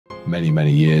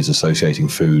many years associating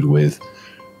food with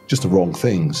just the wrong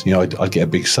things. You know, I'd get a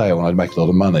big sale and I'd make a lot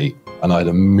of money and I'd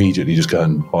immediately just go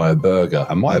and buy a burger.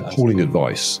 And my appalling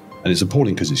advice, and it's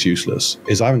appalling because it's useless,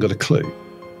 is I haven't got a clue.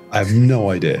 I have no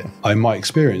idea. My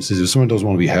experience is if someone doesn't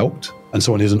want to be helped and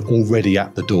someone isn't already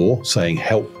at the door saying,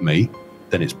 help me,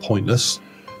 then it's pointless.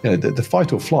 You know, the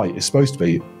fight or flight is supposed to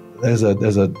be, there's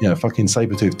a fucking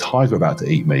saber-toothed tiger about to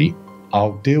eat me.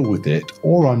 I'll deal with it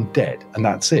or I'm dead, and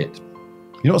that's it.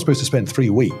 You're not supposed to spend 3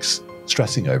 weeks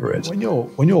stressing over it.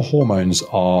 When your hormones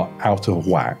are out of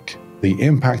whack, the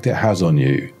impact it has on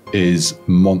you is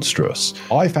monstrous.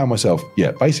 I found myself,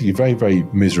 basically very, very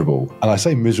miserable. And I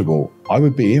say miserable, I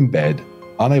would be in bed,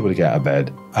 unable to get out of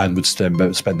bed, and would spend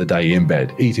the day in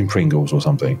bed eating Pringles or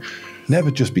something.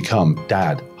 Never just become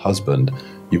dad, husband.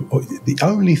 The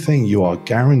only thing you are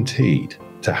guaranteed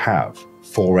to have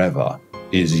forever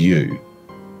is you.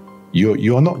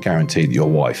 You are not guaranteed that your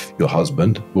wife, your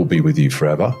husband, will be with you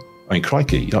forever. I mean,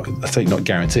 crikey, I say not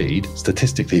guaranteed.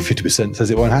 Statistically, 50% says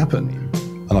it won't happen.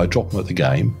 And I drop them at the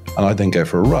game, and I then go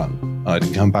for a run. And I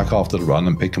then come back after the run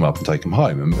and pick them up and take them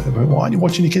home. And why are you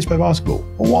watching your kids play basketball?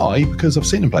 Well, why? Because I've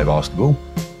seen them play basketball.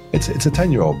 It's a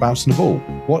 10-year-old bouncing the ball.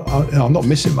 I'm not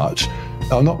missing much.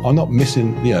 I'm not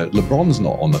missing. You know, LeBron's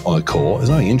not on the court. There's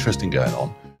nothing interesting going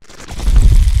on.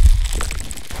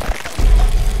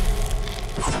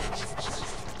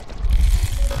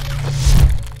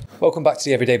 Welcome back to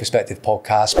the Everyday Perspective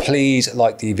podcast. Please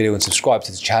like the video and subscribe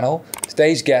to the channel.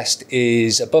 Today's guest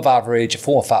is above average,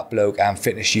 former fat bloke and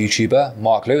fitness YouTuber,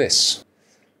 Mark Lewis.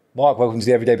 Mark, welcome to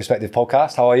the Everyday Perspective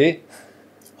podcast. How are you?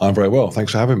 I'm very well.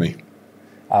 Thanks for having me.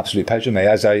 Absolute pleasure, mate.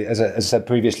 As I said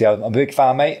previously, I'm a big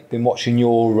fan, mate. Been watching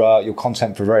your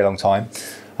content for a very long time.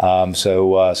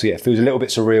 So yeah, it feels a little bit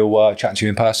surreal chatting to you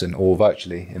in person or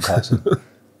virtually in person.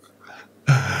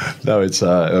 No, it's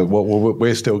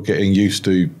we're still getting used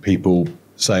to people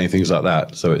saying things like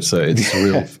that. So it's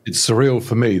surreal. It's surreal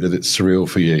for me that it's surreal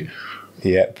for you.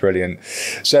 Yeah, brilliant.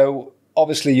 So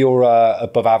obviously you're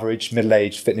above average,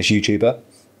 middle-aged fitness YouTuber.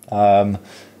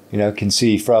 You know, can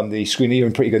see from the screen you're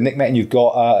in pretty good nick, mate, and you've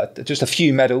got just a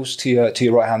few medals to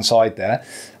your right-hand side there.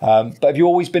 But have you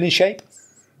always been in shape?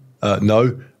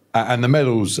 No. And the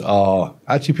medals are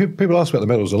actually people ask about the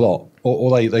medals a lot,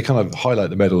 or they kind of highlight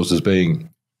the medals as being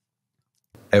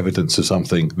evidence of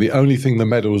something. The only thing the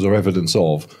medals are evidence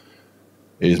of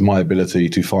is my ability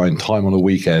to find time on a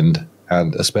weekend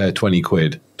and a spare 20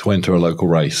 quid to enter a local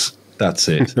race. That's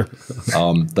it.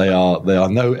 They are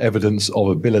no evidence of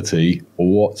ability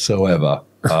whatsoever.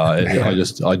 I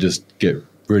just get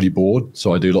really bored,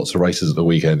 so I do lots of races at the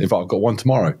weekend. In fact, I've got one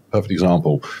tomorrow. Perfect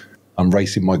example. I'm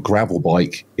racing my gravel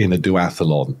bike in a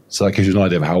duathlon, so that gives you an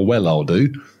idea of how well I'll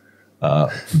do.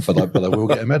 But I will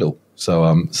get a medal.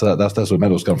 So that's where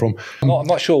medals come from. I'm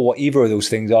not sure what either of those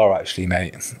things are actually,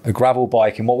 mate. A gravel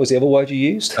bike, and what was the other word you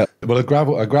used? Well, a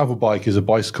gravel bike is a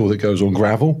bicycle that goes on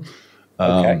gravel.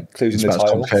 Okay, clues in the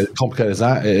title. Complicated as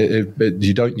that.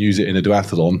 You don't use it in a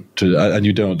duathlon, and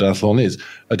you don't know what a duathlon is.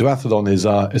 A duathlon is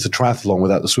a triathlon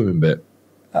without the swimming bit.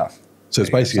 Oh. So it's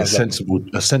basically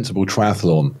a sensible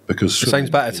triathlon because sounds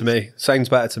better to me. Sounds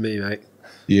better to me, mate.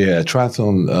 Yeah,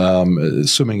 triathlon.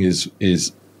 Swimming is.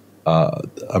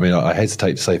 I mean, I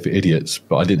hesitate to say for idiots,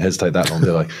 but I didn't hesitate that long,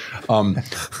 did I?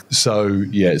 So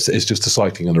yeah, it's just the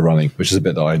cycling and the running, which is a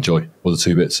bit that I enjoy, or the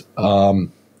two bits.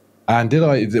 And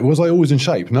was I always in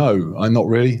shape? No, I'm not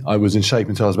really. I was in shape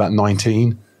until I was about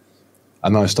 19,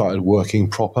 and then I started working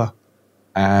proper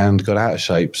and got out of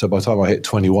shape. So by the time I hit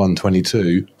 21,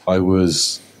 22, I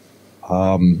was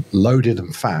loaded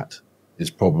and fat is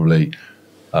probably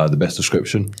the best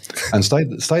description, and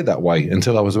stayed that way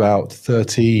until I was about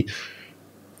 30,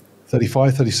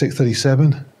 35, 36,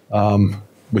 37,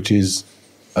 which is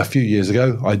a few years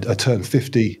ago. I turned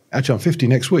 50. Actually, I'm 50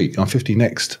 next week. I'm 50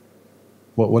 next,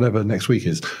 whatever next week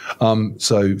is.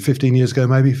 So 15 years ago,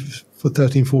 maybe for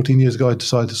 13, 14 years ago, I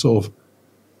decided to sort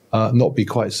of not be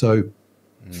quite so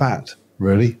fat,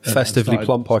 really. Festively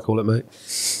plump, I call it, mate.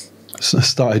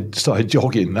 Started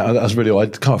jogging. That was really, I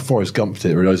kind of Forrest Gumped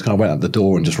it, really. I just kind of went out the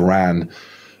door and just ran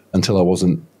until I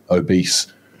wasn't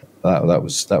obese. That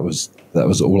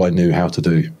was all I knew how to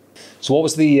do. So what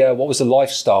was the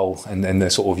lifestyle and the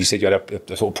sort of, you said you had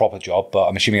a sort of proper job, but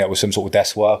I'm assuming that was some sort of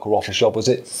desk work or office job, was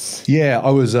it? Yeah,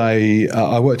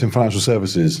 I worked in financial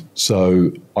services,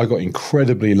 so I got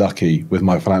incredibly lucky with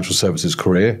my financial services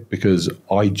career because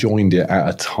I joined it at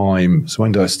a time. So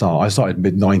when did I start? I started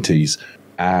mid-90s,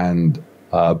 and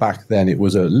back then it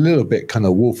was a little bit kind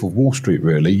of Wolf of Wall Street,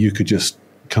 really. You could just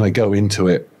kind of go into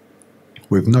it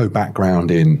with no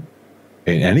background in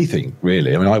anything,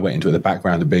 really. I mean, I went into it with the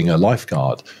background of being a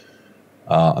lifeguard,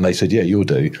 and they said, yeah, you'll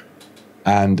do.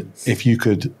 And if you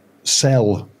could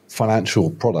sell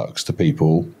financial products to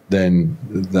people, then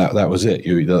that was it.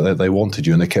 They wanted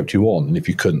you and they kept you on. And if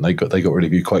you couldn't, they got rid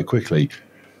of you quite quickly.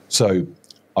 So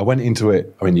I went into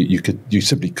it. I mean, you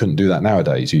simply couldn't do that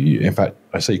nowadays. In fact,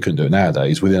 I say you couldn't do it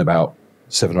nowadays. Within about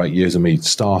 7 or 8 years of me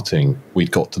starting,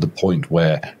 we'd got to the point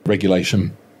where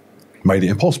regulation made it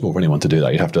impossible for anyone to do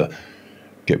that. You'd have to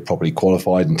get properly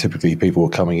qualified, and typically people were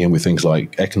coming in with things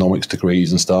like economics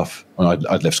degrees and stuff. And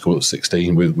I'd left school at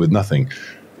 16 with nothing.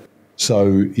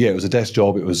 So yeah, it was a desk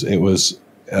job. It was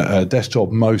a desk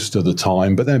job most of the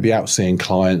time, but then I'd be out seeing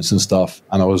clients and stuff.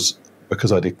 And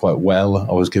because I did quite well,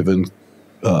 I was given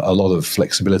a lot of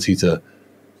flexibility to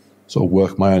sort of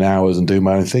work my own hours and do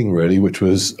my own thing, really, which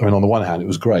was, I mean, on the one hand, it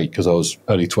was great because I was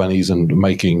early 20s and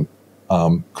making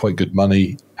quite good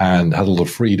money and had a lot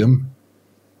of freedom.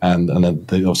 And then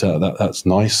obviously that's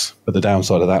nice. But the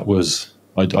downside of that was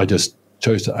I just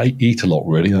chose to eat a lot,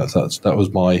 really. That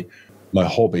was my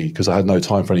hobby, because I had no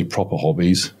time for any proper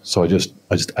hobbies. So I just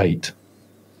ate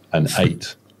and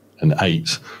ate and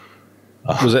ate.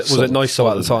 Was it nice though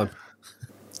at the time?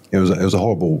 It was a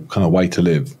horrible kind of way to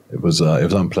live. It was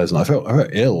unpleasant. I felt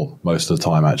ill most of the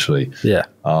time, actually. Yeah.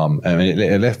 And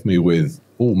it left me with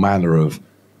all manner of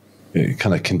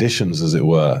kind of conditions, as it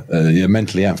were,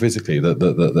 mentally and physically,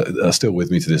 that are still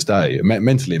with me to this day.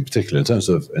 Mentally, in particular, in terms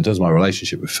of my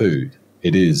relationship with food,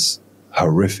 it is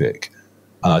horrific.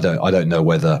 And I don't know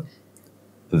whether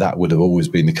that would have always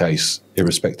been the case,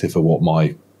 irrespective of what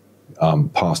my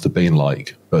past had been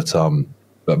like.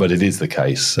 But it is the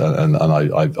case, and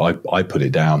I put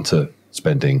it down to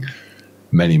spending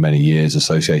many years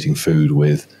associating food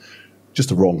with just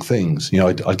the wrong things.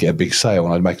 I'd get a big sale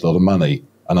and I'd make a lot of money,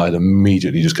 and I'd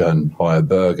immediately just go and buy a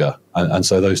burger, and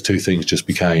so those two things just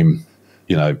became,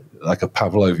 like a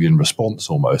Pavlovian response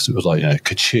almost. It was like,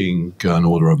 ka-ching, go and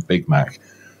order a Big Mac.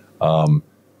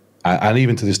 And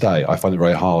even to this day, I find it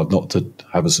very hard not to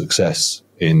have a success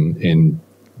in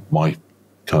my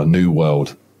kind of new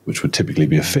world, which would typically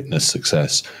be a fitness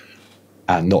success,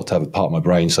 and not to have a part of my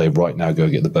brain say, right now, go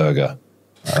get the burger.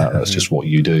 That's just what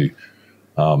you do.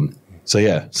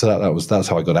 That's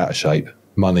how I got out of shape.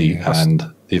 Money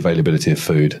and the availability of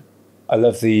food. I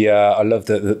love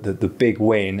the big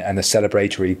win and the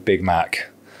celebratory Big Mac.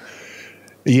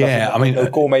 Yeah, no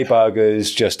gourmet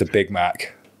burgers, just a Big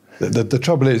Mac. The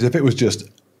trouble is, if it was just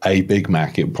a Big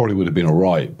Mac, it probably would have been all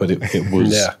right. But it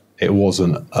was. Yeah. It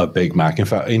wasn't a Big Mac. In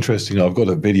fact, interestingly, I've got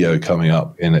a video coming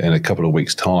up in a couple of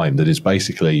weeks' time that is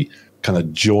basically kind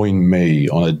of join me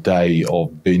on a day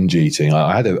of binge eating.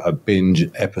 I had a binge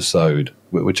episode,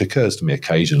 which occurs to me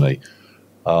occasionally,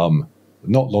 not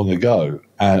long ago.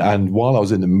 And while I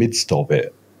was in the midst of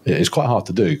it, it's quite hard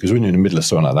to do, because when you're in the middle of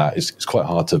something like that, it's quite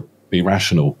hard to be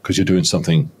rational because you're doing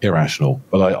something irrational.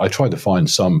 But I tried to find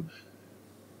some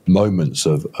moments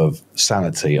of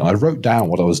sanity. I wrote down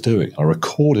what I was doing. I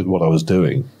recorded what I was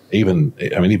doing. Even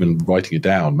writing it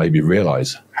down made me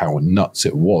realize how nuts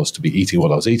it was to be eating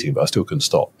what I was eating, but I still couldn't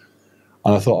stop.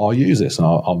 And I thought, I'll use this and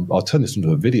I'll turn this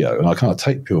into a video, and I kind of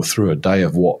take people through a day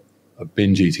of what a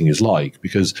binge eating is like,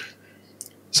 because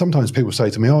sometimes people say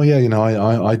to me, oh yeah,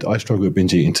 I struggle with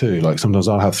binge eating too. Like sometimes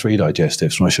I'll have 3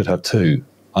 digestives when I should have 2.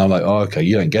 And I'm like, oh, okay,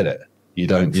 you don't get it. You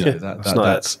don't,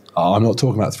 that's I'm not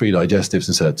talking about 3 digestives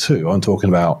instead of 2. I'm talking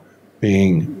about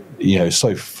being,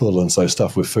 so full and so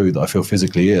stuffed with food that I feel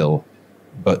physically ill,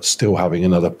 but still having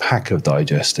another pack of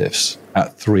digestives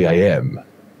at 3 a.m.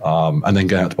 And then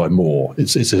going out to buy more.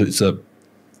 The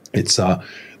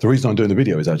reason I'm doing the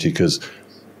video is actually because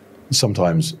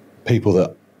sometimes people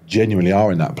that genuinely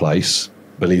are in that place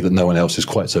believe that no one else is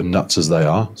quite so nuts as they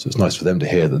are. So it's nice for them to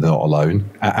hear that they're not alone.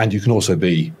 And you can also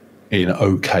be in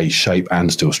okay shape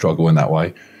and still struggle in that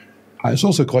way. And it's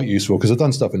also quite useful because I've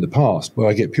done stuff in the past where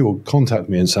I get people contact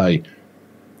me and say,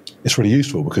 it's really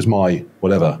useful because my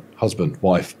husband,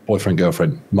 wife, boyfriend,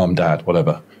 girlfriend, mum, dad,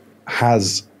 whatever,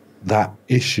 has that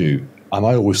issue. And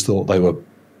I always thought they were,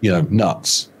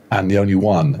 nuts and the only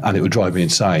one, and it would drive me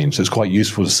insane. So it's quite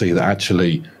useful to see that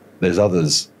actually there's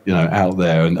others, out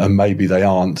there, and maybe they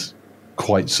aren't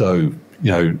quite so, they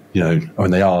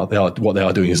are what they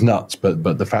are doing is nuts, but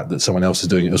the fact that someone else is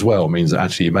doing it as well means that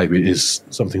actually maybe it is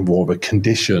something more of a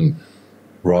condition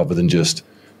rather than just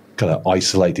kind of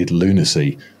isolated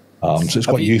lunacy. So it's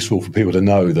quite useful for people to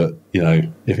know that,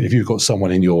 if you've got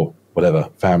someone in your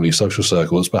family, social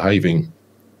circle that's behaving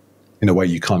in a way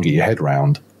you can't get your head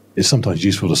around, it's sometimes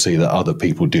useful to see that other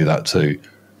people do that too.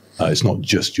 It's not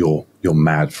just your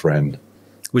mad friend.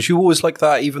 Was you always like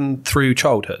that even through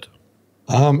childhood?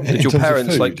 Did your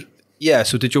parents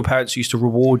so did your parents used to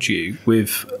reward you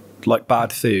with like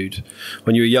bad food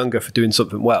when you were younger for doing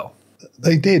something well?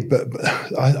 They did, but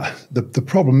the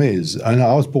problem is, and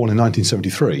I was born in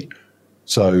 1973,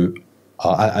 so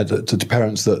to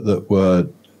parents that were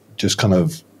just kind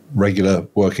of regular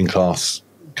working class,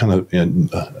 kind of, I mean,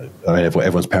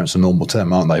 everyone's parents are normal to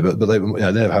them, aren't they? But they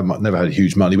never had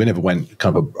huge money. We never went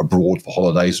kind of abroad for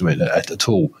holidays at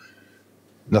all,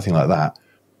 nothing like that.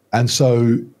 And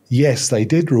so, yes, they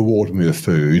did reward me with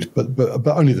food, but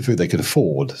only the food they could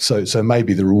afford. So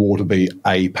maybe the reward would be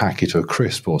a packet of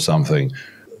crisp or something.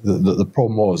 The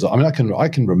problem was, I mean, I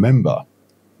can remember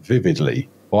vividly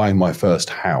buying my first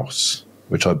house,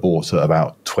 which I bought at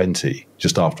about 20,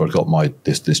 just after I got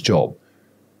this job,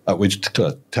 which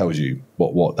tells you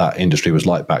what that industry was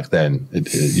like back then.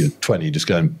 You're 20, you just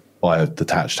go and buy a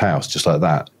detached house just like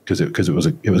that because it was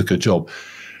a good job.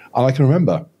 And I can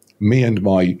remember me and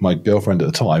my girlfriend at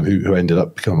the time, who ended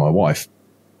up becoming my wife,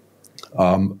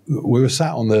 we were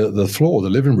sat on the floor of the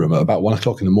living room at about 1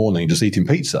 o'clock in the morning just eating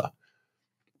pizza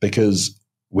because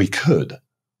we could,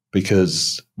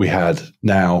 because we had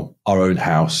now our own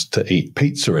house to eat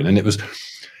pizza in. And it was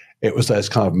this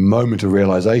kind of moment of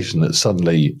realization that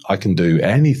suddenly I can do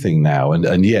anything now.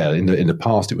 And yeah, in the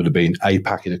past it would have been a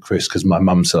packet of crisps because my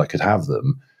mum said I could have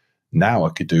them. Now I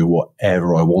could do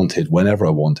whatever I wanted, whenever I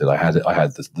wanted. I had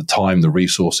the time, the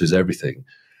resources, everything,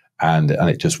 and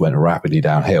it just went rapidly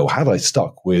downhill. Had I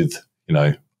stuck with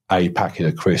a packet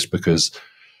of crisps because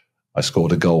I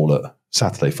scored a goal at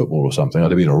Saturday football or something,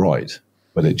 I'd have been all right.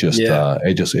 But it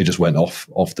just went off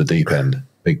the deep end,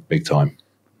 big time.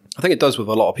 I think it does with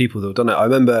a lot of people, though, doesn't it? I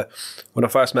remember when I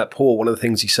first met Paul, one of the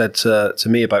things he said to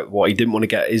me about what he didn't want to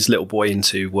get his little boy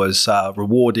into was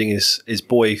rewarding his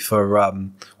boy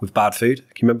for with bad food.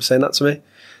 Can you remember saying that to me?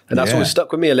 And that's always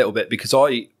stuck with me a little bit because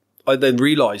I then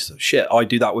realised, shit, I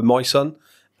do that with my son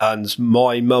and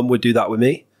my mum would do that with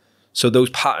me. So those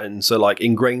patterns are like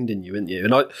ingrained in you, isn't you?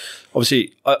 And I'm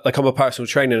a personal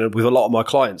trainer, and with a lot of my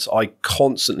clients, I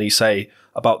constantly say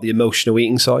about the emotional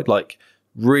eating side, like,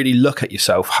 really look at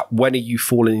yourself. When are you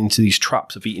falling into these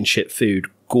traps of eating shit food,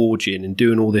 gorging and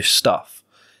doing all this stuff?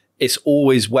 It's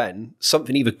always when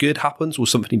something either good happens or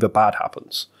something either bad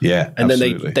happens. Yeah, and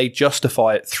absolutely. Then they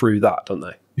justify it through that, don't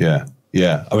they? Yeah.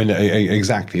 Yeah, I mean,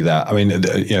 exactly that. I mean,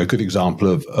 a good example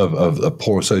of a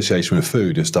poor association with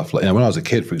food is stuff like, when I was a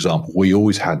kid, for example, we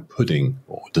always had pudding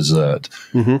or dessert.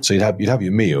 Mm-hmm. So you'd have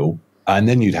your meal, and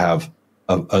then you'd have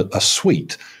a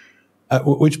sweet.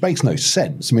 Which makes no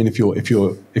sense. I mean, if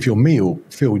your meal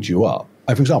filled you up,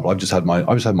 for example, I've just had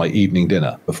my evening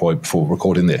dinner before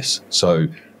recording this. So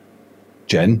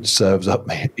Jen serves up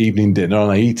my evening dinner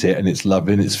and I eat it and it's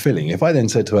lovely and it's filling. If I then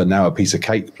said to her, now a piece of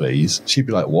cake, please, she'd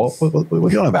be like, what are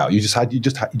you on about? You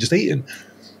just eaten.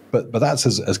 But that's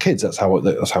as kids, that's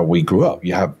how we grew up.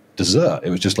 You have dessert.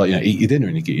 It was just like, eat your dinner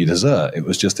and you get your dessert. It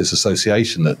was just this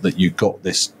association that you got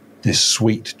this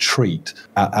sweet treat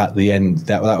at the end.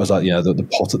 That was like, the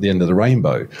pot at the end of the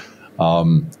rainbow.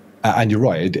 And you're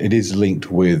right, it is linked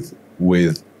with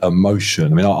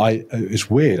emotion. I mean, it's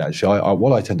weird actually.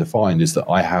 What I tend to find is that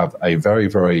I have a very,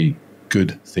 very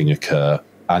good thing occur,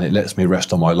 and it lets me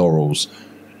rest on my laurels,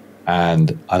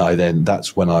 and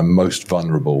that's when I'm most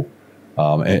vulnerable.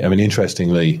 I mean,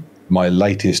 interestingly, my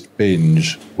latest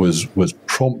binge was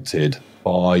prompted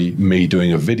by me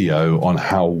doing a video on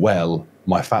how well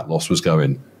my fat loss was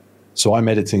going. So I'm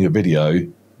editing a video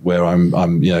where I'm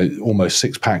almost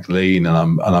 6-pack lean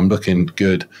and I'm looking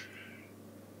good,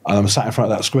 and I'm sat in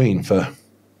front of that screen for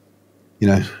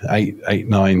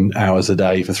 8-9 hours a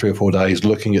day for 3 or 4 days,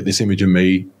 looking at this image of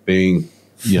me being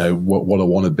what I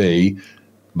want to be.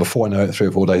 Before I know it, 3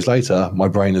 or 4 days later, my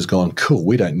brain has gone, cool,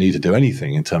 we don't need to do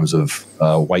anything in terms of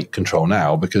weight control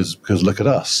now because look at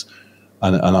us,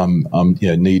 and I'm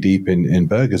knee deep in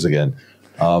burgers again.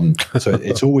 So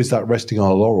it's always that resting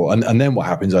on a laurel, and then what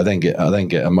happens? I then get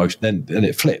emotion. Then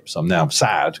it flips. I'm now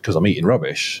sad because I'm eating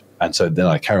rubbish, and so then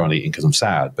I carry on eating because I'm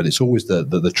sad. But it's always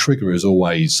the trigger is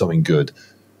always something good.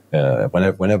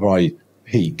 Whenever I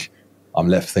peak, I'm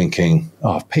left thinking,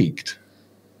 oh, I've peaked.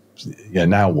 Yeah,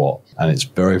 now what? And it's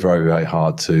very, very, very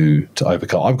hard to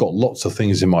overcome. I've got lots of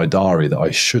things in my diary that I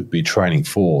should be training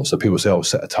for. So people say, "Oh,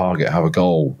 set a target, have a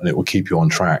goal, and it will keep you on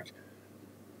track."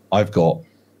 I've got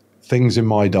things in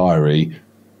my diary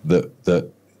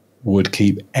that would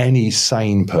keep any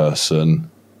sane person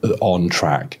on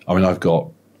track. I mean, I've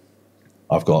got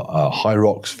High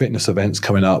Rocks fitness events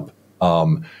coming up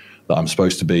that I'm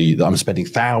spending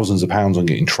thousands of pounds on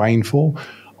getting trained for.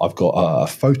 I've got a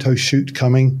photo shoot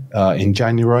coming in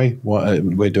January.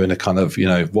 We're doing a kind of,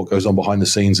 what goes on behind the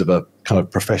scenes of a kind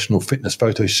of professional fitness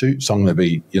photo shoot. So I'm going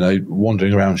to be,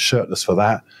 wandering around shirtless for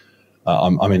that.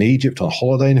 I'm in Egypt on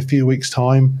holiday in a few weeks'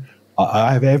 time.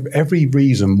 I have every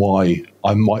reason why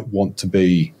I might want to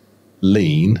be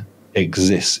lean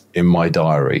exists in my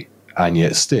diary. And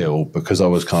yet still, because I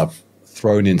was kind of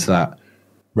thrown into that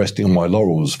resting on my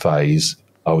laurels phase,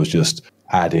 I was just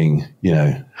adding,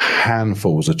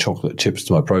 handfuls of chocolate chips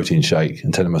to my protein shake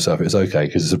and telling myself it's okay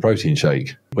because it's a protein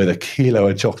shake with a kilo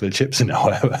of chocolate chips in it.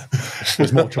 However,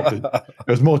 there's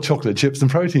more chocolate chips than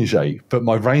protein shake, but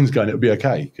my brain's going, it'll be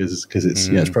okay because it's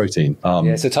it's protein.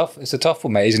 It's a tough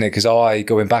one, mate, isn't it? Because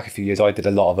going back a few years, I did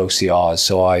a lot of OCRs,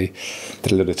 so I did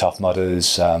a little bit of Tough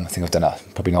Mudders. I think I've done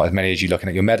probably not as many as you looking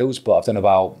at your medals, but I've done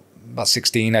about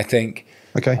 16, I think.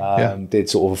 Okay. Did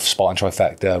sort of Spartan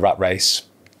Trifecta, rat race.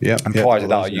 Yeah. And prior to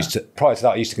that,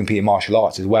 I used to compete in martial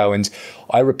arts as well. And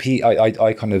I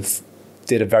kind of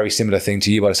did a very similar thing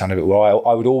to you by the sound of it, where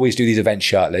I would always do these events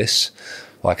shirtless,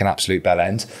 like an absolute bell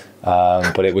end.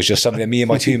 But it was just something that me and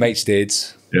my two mates did.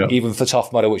 Yeah. Even for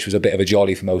Tough Mudder, which was a bit of a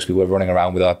jolly for most people, we're running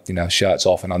around with our shirts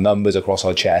off and our numbers across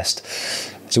our chest.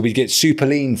 So we'd get super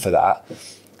lean for that.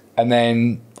 And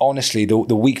then honestly, the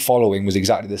week following was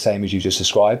exactly the same as you just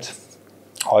described.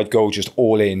 I'd go just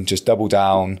all in, just double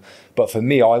down. But for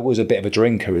me, I was a bit of a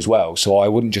drinker as well. So I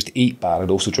wouldn't just eat bad,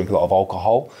 I'd also drink a lot of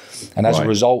alcohol. And as a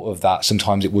result of that,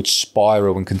 sometimes it would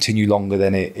spiral and continue longer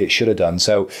than it should have done.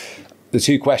 So the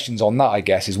two questions on that, I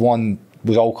guess, is one,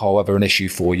 was alcohol ever an issue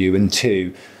for you? And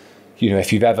two,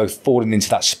 if you've ever fallen into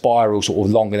that spiral sort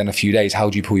of longer than a few days, how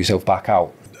do you pull yourself back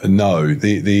out? No,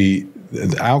 the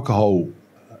alcohol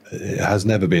has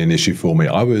never been an issue for me.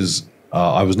 I was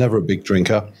never a big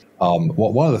drinker.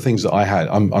 One of the things that I had,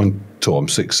 I'm tall, I'm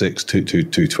 6'6",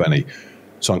 220,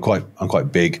 so I'm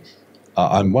quite big.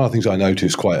 And one of the things I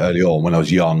noticed quite early on when I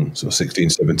was young, sort of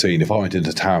 16, 17, if I went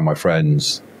into town, my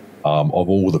friends, of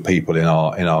all the people in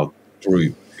our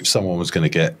group, if someone was going to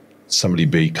get somebody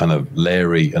be kind of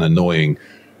leery and annoying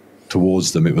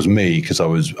towards them, it was me because I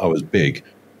was big.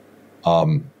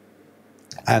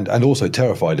 And also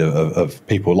terrified of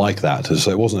people like that.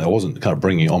 So I wasn't kind of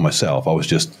bringing it on myself. I was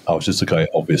just a very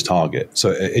obvious target. So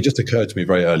it just occurred to me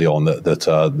very early on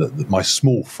that my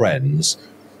small friends,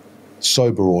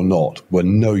 sober or not, were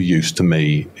no use to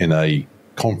me in a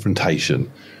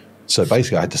confrontation. So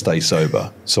basically, I had to stay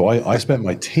sober. So I spent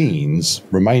my teens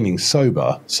remaining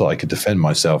sober so I could defend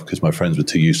myself because my friends were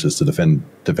too useless to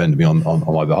defend me on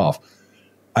my behalf.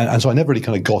 And so I never really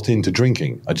kind of got into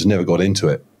drinking. I just never got into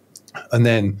it. And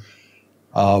then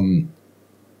I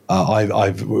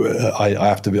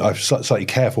have to be slightly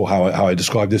careful how I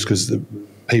describe this because the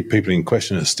people in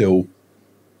question are still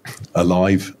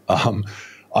alive.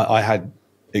 I had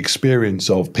experience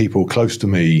of people close to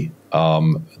me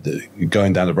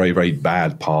going down a very, very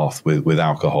bad path with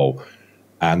alcohol,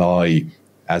 and I,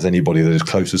 as anybody that is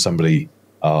close to somebody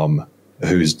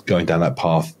who's going down that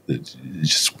path, it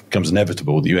just becomes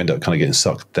inevitable that you end up kind of getting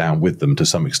sucked down with them to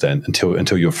some extent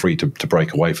until you're free to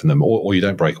break away from them, or you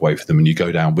don't break away from them and you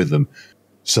go down with them.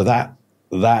 So that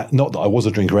not that I was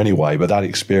a drinker anyway, but that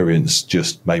experience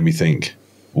just made me think,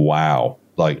 wow,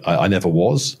 like I never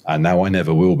was, and now I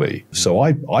never will be. So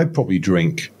I probably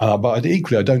drink, but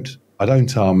equally I don't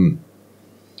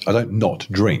not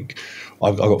drink.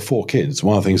 I've got 4 kids.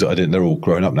 One of the things that I didn't, they're all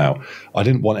grown up now. I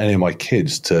didn't want any of my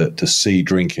kids to see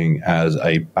drinking as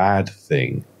a bad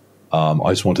thing. I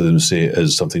just wanted them to see it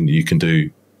as something that you can do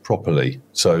properly.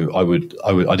 So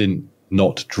I didn't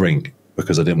not drink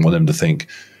because I didn't want them to think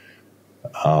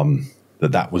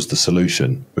that was the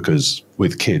solution. Because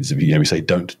with kids, if we say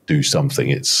don't do something,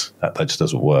 that just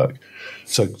doesn't work.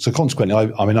 So consequently,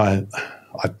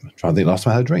 I'm trying to think last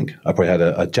time I had a drink. I probably had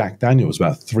a Jack Daniels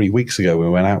about 3 weeks ago when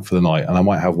we went out for the night, and I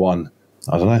might have one,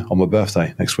 I don't know, on my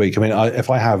birthday next week. I mean, if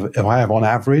I have on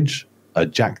average a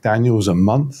Jack Daniels a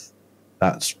month,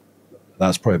 that's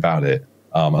probably about it.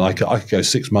 And I could go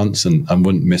 6 months and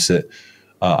wouldn't miss it.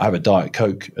 I have a Diet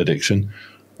Coke addiction.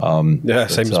 Same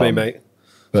as me, mate.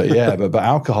 But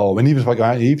alcohol. I mean, even if I go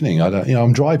out in the evening, I don't.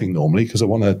 I'm driving normally because I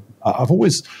want to. I've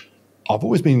always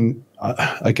been.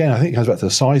 Again, I think it comes back to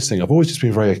the size thing. I've always just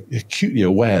been very acutely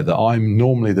aware that I'm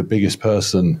normally the biggest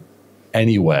person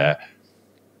anywhere,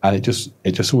 and it just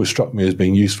always struck me as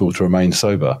being useful to remain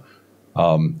sober.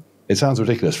 It sounds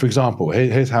ridiculous. For example,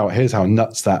 here's how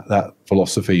nuts that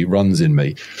philosophy runs in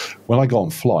me. When I go on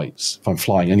flights, if I'm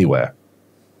flying anywhere,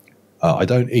 I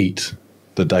don't eat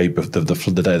the day of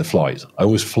the flight. I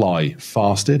always fly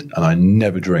fasted, and I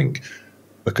never drink,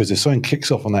 because if something kicks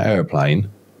off on that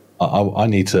airplane, I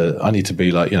need to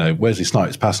be like, Wesley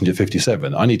Snipes, passenger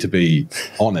 57. I need to be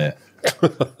on it.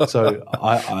 So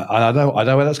I know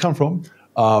where that's come from.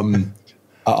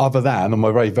 Other than on my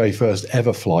very, very first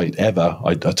ever flight ever,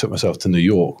 I took myself to New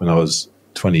York when I was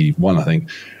 21, I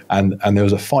think. and there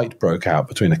was a fight broke out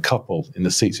between a couple in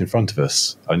the seats in front of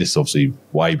us. And this is obviously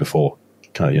way before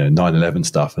kind of 9/11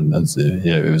 stuff, and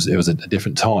it was a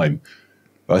different time.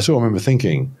 But I sort of remember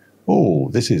thinking, oh,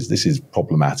 this is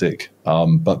problematic.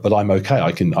 But I'm okay.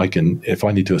 I can if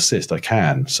I need to assist, I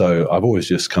can. So I've always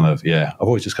just kind of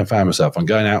found myself. I'm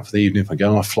going out for the evening. If I'm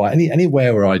going on a flight,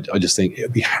 anywhere where I just think it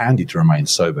would be handy to remain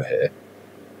sober here.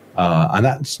 And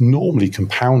that's normally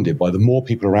compounded by the more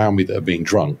people around me that are being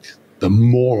drunk, the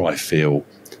more I feel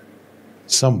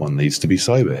someone needs to be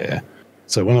sober here.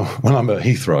 So when I'm at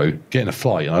Heathrow getting a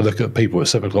flight and I look at people at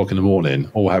 7 o'clock in the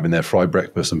morning all having their fried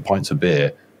breakfast and pints of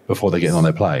beer before they're getting on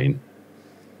their plane,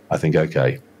 I think,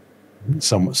 okay,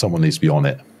 someone needs to be on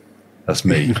it. That's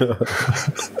me.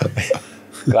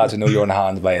 Glad to know you're on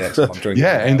hand, mate. Next time I'm drinking.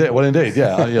 Yeah, indeed. Well, indeed.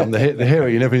 Yeah, I'm the hero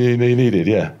you never knew you needed.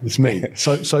 Yeah, it's me.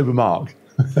 Sober Mark.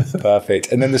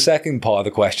 Perfect. And then the second part of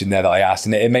the question there that I asked,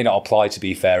 and it may not apply, to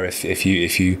be fair, if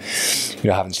you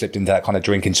haven't slipped into that kind of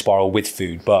drinking spiral with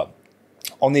food, but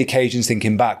on the occasions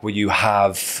thinking back where you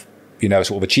have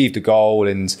sort of achieved a goal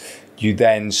and you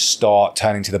then start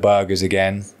turning to the burgers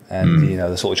again and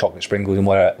the sort of chocolate sprinkles and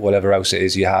whatever else it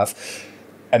is you have,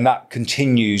 and that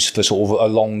continues for sort of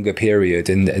a longer period,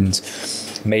 and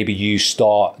maybe you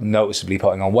start noticeably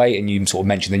putting on weight, and you sort of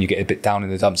mentioned then you get a bit down in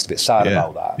the dumps, a bit sad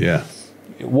about that. Yeah.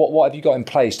 What have you got in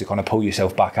place to kind of pull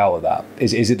yourself back out of that?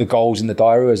 Is it the goals in the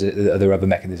diary, or are there other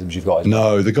mechanisms you've got?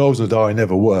 No, the goals in the diary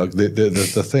never work.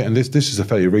 The thing, and this is a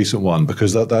fairly recent one,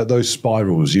 because those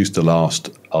spirals used to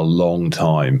last a long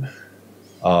time.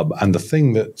 And the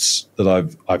thing that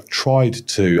I've tried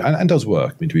to, and does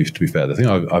work, to be fair, the thing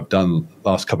I've done the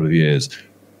last couple of years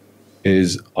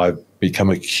is I've become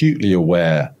acutely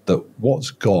aware that what's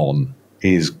gone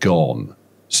is gone.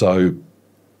 So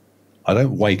I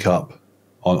don't wake up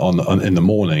on in the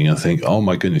morning and think, oh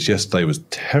my goodness, yesterday was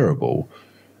terrible.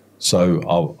 So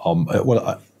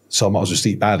so I might as well just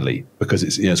eat badly, because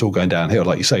it's all going downhill.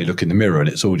 Like you say, you look in the mirror and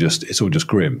it's all just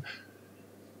grim.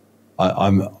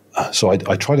 So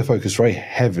I try to focus very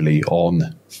heavily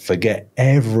on forget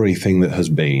everything that has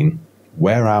been.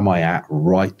 Where am I at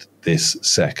right this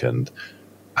second?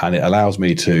 And it allows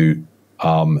me to.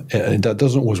 That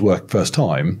doesn't always work first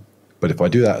time, but if I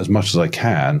do that as much as I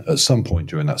can, at some point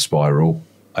during that spiral,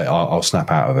 I'll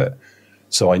snap out of it.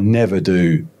 So I never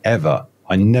do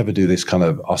this kind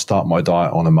of, I'll start my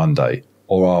diet on a Monday,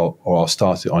 or I'll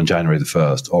start it on January the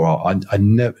 1st, or I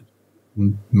never,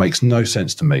 makes no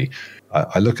sense to me.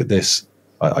 I look at this,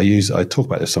 I talk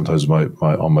about this sometimes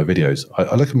on my videos.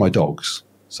 I look at my dogs.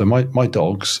 So my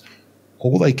dogs,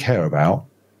 all they care about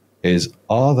is,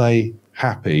 are they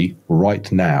happy right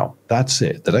now? That's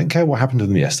it. They don't care what happened to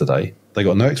them yesterday. They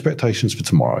got no expectations for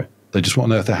tomorrow. They just want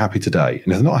to know if they're happy today.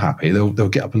 And if they're not happy, they'll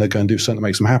get up and they'll go and do something that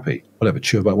makes them happy. Whatever,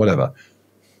 chew about whatever.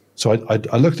 So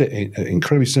I looked at it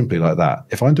incredibly simply like that.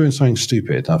 If I'm doing something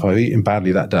stupid, and if I've eaten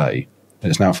badly that day, and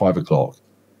it's now 5 o'clock,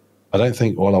 I don't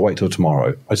think, well, I'll wait till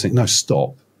tomorrow. I just think, no,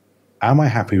 stop. Am I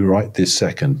happy right this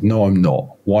second? No, I'm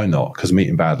not. Why not? Because I'm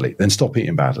eating badly. Then stop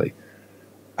eating badly.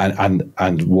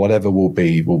 And whatever will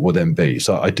be, will then be.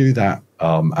 So I do that,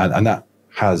 and that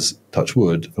has, touch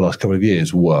wood, for the last couple of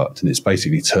years worked. And it's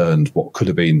basically turned what could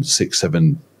have been 6,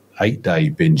 7, 8 day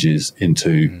binges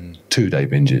into 2-day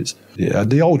binges. Yeah,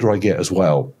 the older I get as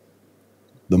well,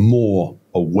 the more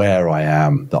aware I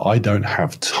am that I don't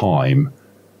have time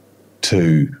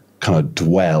to kind of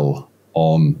dwell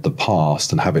on the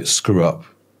past and have it screw up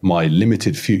my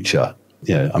limited future.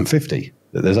 I'm 50.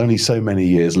 There's only so many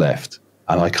years left,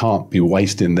 and I can't be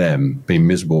wasting them being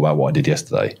miserable about what I did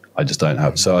yesterday. I just don't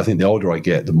have. So I think the older I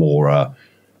get, the more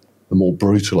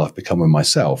brutal I've become with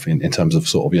myself in terms of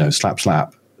sort of,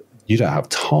 slap. You don't have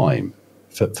time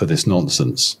for this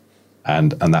nonsense,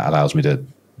 and that allows me to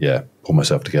pull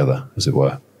myself together, as it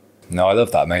were. No, I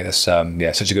love that, mate. That's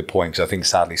such a good point, because I think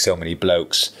sadly so many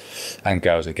blokes and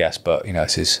girls, I guess, but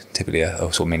this is typically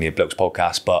sort of mainly a blokes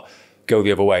podcast, but go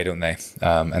the other way, don't they?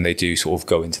 And they do sort of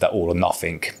go into that all or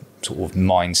nothing sort of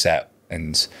mindset,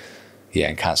 and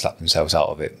can't slap themselves out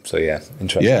of it. So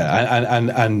interesting. Yeah,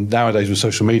 and nowadays with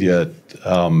social media,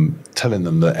 telling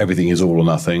them that everything is all or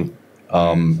nothing,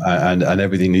 and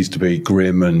everything needs to be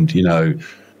grim, and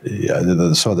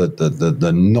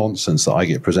the nonsense that I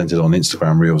get presented on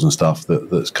Instagram reels and stuff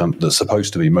that's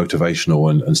supposed to be motivational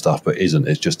and stuff, but isn't.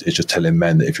 It's just telling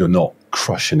men that if you're not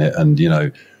crushing it and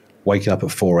waking up at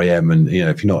 4 a.m. and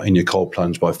if you're not in your cold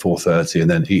plunge by 4:30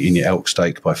 and then eating your elk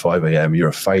steak by 5 a.m., you're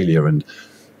a failure. And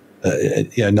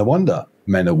no wonder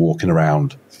men are walking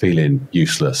around feeling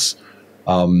useless.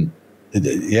 And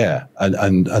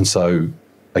so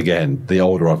again, the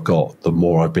older I've got, the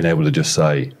more I've been able to just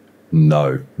say,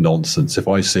 no, nonsense. If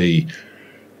I see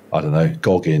I don't know,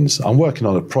 Goggins. I'm working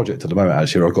on a project at the moment,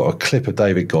 actually, where I've got a clip of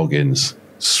David Goggins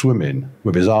swimming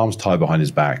with his arms tied behind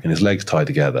his back and his legs tied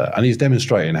together. And he's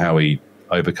demonstrating how he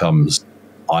overcomes,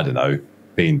 I don't know,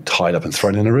 being tied up and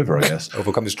thrown in a river, I guess.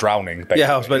 Overcomes drowning, basically.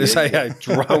 Yeah, I was about to say, yeah,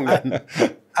 drowning.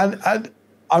 And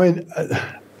I mean,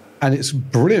 and it's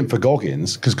brilliant for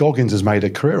Goggins because Goggins has made a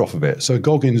career off of it. So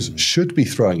Goggins should be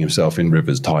throwing himself in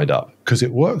rivers tied up because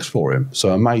it works for him.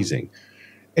 So amazing.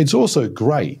 It's also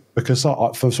great because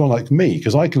for someone like me,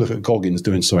 because I can look at Goggins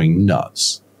doing something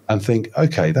nuts and think,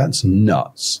 okay, that's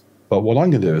nuts. But what I'm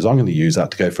going to do is I'm going to use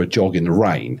that to go for a jog in the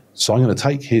rain. So I'm going to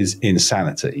take his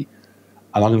insanity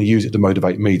and I'm going to use it to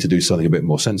motivate me to do something a bit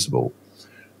more sensible.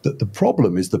 The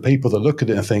problem is the people that look at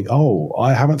it and think, oh,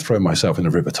 I haven't thrown myself in a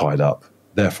river tied up,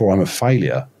 therefore I'm a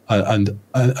failure.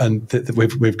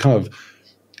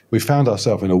 We've found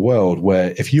ourselves in a world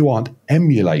where if you aren't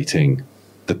emulating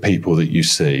the people that you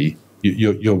see,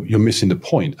 you're missing the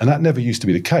point. And that never used to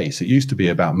be the case. It used to be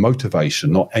about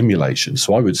motivation, not emulation.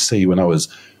 So I would see when I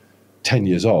was 10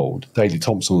 years old, Daley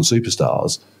Thompson on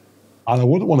Superstars, and I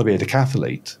wouldn't want to be a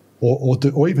decathlete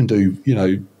or even do,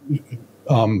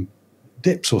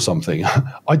 dips or something.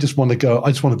 I just want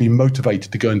to be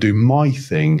motivated to go and do my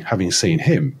thing, having seen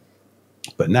him.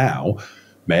 But now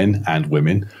men and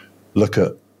women look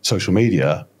at social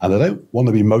media and they don't want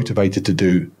to be motivated to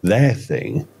do their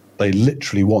thing. They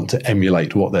literally want to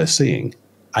emulate what they're seeing.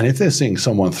 And if they're seeing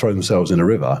someone throw themselves in a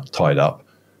river tied up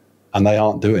and they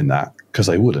aren't doing that because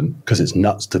they wouldn't, because it's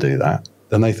nuts to do that,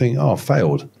 then they think, oh, I've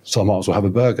failed, so I might as well have a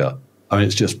burger. I mean,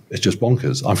 it's just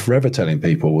bonkers. I'm forever telling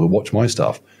people who watch my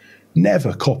stuff,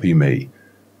 never copy me.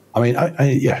 I mean,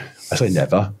 I say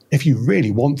never. If you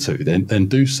really want to, then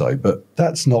do so. But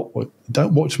that's not what.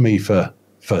 Don't watch me for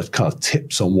kind of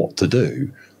tips on what to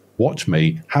do. Watch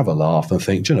me, have a laugh, and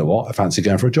think, do you know what? I fancy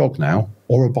going for a jog now,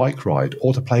 or a bike ride,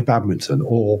 or to play badminton,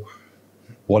 or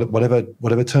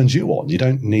whatever turns you on. You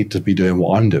don't need to be doing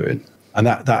what I'm doing. And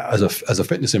that as a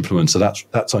fitness influencer,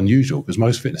 that's unusual because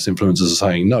most fitness influencers are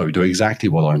saying, no, do exactly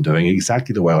what I'm doing,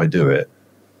 exactly the way I do it.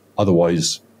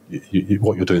 Otherwise,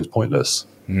 what you're doing is pointless,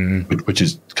 which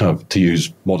is kind of, to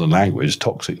use modern language,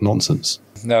 toxic nonsense.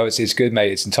 No, it's good,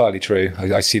 mate. It's entirely true.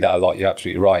 I see that a lot. You're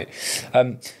absolutely right.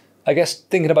 I guess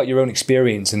thinking about your own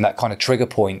experience and that kind of trigger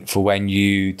point for when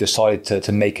you decided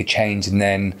to make a change, and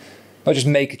then not just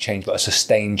make a change, but a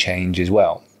sustained change as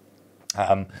well.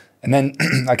 And then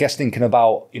I guess thinking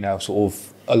about, sort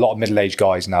of a lot of middle-aged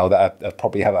guys now that have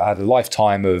probably have had a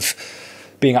lifetime of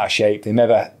being out of shape. They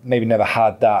maybe never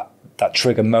had that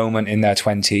trigger moment in their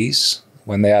 20s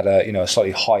when they had a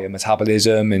slightly higher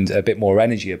metabolism and a bit more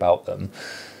energy about them.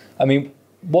 I mean,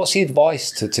 what's the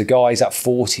advice to guys at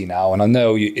 40 now? And I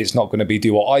know it's not going to be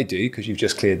do what I do because you've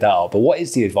just cleared that out, but what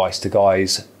is the advice to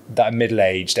guys that are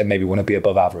middle-aged and maybe want to be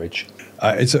above average?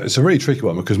 It's a really tricky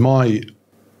one because my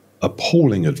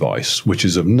appalling advice, which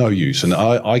is of no use, and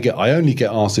I only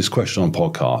get asked this question on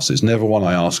podcasts. It's never one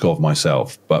I ask of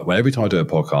myself, but every time I do a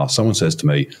podcast, someone says to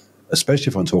me,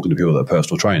 especially if I'm talking to people that are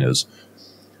personal trainers,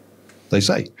 they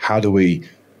say, how do we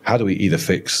either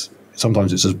fix,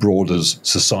 sometimes it's as broad as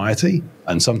society,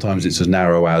 and sometimes it's as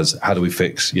narrow as how do we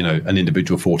fix, an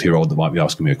individual 40-year-old that might be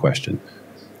asking me a question.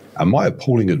 And my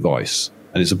appalling advice,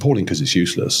 and it's appalling because it's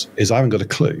useless, is I haven't got a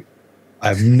clue. I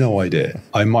have no idea.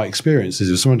 My experience is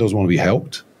if someone doesn't want to be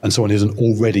helped and someone isn't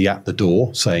already at the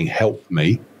door saying, help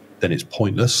me, then it's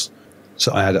pointless.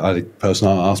 So I had a person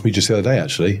ask me just the other day,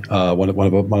 actually, one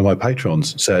of my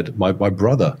patrons said, my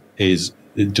brother is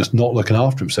just not looking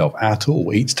after himself at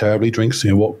all, eats terribly, drinks,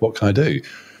 what can I do?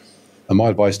 And my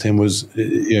advice to him was,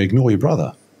 ignore your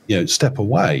brother, step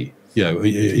away.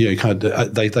 Kind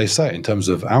of, they say it in terms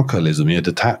of alcoholism,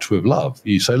 detach with love.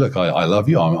 You say, look, I love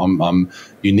you.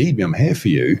 You need me. I'm here for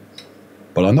you,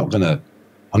 but I'm not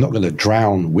gonna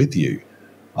drown with you.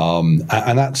 And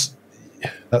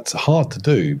that's hard to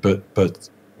do, but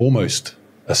almost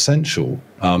essential.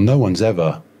 No one's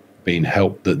ever been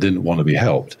helped that didn't want to be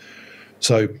helped.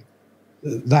 So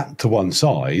that to one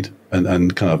side,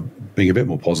 and kind of being a bit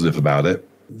more positive about it.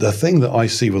 The thing that I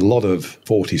see with a lot of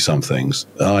 40-somethings,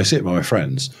 I see it with my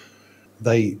friends,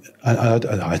 the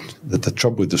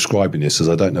trouble with describing this is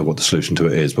I don't know what the solution to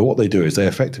it is, but what they do is they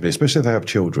effectively, especially if they have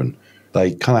children,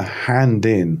 they kind of hand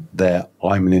in their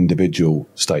I'm an individual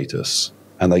status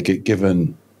and they get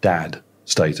given dad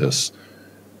status.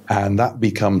 And that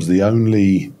becomes the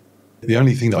only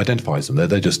thing that identifies them.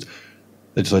 They're just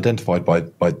identified by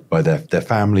their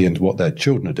family and what their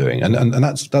children are doing, and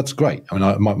that's great. I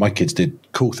mean, my kids did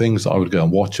cool things that I would go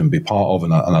and watch and be part of,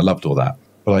 and I loved all that.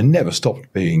 But I never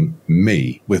stopped being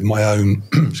me with my own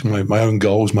my own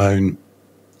goals, my own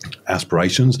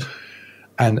aspirations,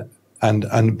 and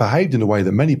and behaved in a way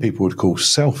that many people would call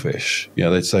selfish. You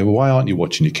know, they'd say, well, why aren't you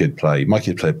watching your kid play? My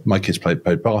kids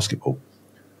played basketball.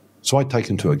 So I'd take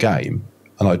them to a game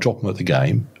and I'd drop them at the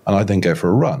game and I'd then go for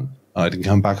a run. And I'd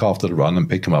come back after the run and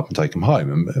pick them up and take them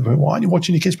home. And why aren't you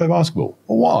watching your kids play basketball?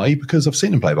 Well, why? Because I've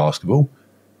seen them play basketball.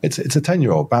 It's a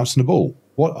 10-year-old bouncing the ball.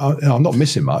 I'm not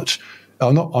missing much.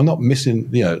 I'm not missing,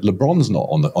 you know, LeBron's not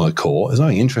on the court. There's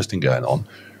nothing interesting going on.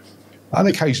 And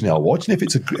occasionally I'll watch, and if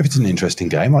it's an interesting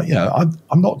game,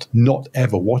 I'm not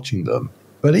ever watching them.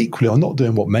 But equally, I'm not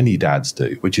doing what many dads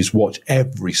do, which is watch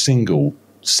every single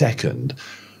second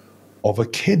of a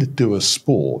kid do a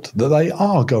sport that they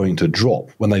are going to drop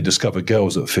when they discover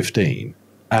girls at 15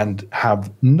 and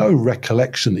have no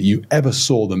recollection that you ever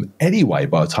saw them anyway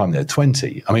by the time they're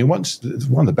 20. I mean, one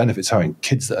of the benefits of having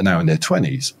kids that are now in their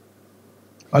 20s,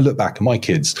 I look back and my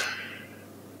kids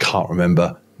can't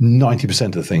remember 90%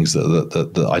 of the things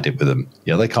that I did with them.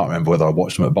 Yeah, they can't remember whether I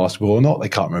watched them at basketball or not. They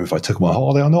can't remember if I took them on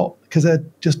holiday or not, because they're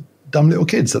just dumb little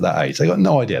kids at that age. They got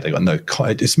no idea. They got no.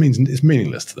 It's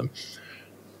meaningless to them.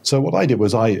 So what I did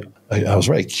was I was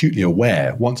very acutely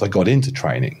aware once I got into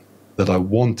training that I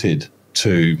wanted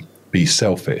to be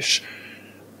selfish,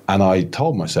 and I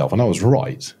told myself, and I was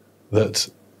right,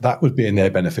 that would be in their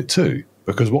benefit too,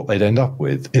 because what they'd end up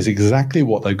with is exactly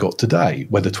what they've got today,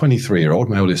 where the 23-year-old,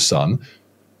 my oldest son,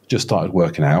 just started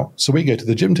working out. So we go to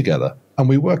the gym together and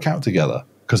we work out together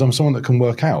because I'm someone that can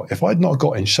work out. If I'd not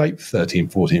got in shape 13,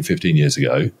 14, 15 years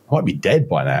ago, I might be dead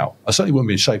by now. I certainly wouldn't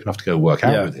be in shape enough to go work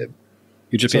out with him.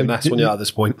 You'd just be a mess when you're at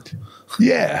this point.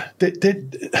 Yeah.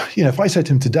 If I said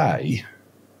to him today,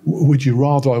 would you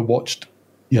rather I watched,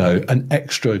 an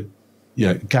extra,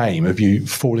 game of you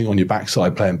falling on your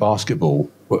backside playing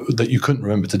basketball that you couldn't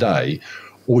remember today,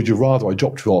 or would you rather I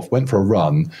dropped you off, went for a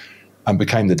run, and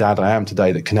became the dad I am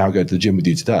today that can now go to the gym with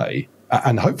you today,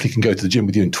 and hopefully can go to the gym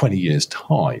with you in 20 years'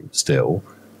 time still?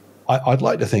 I'd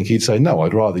like to think he'd say, no,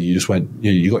 I'd rather you just went,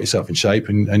 you got yourself in shape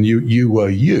and you were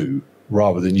you,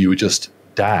 rather than you were just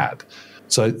dad.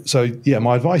 So yeah,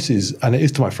 my advice is, and it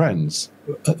is to my friends,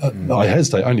 I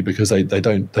hesitate only because they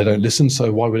don't listen,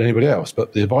 so why would anybody else?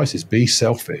 But the advice is be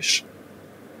selfish.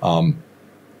 And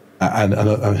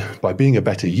by being a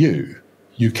better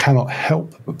you cannot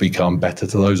help but become better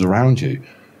to those around you.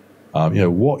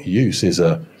 What use is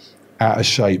a out of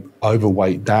shape,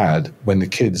 overweight dad when the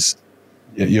kids,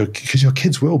 because your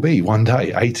kids will be one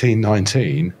day 18,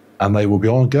 19, and they will be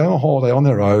going on holiday on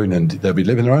their own, and they'll be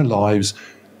living their own lives,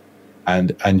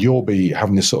 and you'll be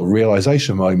having this sort of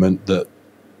realization moment that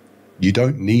you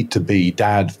don't need to be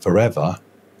dad forever,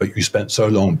 but you spent so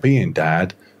long being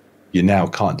dad, you now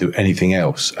can't do anything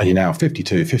else. And you're now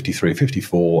 52, 53,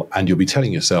 54, and you'll be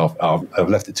telling yourself, oh, I've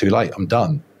left it too late, I'm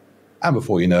done. And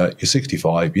before you know it, you're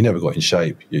 65, you never got in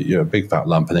shape, you're a big fat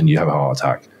lump, and then you have a heart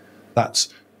attack.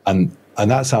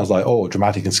 And that sounds like, oh,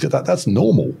 dramatic and scary. That's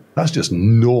normal. That's just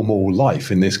normal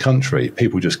life in this country.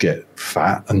 People just get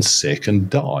fat and sick and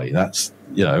die. That's,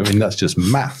 that's just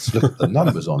maths. Look at the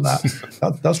numbers on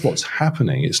that. That's what's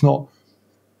happening. It's not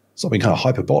something kind of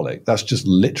hyperbolic. That's just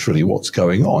literally what's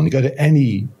going on. You go to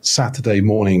any Saturday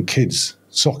morning kids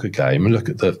soccer game and look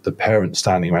at the parents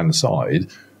standing around the side,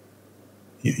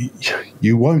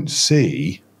 you won't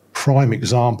see prime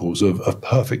examples of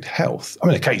perfect health. I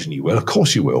mean, occasionally you will, of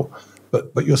course you will,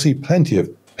 but you'll see plenty of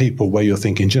people where you're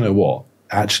thinking, do you know what?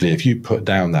 Actually, if you put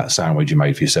down that sandwich you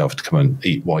made for yourself to come and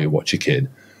eat while you watch your kid,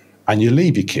 and you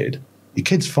leave your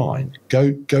kid's fine.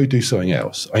 Go do something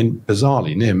else. I mean,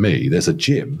 bizarrely, near me, there's a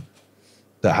gym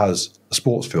that has a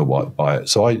sports field by it.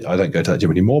 So I don't go to that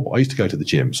gym anymore, but I used to go to the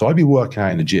gym. So I'd be working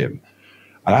out in the gym,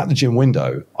 and at the gym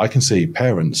window, I can see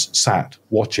parents sat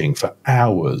watching for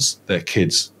hours their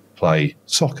kids play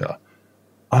soccer.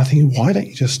 And I think, why don't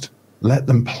you just let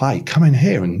them play? Come in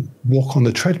here and walk on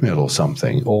the treadmill or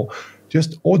something, or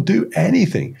do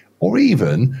anything. Or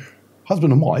even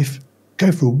husband and wife,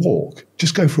 go for a walk.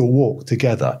 Just go for a walk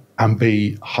together and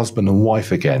be husband and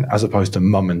wife again, as opposed to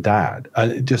mum and dad.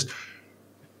 And it just,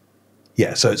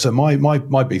 yeah. So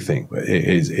my big thing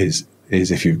is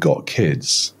if you've got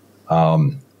kids,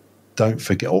 don't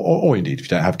forget, or indeed if you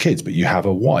don't have kids, but you have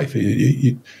a wife,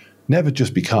 you never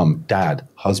just become dad,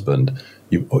 husband.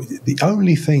 The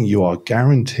only thing you are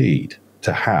guaranteed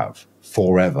to have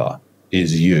forever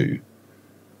is you.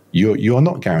 You are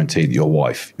not guaranteed that your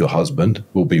wife, your husband,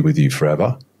 will be with you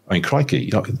forever. I mean, crikey,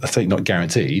 I think not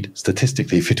guaranteed.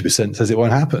 Statistically, 50% says it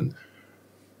won't happen.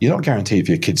 You're not guaranteed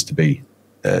for your kids to be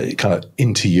kind of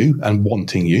into you and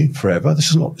wanting you forever.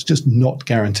 It's just not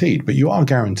guaranteed. But you are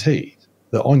guaranteed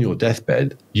that on your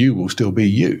deathbed, you will still be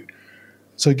you.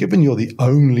 So given you're the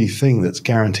only thing that's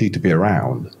guaranteed to be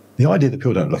around, the idea that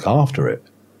people don't look after it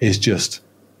is just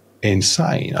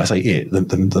insane. I say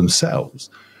themselves.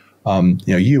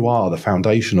 You are the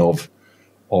foundation of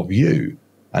you.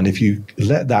 And if you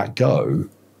let that go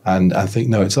and think,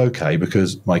 no, it's okay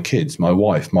because my kids, my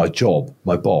wife, my job,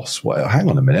 my boss, well, hang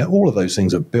on a minute, all of those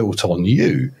things are built on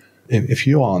you. If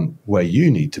you aren't where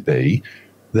you need to be,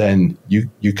 then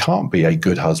you can't be a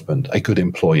good husband, a good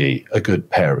employee, a good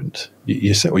parent.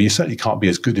 You certainly can't be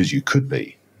as good as you could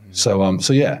be. So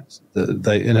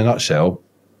they, in a nutshell,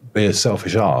 be a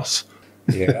selfish arse.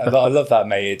 Yeah, I love that,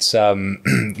 mate. It's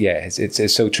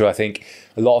it's so true. I think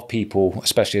a lot of people,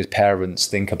 especially as parents,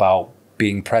 think about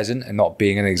being present and not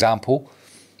being an example.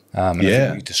 I think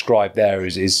what you described there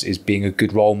is being a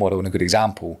good role model and a good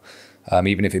example,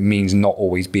 even if it means not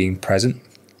always being present.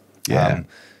 Yeah.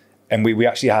 And we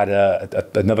actually had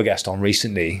another guest on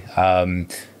recently,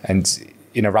 and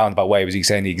in a roundabout way, was he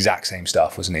saying the exact same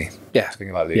stuff, wasn't he? Yeah.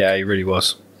 Speaking about Luke. Yeah, he really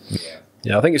was.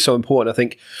 Yeah, I think it's so important. I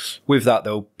think with that,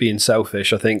 though, being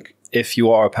selfish, I think if you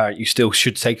are a parent, you still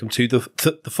should take them to the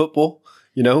football,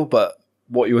 but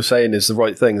what you were saying is the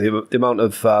right thing. The amount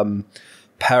of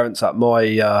parents at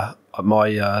my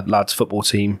lads' football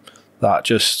team that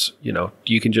just,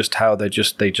 you can just tell they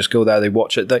just go there, they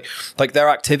watch it. Their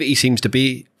activity seems to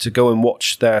be to go and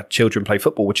watch their children play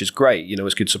football, which is great.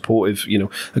 It's good, supportive,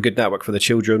 a good network for the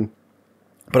children.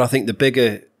 But I think the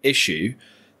bigger issue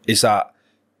is that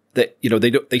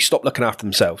they stop looking after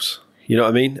themselves. You know what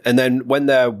I mean? And then when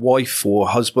their wife or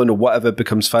husband or whatever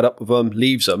becomes fed up with them,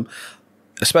 leaves them,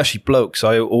 especially blokes,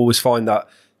 I always find that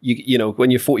when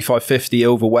you're 45, 50,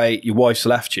 overweight, your wife's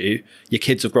left you, your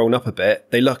kids have grown up a bit,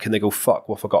 they look and they go, fuck,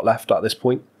 what have I got left at this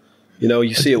point?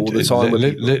 You see it all the time.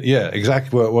 Yeah,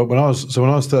 exactly. When I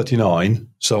was 39,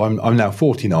 so I'm now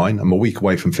 49, I'm a week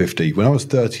away from 50. When I was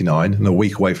 39 and a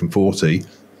week away from 40,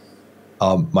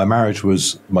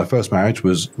 my first marriage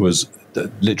was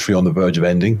literally on the verge of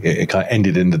ending. It kind of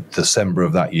ended in the December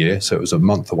of that year, so it was a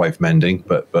month away from ending.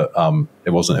 But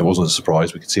it wasn't a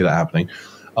surprise. We could see that happening.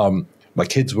 My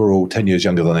kids were all 10 years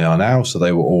younger than they are now, so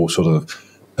they were all sort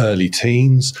of early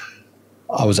teens.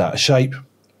 I was out of shape,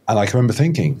 and I can remember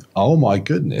thinking, "Oh my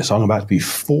goodness, I'm about to be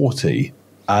 40,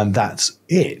 and that's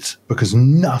it," because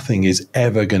nothing is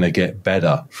ever going to get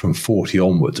better from 40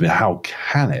 onwards. I mean, how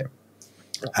can it?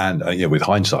 And with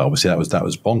hindsight, obviously that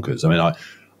was bonkers. I mean,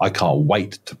 I can't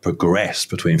wait to progress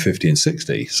between 50 and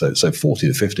 60. So 40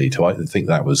 to 50, to think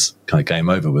that was kind of game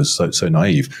over was so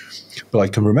naive. But I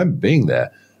can remember being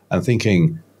there and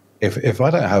thinking, if I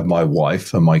don't have my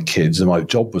wife and my kids and my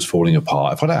job was falling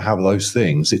apart, if I don't have those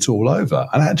things, it's all over.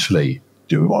 And actually,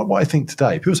 what I think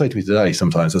today, people say to me today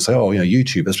sometimes, they'll say, oh,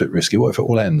 YouTube, that's a bit risky. What if it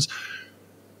all ends?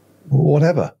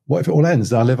 Whatever. What if it all ends?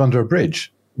 Then I live under a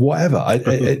bridge. Whatever.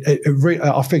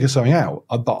 I'll figure something out.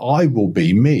 But I will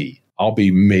be me. I'll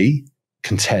be me,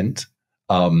 content,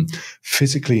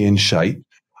 physically in shape.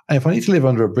 And if I need to live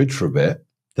under a bridge for a bit,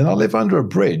 then I'll live under a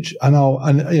bridge.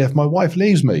 And if my wife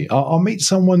leaves me, I'll meet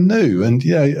someone new. And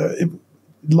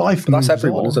life. But that's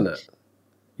everyone, isn't it?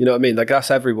 You know what I mean? Like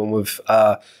that's everyone with.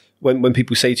 When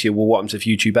people say to you, well, what happens if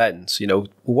YouTube ends? Well,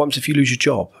 what happens if you lose your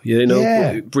job?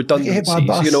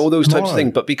 Redundancies, all those types of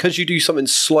things. But because you do something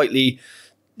slightly,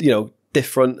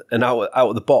 different and out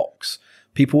of the box,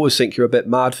 people always think you're a bit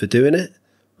mad for doing it.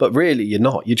 But really, you're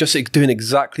not. You're just doing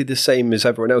exactly the same as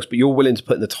everyone else, but you're willing to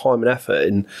put in the time and effort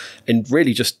and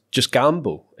really just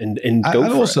gamble and go and for it.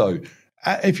 And also,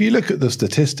 if you look at the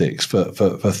statistics for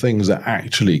things that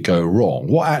actually go wrong,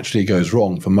 what actually goes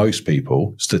wrong for most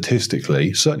people,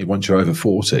 statistically, certainly once you're over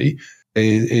 40,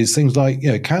 is things like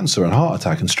cancer and heart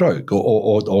attack and stroke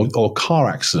or car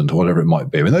accident or whatever it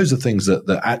might be. I mean, those are things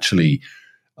that actually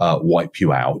wipe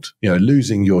you out.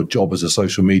 Losing your job as a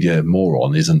social media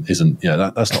moron isn't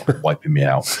that's not wiping me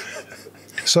out.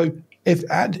 So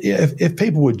if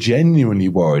people were genuinely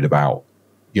worried about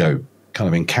kind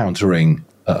of encountering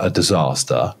a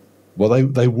disaster, well,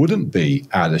 they wouldn't be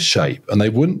out of shape and they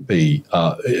wouldn't be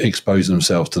exposing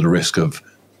themselves to the risk of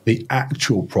the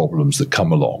actual problems that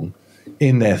come along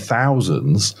in their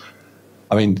thousands.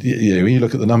 I mean, when you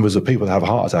look at the numbers of people that have a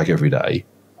heart attack every day,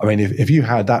 I mean, if you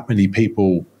had that many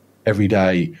people every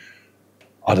day,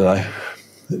 I don't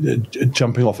know,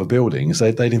 jumping off of buildings,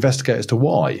 they'd investigate as to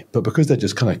why. But because they're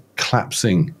just kind of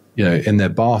collapsing, in their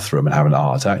bathroom and having a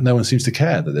heart attack, no one seems to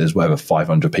care that there's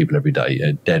 500 people every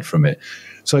day dead from it.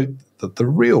 So the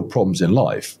real problems in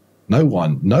life, no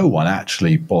one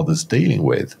actually bothers dealing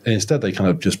with. And instead, they kind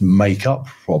of just make up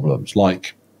problems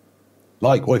like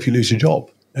what if you lose your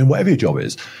job? And whatever your job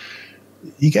is,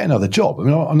 you get another job. I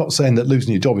mean, I'm not saying that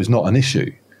losing your job is not an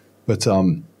issue, but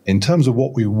in terms of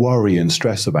what we worry and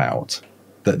stress about,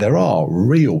 that there are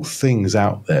real things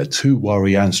out there to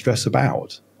worry and stress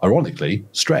about. ironically,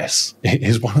 stress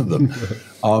is one of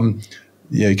them.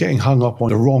 Getting hung up on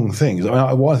the wrong things. I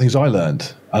mean, one of the things I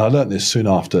learned, and I learned this soon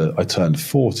after I turned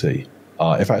 40.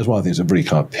 In fact, it was one of the things that really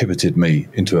kind of pivoted me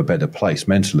into a better place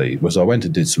mentally. Was I went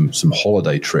and did some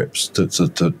holiday trips to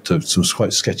some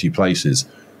quite sketchy places,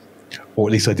 or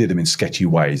at least I did them in sketchy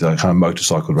ways. I kind of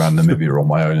motorcycled around Namibia on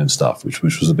my own and stuff, which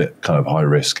was a bit kind of high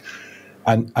risk,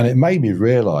 and it made me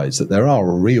realise that there are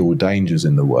real dangers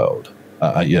in the world.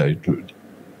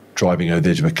 Driving over the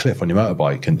edge of a cliff on your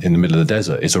motorbike in the middle of the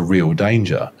desert is a real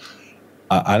danger,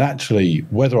 and actually,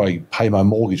 whether I pay my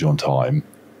mortgage on time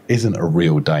isn't a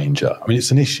real danger. I mean,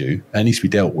 it's an issue and it needs to be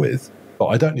dealt with, but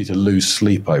I don't need to lose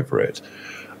sleep over it.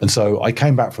 And so I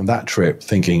came back from that trip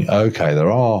thinking, okay, there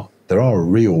are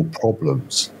real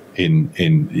problems in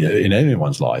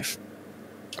anyone's life,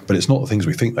 but it's not the things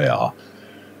we think they are.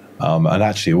 And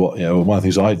actually, one of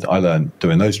the things I learned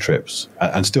doing those trips,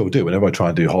 and still do whenever I try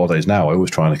and do holidays now, I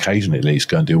always try and occasionally at least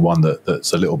go and do one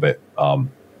that's a little bit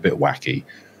wacky.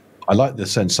 I like the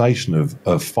sensation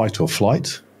of fight or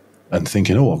flight. And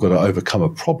thinking, I've got to overcome a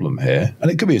problem here.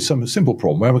 And it could be some simple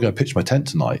problem. Where am I going to pitch my tent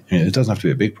tonight? It doesn't have to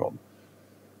be a big problem.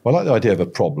 But I like the idea of a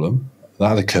problem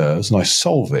that occurs, and I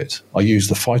solve it. I use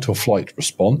the fight or flight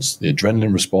response, the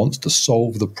adrenaline response, to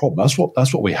solve the problem. That's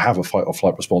what we have a fight or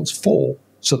flight response for,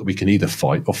 so that we can either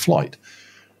fight or flight.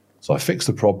 So I fix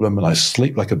the problem, and I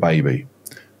sleep like a baby.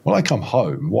 When I come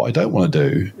home, what I don't want to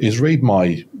do is read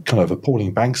my kind of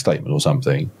appalling bank statement or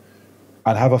something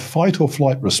and have a fight or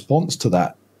flight response to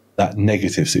that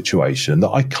negative situation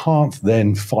that I can't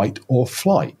then fight or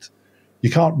flight. You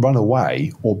can't run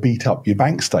away or beat up your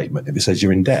bank statement if it says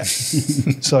you're in debt.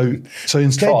 so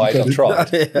instead, I've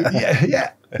tried.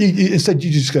 Instead, you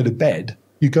just go to bed.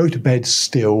 You go to bed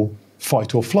still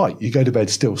fight or flight. You go to bed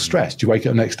still stressed. You wake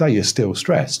up the next day, you're still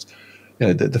stressed.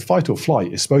 The fight or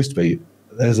flight is supposed to be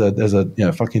there's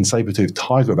a fucking saber-toothed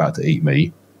tiger about to eat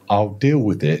me. I'll deal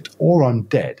with it, or I'm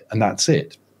dead, and that's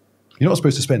it. You're not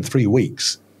supposed to spend 3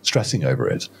 weeks stressing over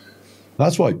it.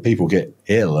 That's why people get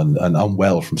ill and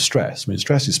unwell from stress. I mean,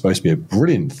 stress is supposed to be a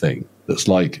brilliant thing. It's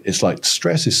like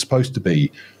stress is supposed to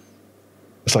be,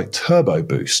 it's like turbo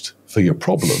boost for your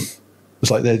problem.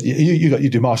 It's like you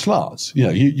do martial arts.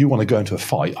 You want to go into a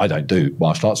fight. I don't do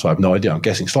martial arts, so I have no idea. I'm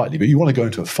guessing slightly, but you want to go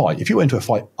into a fight. If you went into a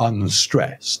fight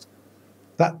unstressed,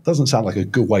 that doesn't sound like a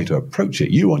good way to approach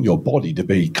it. You want your body to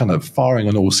be kind of firing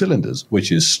on all cylinders,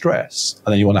 which is stress.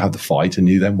 And then you want to have the fight, and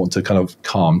you then want to kind of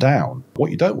calm down. What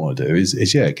you don't want to do is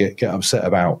get upset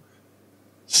about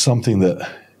something that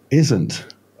isn't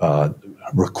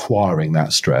requiring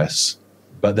that stress,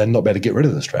 but then not be able to get rid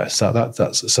of the stress. That's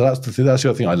the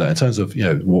other thing I learned in terms of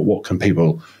what can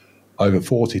people over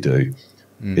 40 do.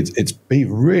 It's be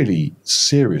really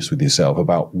serious with yourself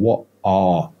about what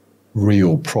are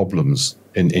real problems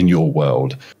in your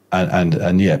world, and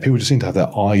people just seem to have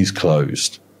their eyes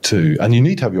closed too. And you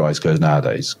need to have your eyes closed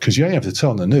nowadays, because you only have to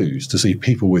turn on the news to see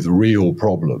people with real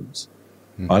problems.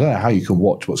 I don't know how you can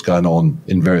watch what's going on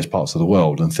in various parts of the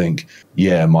world and think,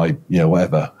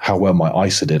 how well my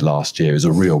ISA did last year is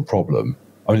a real problem.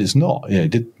 I mean, it's not.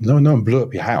 No one blew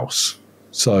up your house.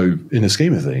 So in the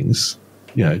scheme of things,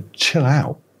 chill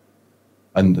out.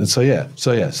 And so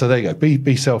there you go.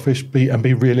 Be selfish, be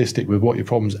realistic with what your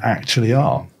problems actually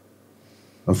are.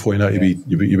 And before you know it,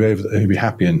 you'll be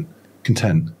happy and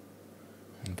content.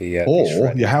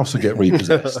 Or your house will get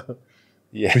repossessed.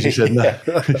 Because you said no.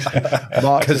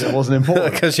 Mark said it wasn't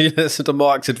important. Because you listened to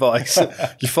Mark's advice.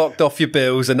 You fucked off your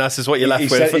bills, and that's what you're left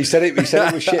with. He said it was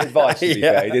shit advice, to be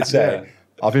fair. He did say.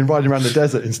 I've been riding around the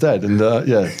desert instead, and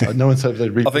no one said they'd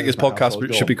read. I think this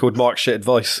podcast should be called Mark Shit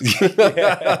Advice.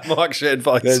 Mark Shit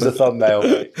Advice. There's a thumbnail,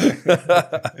 mate.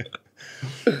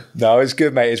 No, it's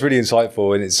good, mate. It's really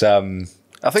insightful, and it's.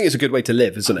 I think it's a good way to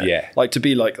live, isn't it? Yeah. Like to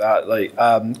be like that. Like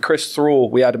Chris Thrall,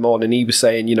 we had him on, and he was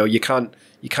saying, you can't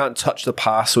touch the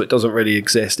past, so it doesn't really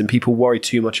exist, and people worry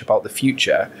too much about the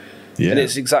future. Yeah. And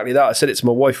it's exactly that. I said it to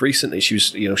my wife recently. She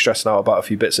was, stressing out about a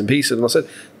few bits and pieces. And I said,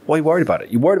 why are you worried about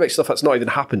it? You're worried about stuff that's not even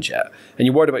happened yet. And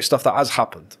you're worried about stuff that has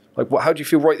happened. Like, how do you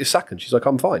feel right this second? She's like,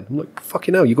 I'm fine. I'm like,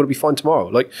 fucking hell, you've got to be fine tomorrow.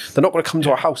 Like, they're not going to come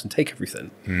to our house and take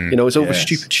everything. It's over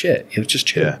stupid shit. Just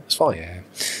chill. Yeah. It's fine.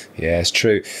 Yeah, it's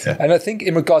true. Yeah. And I think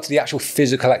in regard to the actual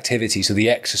physical activity, so the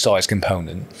exercise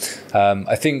component,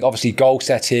 I think obviously goal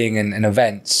setting and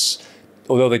events,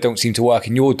 although they don't seem to work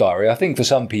in your diary, I think for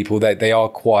some people they are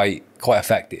quite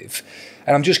effective.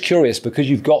 And I'm just curious, because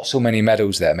you've got so many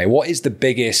medals there, mate, what is the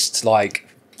biggest sort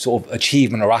of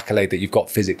achievement or accolade that you've got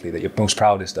physically that you're most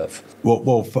proudest of?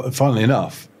 Well, funnily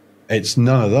enough, it's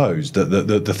none of those.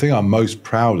 The thing I'm most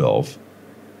proud of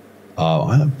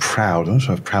I'm proud. I'm not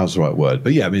sure if proud is the right word,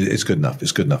 but yeah, I mean, it's good enough.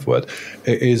 It's a good enough word.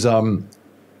 It is. I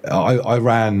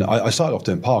started off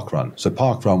doing park run. So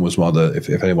park run was one of the, if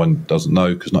anyone doesn't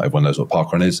know, because not everyone knows what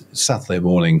park run is, Saturday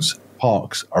mornings,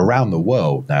 parks around the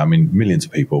world now, I mean, millions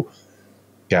of people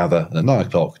gather and at 9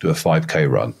 o'clock, do a 5K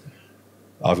run.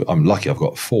 I'm lucky I've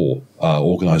got 4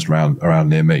 organised around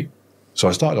near me. So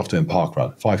I started off doing park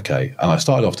run, 5K, and I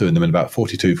started off doing them in about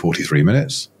 42, 43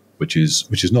 minutes, which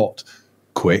is not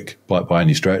quick by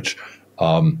any stretch.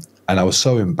 And I was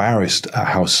so embarrassed at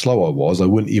how slow I was, I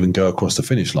wouldn't even go across the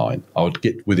finish line. I would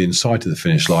get within sight of the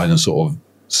finish line and sort of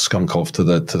skunk off to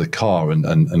the car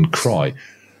and cry,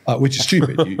 which is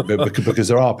stupid because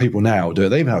there are people now,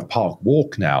 they even have park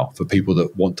walk now for people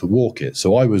that want to walk it.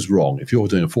 So I was wrong. If you're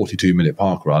doing a 42-minute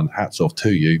park run, hats off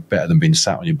to you, better than being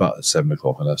sat on your butt at 7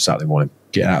 o'clock on a Saturday morning,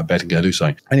 getting out of bed and go do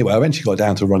something. Anyway, I eventually got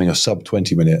down to running a sub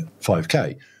 20-minute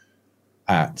 5K.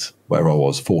 At where I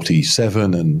was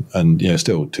 47 and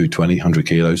still 220, 100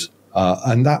 kilos.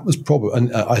 And that was probably,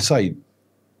 and I say,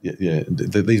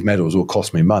 these medals will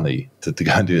cost me money to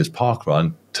go and do this park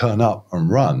run, turn up and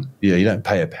run. Yeah, you don't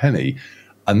pay a penny.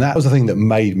 And that was the thing that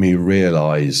made me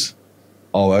realize,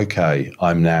 oh, okay,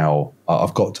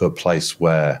 I've got to a place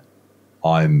where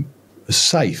I'm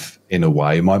safe in a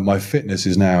way. My fitness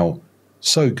is now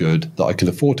so good that I can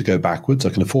afford to go backwards. I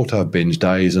can afford to have binge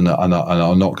days, and I'm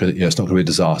not going to. It's not going to be a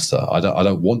disaster. I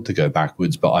don't want to go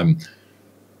backwards, but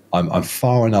I'm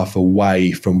far enough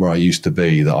away from where I used to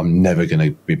be that I'm never going to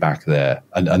be back there.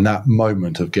 And that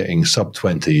moment of getting sub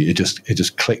 20, it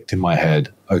just clicked in my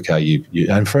head. Okay, you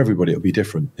and for everybody it'll be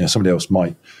different. Somebody else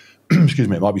might, excuse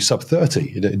me, it might be sub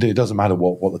 30. It doesn't matter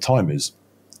what the time is,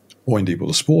 or indeed what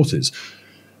the sport is.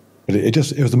 But it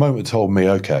was the moment that told me,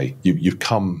 okay, you've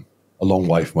come a long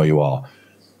way from where you are.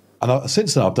 And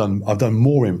since then, I've done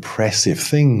more impressive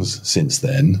things since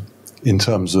then in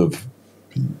terms of,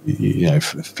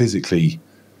 physically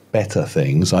better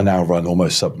things. I now run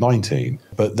almost sub 19,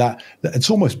 but that it's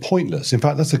almost pointless. In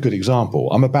fact, that's a good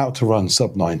example. I'm about to run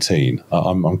sub 19.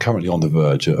 I'm currently on the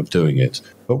verge of doing it.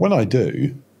 But when I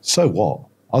do, so what?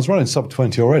 I was running sub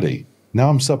 20 already. Now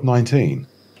I'm sub 19.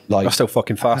 Like, that's still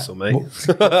fucking fast on me.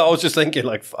 I was just thinking,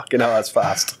 like, fucking hell, that's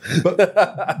fast.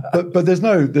 but there's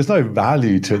no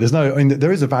value to it.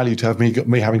 There is a value to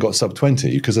me having got sub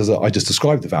 20 because as I just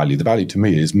described the value to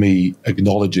me is me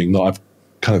acknowledging that I've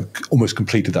kind of almost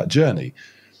completed that journey.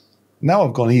 Now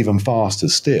I've gone even faster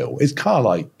still. It's kind of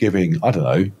like giving, I don't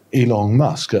know, Elon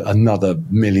Musk another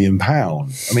 £1 million. I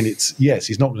mean, yes,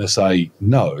 he's not going to say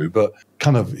no, but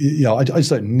kind of, I just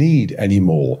don't need any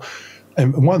more.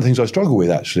 And one of the things I struggle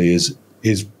with actually is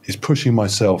pushing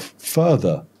myself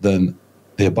further than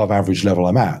the above average level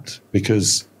I'm at,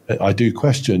 because I do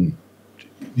question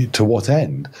to what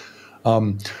end.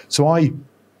 So I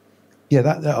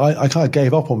kind of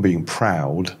gave up on being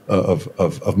proud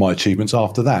of my achievements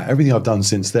after that. Everything I've done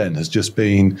since then has just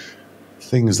been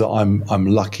things that I'm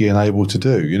lucky and able to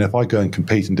do. If I go and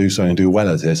compete and do something and do well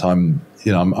at it, I'm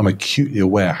acutely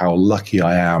aware how lucky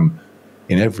I am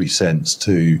in every sense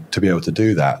to be able to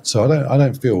do that. So I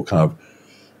don't feel kind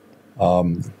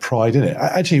of pride in it.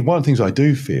 Actually, one of the things I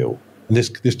do feel, and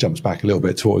this jumps back a little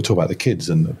bit to what we talk about the kids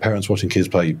and parents watching kids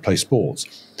play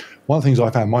sports. One of the things I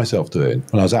found myself doing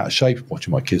when I was out of shape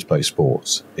watching my kids play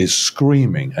sports is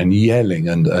screaming and yelling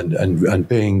and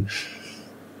being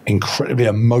incredibly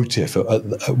emotive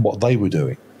at what they were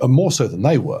doing, and more so than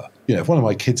they were. If one of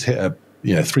my kids hit a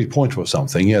 3-pointer or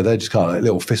something, they're just kind of like a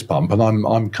little fist pump, and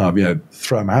I'm kind of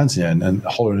throwing my hands in the air and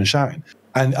hollering and shouting,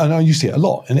 and I used to see it a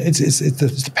lot. And it's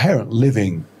the parent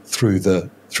living through the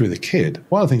kid.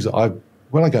 One of the things that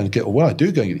when I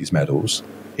do go and get these medals,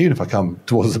 even if I come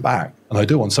towards the back, and I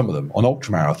do on some of them on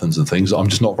ultra marathons and things that I'm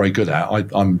just not very good at,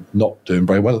 I'm not doing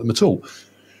very well at them at all.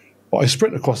 But I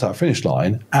sprint across that finish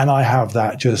line, and I have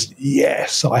that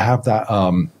I have that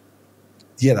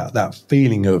that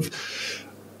feeling of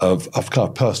kind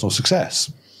of personal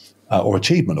success or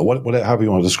achievement or whatever, however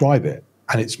you want to describe it.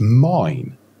 And it's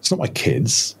mine. It's not my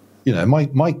kids.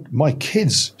 My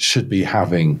kids should be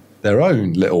having their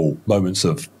own little moments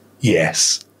of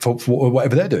yes for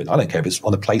whatever they're doing. I don't care if it's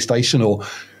on the PlayStation or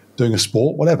doing a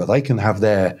sport, whatever. They can have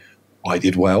their, I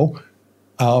did well.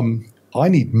 I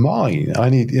need mine. I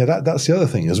need, that's the other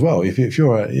thing as well. If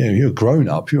you're a grown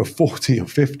up, you're 40 or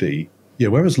 50,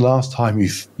 when was the last time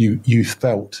you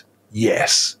felt,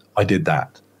 yes, I did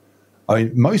that? I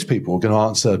mean, most people are going to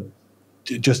answer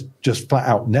just flat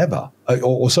out never,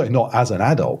 or certainly not as an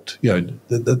adult.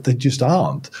 They just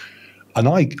aren't. And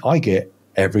I get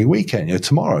every weekend.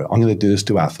 Tomorrow I'm going to do this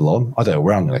duathlon. I don't know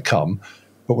where I'm going to come,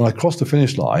 but when I cross the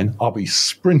finish line, I'll be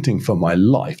sprinting for my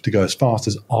life to go as fast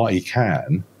as I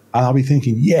can And I'll be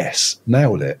thinking, yes,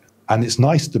 nailed it. And it's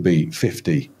nice to be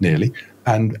 50 nearly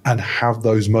and have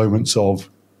those moments of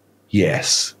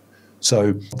yes.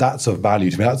 So that's of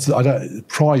value to me.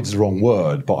 Pride's the wrong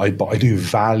word, but I do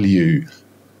value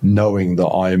knowing that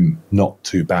I'm not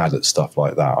too bad at stuff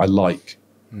like that. I like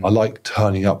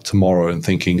turning up tomorrow and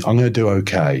thinking I'm going to do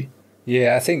okay.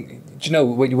 Yeah, I think, do you know,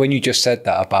 when you just said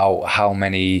that about how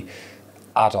many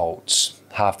adults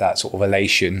have that sort of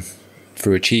elation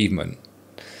through achievement,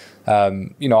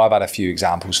 you know, I've had a few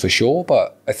examples for sure,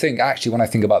 but I think actually when I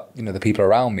think about, you know, the people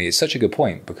around me, it's such a good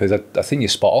point, because I think you're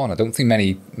spot on. I don't think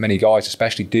many guys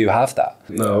especially do have that.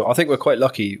 No, I think we're quite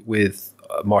lucky with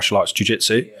martial arts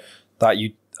jiu-jitsu that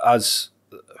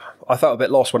I felt a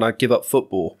bit lost when I give up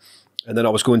football, and then I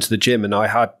was going to the gym and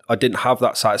I didn't have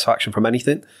that satisfaction from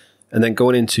anything, and then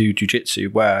going into jiu-jitsu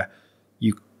where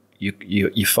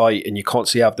you fight and you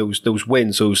constantly have those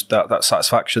wins, that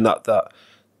satisfaction, that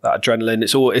adrenaline.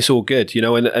 It's all good, you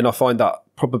know. And I find that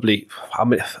probably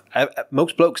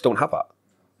most blokes don't have that.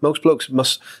 Most blokes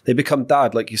they become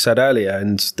dad, like you said earlier,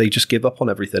 and they just give up on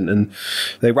everything and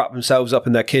they wrap themselves up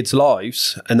in their kids'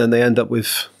 lives, and then they end up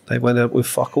with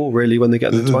fuck all really when they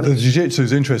get to the 20s. The jiu-jitsu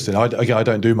is interesting. I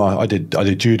don't do I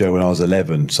did judo when I was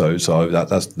 11, so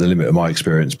that's the limit of my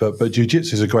experience. But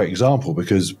jiu-jitsu is a great example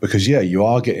because yeah, you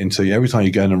are getting to, every time you're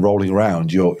going and rolling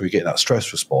around, you're getting that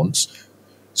stress response.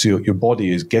 So your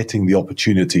body is getting the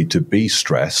opportunity to be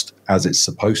stressed as it's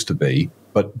supposed to be,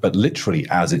 but literally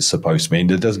as it's supposed to be.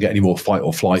 And it doesn't get any more fight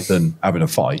or flight than having a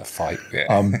fight.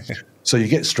 Yeah. So you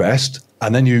get stressed,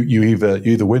 and then you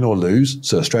either win or lose.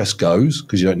 So the stress goes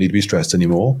because you don't need to be stressed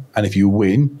anymore. And if you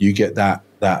win, you get that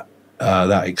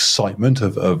excitement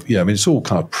of you know, I mean, it's all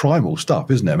kind of primal stuff,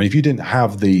 isn't it? I mean, if you didn't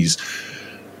have these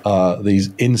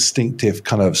instinctive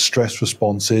kind of stress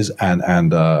responses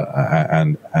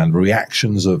and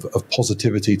reactions of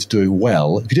positivity to doing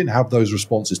well, if you didn't have those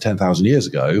responses 10,000 years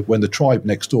ago, when the tribe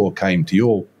next door came to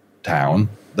your town,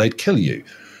 they'd kill you.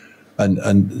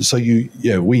 And so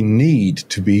we need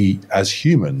to be, as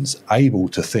humans, able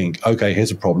to think, okay, here's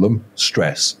a problem,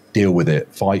 stress, deal with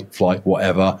it, fight, flight,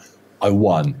 whatever. I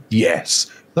won. Yes.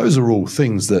 Those are all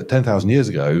things that 10,000 years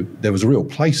ago there was a real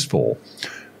place for.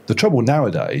 The trouble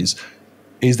nowadays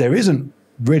is there isn't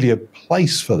really a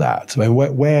place for that. I mean,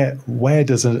 where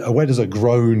does a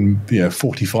grown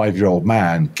 45-year-old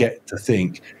man get to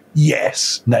think,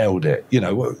 yes, nailed it? You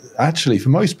know, actually, for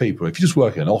most people, if you just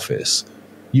work in an office,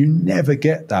 you never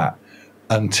get that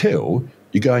until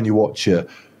you go and you watch your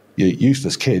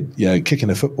useless kid, kicking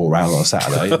a football around on a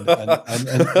Saturday,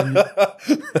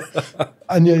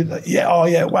 and you're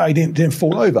like, wow, he didn't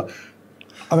fall over.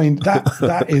 I mean,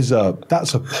 that's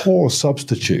a poor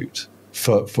substitute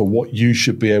for what you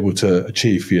should be able to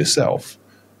achieve for yourself.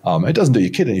 It doesn't do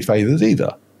your kid any favors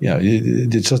either. You know, it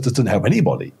just doesn't help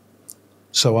anybody.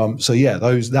 So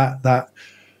that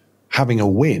having a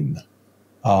win.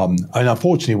 And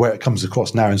unfortunately, where it comes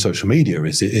across now in social media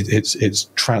is it's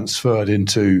transferred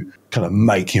into kind of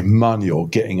making money or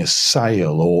getting a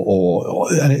sale,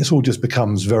 and it all just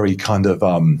becomes very kind of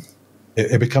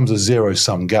it becomes a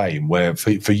zero-sum game where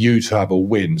for you to have a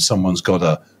win, someone's got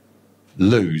to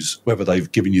lose, whether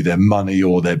they've given you their money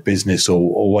or their business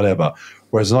or whatever.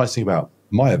 Whereas the nice thing about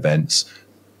my events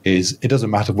is it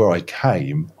doesn't matter where I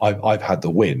came, I've had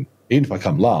the win. Even if I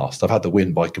come last, I've had the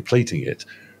win by completing it.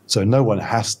 So no one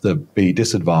has to be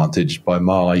disadvantaged by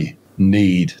my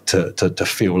need to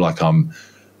feel like I'm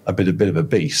a bit of a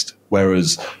beast.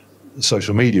 Whereas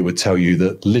social media would tell you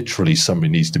that literally somebody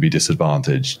needs to be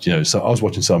disadvantaged. You know, so I was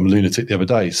watching some lunatic the other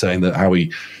day saying that how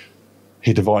he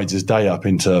divides his day up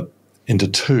into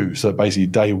two. So basically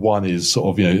day one is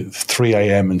sort of 3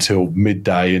 a.m. until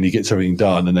midday, and he gets everything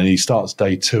done, and then he starts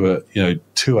day two at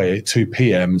 2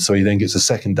 p.m. So he then gets a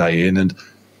second day in, and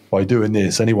by doing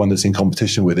this, anyone that's in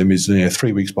competition with him is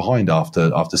 3 weeks behind after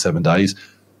 7 days.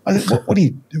 I think,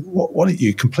 what are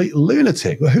you, complete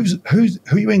lunatic? Who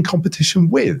are you in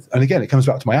competition with? And again, it comes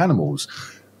back to my animals.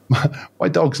 My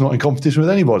dog's not in competition with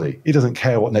anybody. He doesn't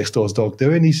care what next door's dog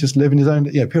doing. He's just living his own.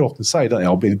 People often say, don't they?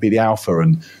 I'll be the alpha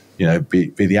and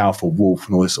be the alpha wolf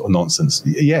and all this sort of nonsense.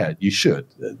 Yeah, you should.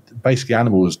 Basically,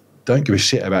 animals don't give a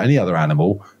shit about any other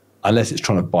animal unless it's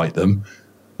trying to bite them.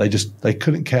 They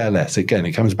couldn't care less. Again,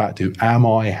 it comes back to, am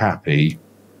I happy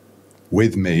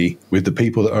with me, with the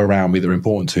people that are around me that are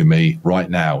important to me right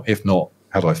now? If not,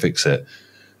 how do I fix it?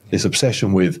 This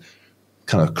obsession with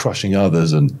kind of crushing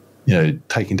others and,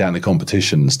 taking down the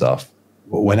competition and stuff,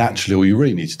 when actually all you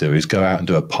really need to do is go out and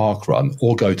do a park run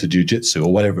or go to jiu-jitsu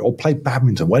or whatever, or play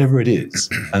badminton, whatever it is,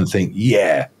 and think,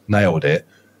 yeah, nailed it.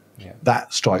 Yeah.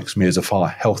 That strikes me as a far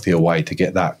healthier way to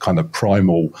get that kind of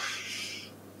primal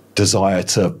desire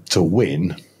to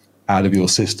win out of your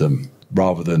system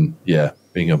rather than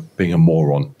being a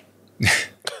moron.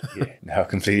 Yeah, no, I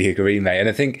completely agree, mate. And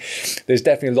I think there's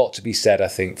definitely a lot to be said, I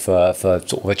think, for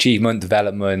sort of achievement,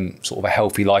 development, sort of a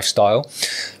healthy lifestyle.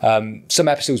 Some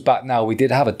episodes back now, we did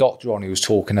have a doctor on who was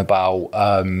talking about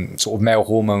sort of male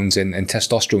hormones and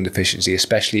testosterone deficiency,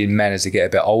 especially in men as they get a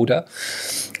bit older.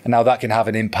 And now that can have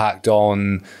an impact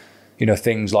on, you know,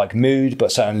 things like mood,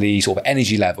 but certainly sort of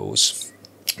energy levels.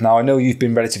 Now, I know you've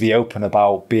been relatively open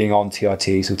about being on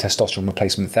TRT, so testosterone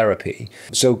replacement therapy.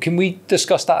 So can we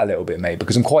discuss that a little bit, mate?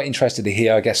 Because I'm quite interested to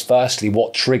hear, I guess, firstly,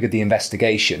 what triggered the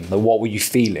investigation? Like, what were you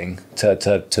feeling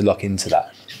to look into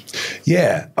that?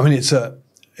 Yeah, I mean, it's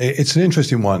an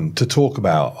interesting one to talk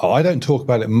about. I don't talk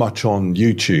about it much on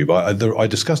YouTube. I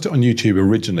discussed it on YouTube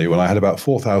originally when I had about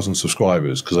 4,000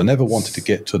 subscribers, because I never wanted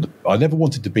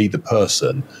to be the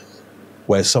person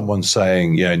where someone's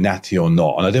saying, you know, natty or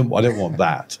not, and I didn't want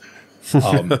that.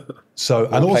 So,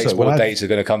 and also, what dates are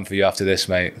going to come for you after this,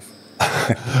 mate?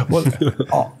 Well,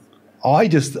 I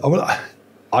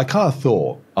kind of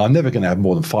thought I'm never going to have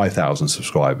more than 5,000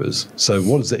 subscribers. So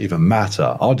what does it even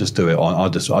matter? I'll just do it I'll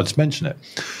just mention it.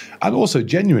 And also,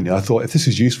 genuinely, I thought if this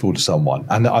is useful to someone,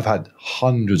 and I've had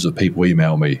hundreds of people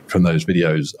email me from those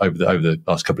videos over the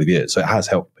last couple of years, so it has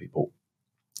helped people.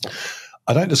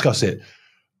 I don't discuss it.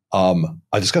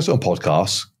 I discuss it on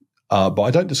podcasts, but I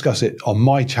don't discuss it on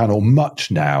my channel much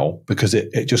now because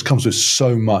it just comes with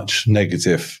so much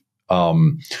negativity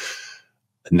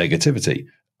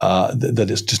that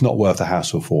it's just not worth the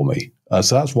hassle for me.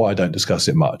 So that's why I don't discuss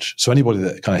it much. So anybody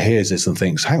that kind of hears this and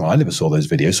thinks, hang on, I never saw those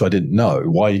videos, so I didn't know.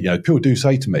 Why, you know, people do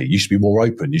say to me, you should be more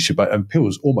open. You should, and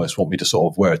people almost want me to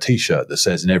sort of wear a t-shirt that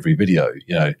says in every video,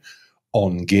 you know,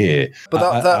 on gear.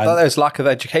 But there's lack of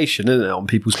education, isn't it, on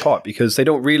people's part, because they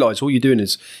don't realise all you're doing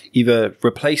is either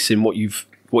replacing what you've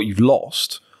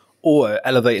lost or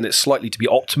elevating it slightly to be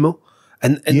optimal.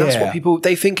 And that's what people,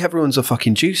 they think everyone's a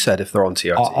fucking juice head if they're on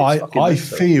TRT. I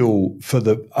feel for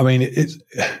I mean, it's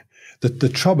the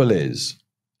trouble is,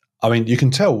 I mean, you can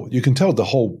tell the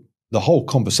whole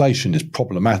conversation is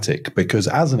problematic because,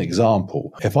 as an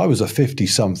example, if I was a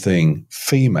 50-something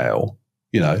female,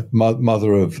 you know,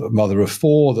 mother of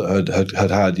four that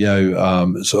had you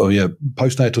know,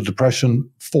 postnatal depression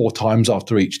 4 times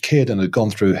after each kid and had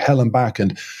gone through hell and back,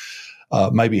 and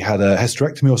maybe had a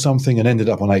hysterectomy or something and ended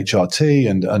up on HRT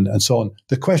and so on.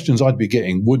 The questions I'd be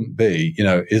getting wouldn't be, you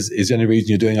know, is there any reason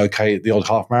you're doing okay at the odd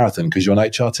half marathon because you're on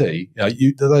HRT?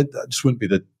 You know, that just wouldn't be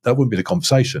the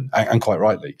conversation, and quite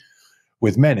rightly.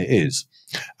 With men, it is,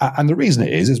 and the reason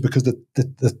it is because the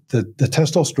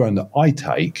testosterone that I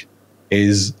take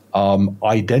is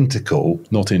identical,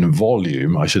 not in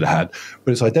volume, I should have had,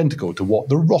 but it's identical to what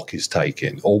The Rock is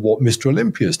taking, or what Mr.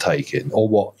 Olympia's taking, or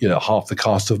what, you know, half the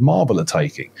cast of Marvel are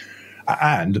taking,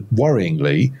 and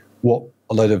worryingly, what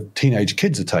a load of teenage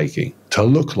kids are taking to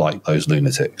look like those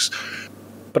lunatics.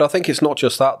 But I think it's not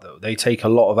just that, though. They take a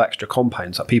lot of extra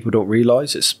compounds that people don't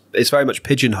realise. It's very much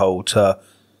pigeonholed to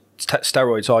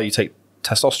steroids are you take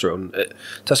testosterone.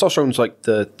 Testosterone's like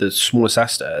the smallest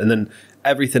ester, and then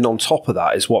everything on top of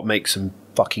that is what makes them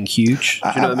fucking huge. Do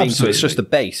you know what I mean? Absolutely. So it's just the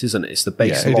base, isn't it? It's the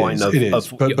baseline of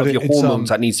your hormones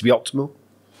that needs to be optimal.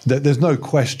 There's no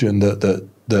question that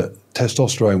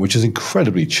testosterone, which is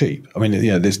incredibly cheap. I mean,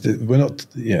 you know, we're not.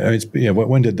 You know, it's, you know,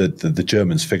 when did the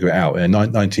Germans figure it out? In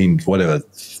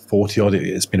 1940 odd,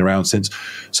 it's been around since.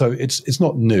 So it's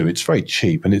not new. It's very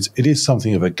cheap, and it is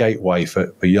something of a gateway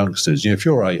for youngsters. You know, if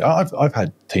you're I've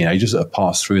had teenagers that have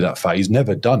passed through that phase,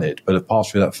 never done it, but have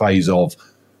passed through that phase of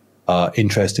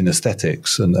interest in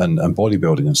aesthetics and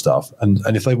bodybuilding and stuff.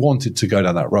 And if they wanted to go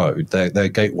down that road, their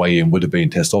gateway in would have been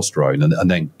testosterone, and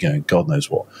then, you know, God knows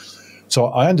what. So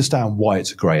I understand why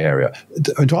it's a grey area.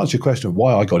 And to answer your question,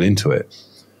 why I got into it,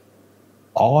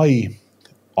 I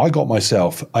got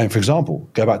myself, for example,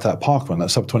 go back to that park run, that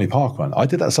sub-20 park run. I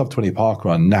did that sub-20 park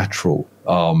run natural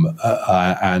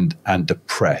and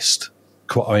depressed.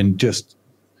 I mean, just,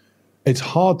 it's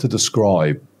hard to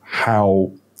describe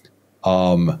how,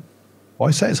 well,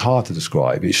 I say it's hard to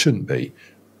describe, it shouldn't be.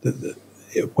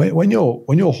 When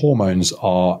your hormones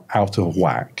are out of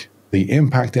whack, the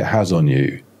impact it has on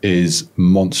you is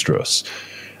monstrous.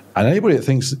 And anybody that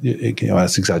thinks, you know,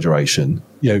 that's exaggeration,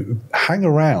 you know, hang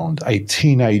around a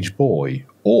teenage boy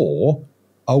or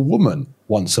a woman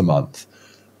once a month,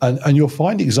 and you'll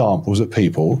find examples of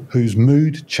people whose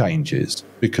mood changes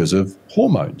because of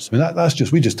hormones. I mean, that's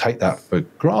just, we just take that for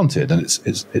granted, and it's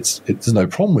there's no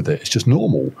problem with it. It's just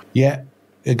normal. Yet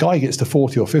a guy gets to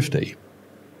 40 or 50,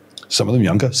 some of them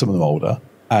younger, some of them older,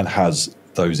 and has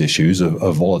those issues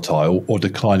of volatile or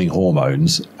declining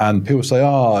hormones, and people say,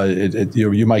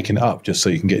 you're making it up just so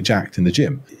you can get jacked in the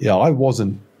gym. Yeah, I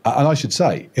wasn't. And I should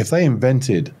say, if they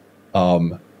invented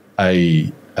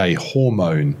a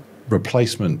hormone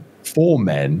replacement for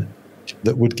men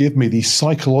that would give me the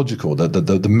psychological,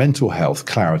 the mental health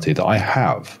clarity that I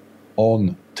have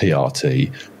on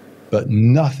TRT, but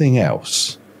nothing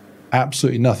else,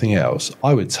 absolutely nothing else,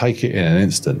 I would take it in an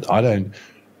instant. I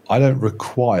don't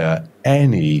require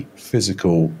any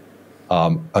physical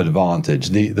advantage.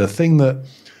 The thing that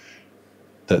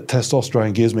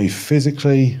testosterone gives me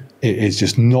physically is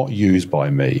just not used by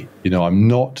me. I'm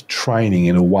not training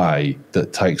in a way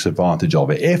that takes advantage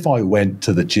of it. If I went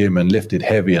to the gym and lifted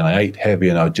heavy and I ate heavy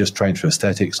and I just trained for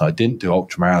aesthetics and I didn't do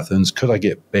ultra marathons, could I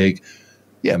get big?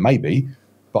 Yeah, maybe,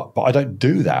 but I don't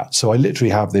do that. So I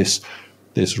literally have this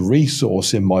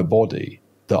resource in my body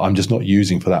that I'm just not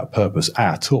using for that purpose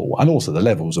at all. And also the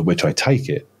levels at which I take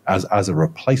it as a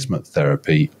replacement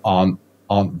therapy aren't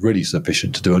really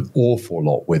sufficient to do an awful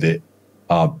lot with it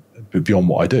beyond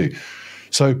what I do.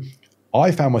 So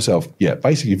I found myself,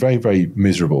 basically very, very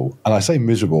miserable. And I say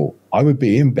miserable, I would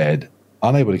be in bed,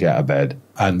 unable to get out of bed,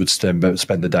 and would spend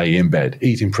the day in bed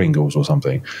eating Pringles or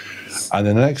something. And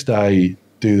then the next day,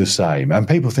 do the same. And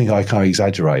people think I kind of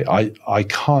exaggerate. I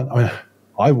can't.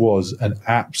 I was an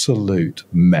absolute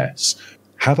mess.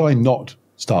 Had I not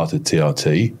started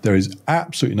TRT, there is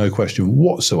absolutely no question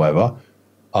whatsoever.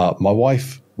 My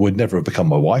wife would never have become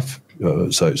my wife.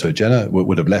 So Jenna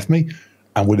would have left me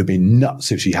and would have been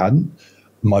nuts if she hadn't.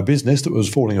 My business that was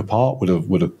falling apart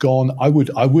would have gone. I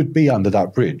would be under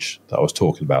that bridge that I was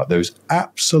talking about. There was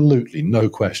absolutely no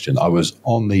question. I was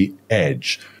on the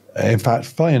edge. In fact,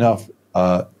 funny enough,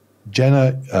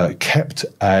 Jenna kept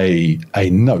a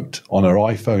note on her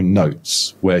iPhone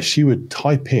notes where she would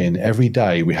type in every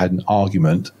day we had an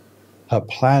argument. Her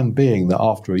plan being that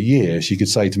after a year, she could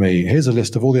say to me, here's a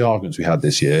list of all the arguments we had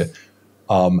this year.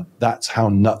 That's how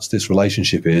nuts this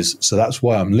relationship is. So that's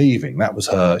why I'm leaving. That was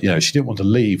her, she didn't want to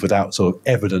leave without sort of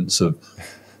evidence of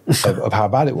how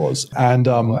bad it was. And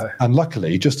and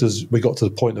luckily, just as we got to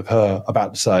the point of her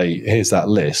about to say, here's that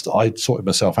list, I sorted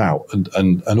myself out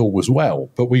and all was well.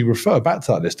 But we refer back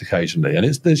to that list occasionally.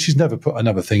 And she's never put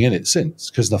another thing in it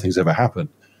since because nothing's ever happened.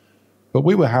 But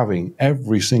we were having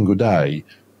every single day,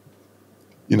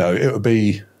 it would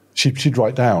be, she'd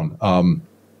write down,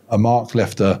 a Mark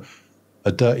left a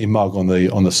dirty mug on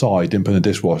the side, didn't put in the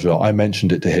dishwasher. I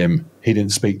mentioned it to him. He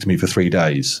didn't speak to me for 3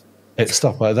 days. It's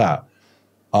stuff like that.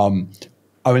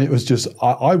 It was just,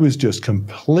 I was just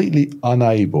completely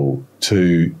unable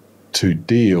to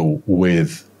deal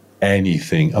with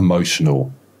anything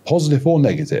emotional, positive or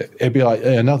negative. It'd be like,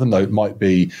 another note might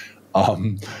be,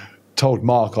 told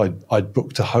Mark I'd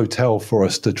booked a hotel for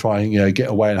us to try and get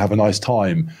away and have a nice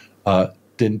time.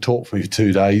 Didn't talk to me for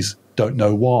 2 days. Don't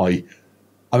know why.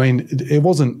 It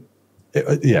wasn't.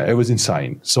 It was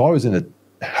insane. So I was in a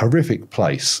horrific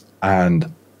place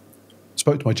and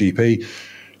spoke to my GP.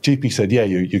 GP said, "Yeah,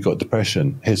 you got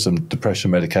depression. Here's some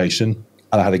depression medication."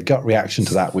 And I had a gut reaction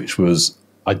to that, which was,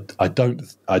 I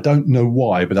don't know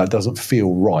why, but that doesn't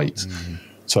feel right. Mm-hmm.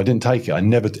 So I didn't take it. I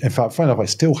never. In fact, funny enough, I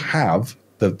still have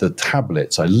the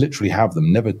tablets. I literally have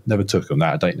them. Never took them. They're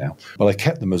out of date now. But I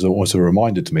kept them as almost a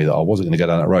reminder to me that I wasn't going to go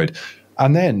down that road.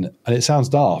 And then, and it sounds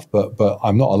daft, but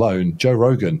I'm not alone. Joe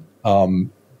Rogan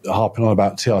harping on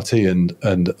about TRT,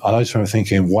 and I just remember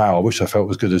thinking, wow, I wish I felt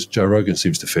as good as Joe Rogan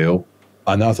seems to feel.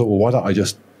 And I thought, well, why don't I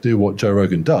just do what Joe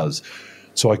Rogan does?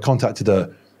 So I contacted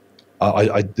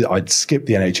I'd skipped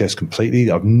the NHS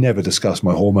completely. I've never discussed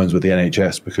my hormones with the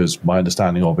NHS because my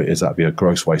understanding of it is that'd be a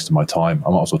gross waste of my time. I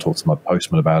might as well talk to my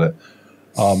postman about it.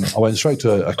 I went straight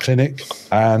to a clinic,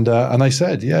 and they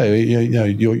said, yeah,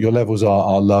 your levels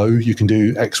are low. You can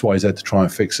do X, Y, Z to try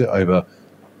and fix it over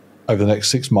the next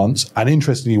 6 months. And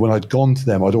interestingly, when I'd gone to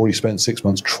them, I'd already spent 6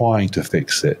 months trying to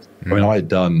fix it.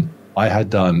 I had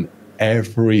done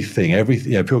everything.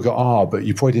 People go, but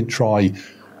you probably didn't try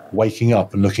waking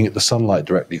up and looking at the sunlight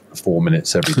directly for 4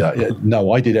 minutes every day.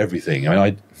 No, I did everything.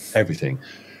 Everything.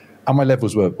 And my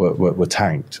levels were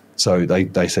tanked. So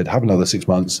they said, have another 6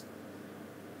 months.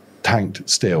 Tanked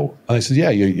still. And they said,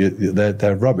 yeah,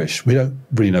 they're rubbish. We don't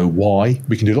really know why.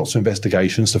 We can do lots of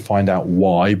investigations to find out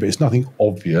why, but it's nothing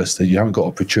obvious that you haven't got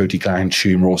a pituitary gland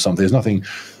tumor or something. There's nothing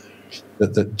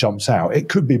that jumps out. It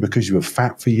could be because you were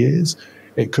fat for years.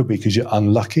 It could be because you're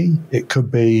unlucky. It could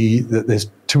be that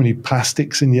there's too many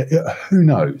plastics in you. Who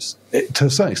knows? To a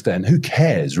certain extent, who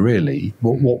cares really?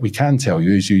 What we can tell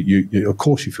you is you of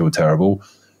course you feel terrible.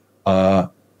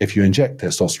 If you inject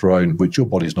testosterone, which your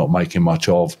body's not making much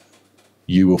of,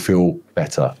 you will feel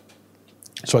better.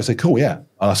 So I said, cool, yeah,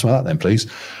 I'll have some of that then, please.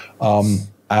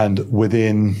 And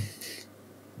within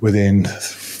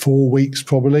 4 weeks,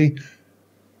 probably,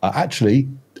 actually,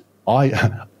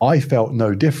 I felt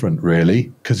no different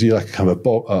really, because you're like kind of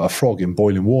a frog in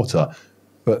boiling water.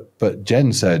 But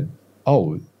Jen said,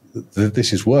 oh,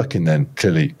 this is working then,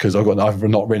 clearly, because I've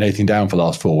not written anything down for the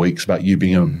last 4 weeks about you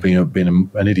being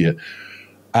an idiot.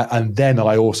 And then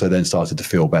I also then started to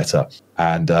feel better.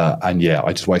 And yeah,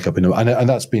 I just wake up and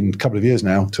that's been a couple of years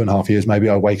now, 2.5 years maybe.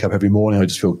 I wake up every morning, I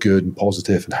just feel good and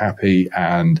positive and happy.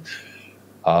 And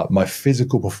my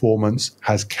physical performance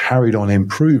has carried on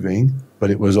improving,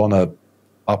 but it was on a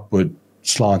upward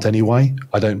slant anyway.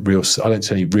 I don't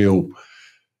see any real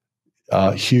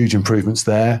huge improvements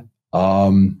there.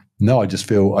 No, I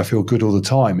feel good all the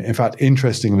time. In fact,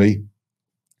 interestingly,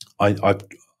 I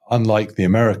unlike the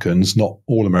Americans, not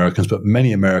all Americans, but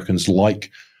many Americans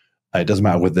like, it doesn't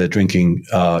matter whether they're drinking,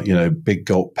 big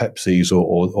gulp Pepsis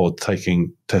or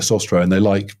taking testosterone, they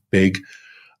like big.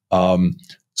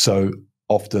 So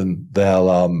often they'll,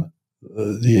 I'm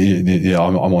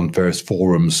on various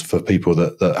forums for people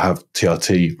that have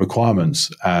TRT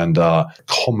requirements, and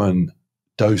common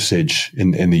dosage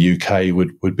in the UK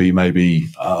would be maybe,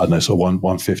 I don't know, sort of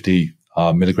 150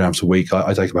 milligrams a week.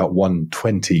 I take about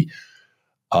 120.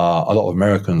 A lot of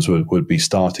Americans would be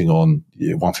starting on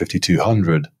 150,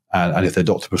 200. And if their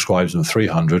doctor prescribes them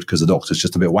 300 because the doctor's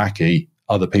just a bit wacky,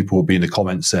 other people will be in the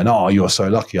comments saying, oh, you're so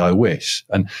lucky, I wish.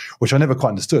 And which I never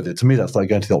quite understood. To me, that's like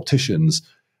going to the opticians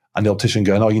and the optician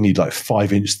going, oh, you need like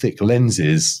 5-inch thick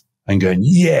lenses, and going,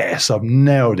 yes, I've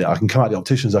nailed it. I can come out the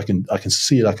opticians. I can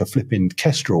see like a flipping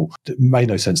kestrel. It made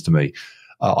no sense to me.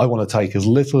 I want to take as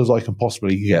little as I can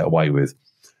possibly get away with.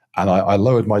 And I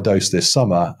lowered my dose this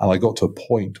summer, and I got to a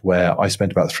point where I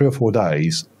spent about 3 or 4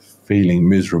 days feeling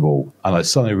miserable. And I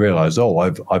suddenly realized, oh,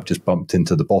 I've just bumped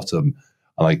into the bottom.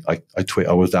 And I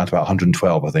was down to about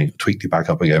 112, I think, tweaked it back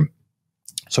up again.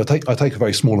 So I take a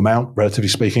very small amount, relatively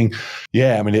speaking.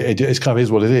 Yeah, I mean, it's kind of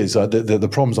is what it is. The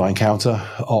problems I encounter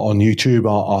on YouTube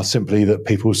are simply that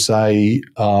people say,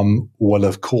 well,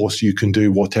 of course you can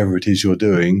do whatever it is you're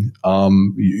doing.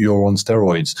 You're on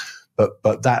steroids.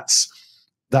 But that's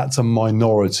a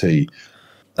minority.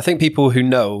 I think people who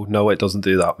know it doesn't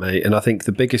do that, mate. And I think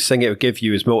the biggest thing it would give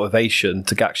you is motivation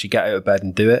to actually get out of bed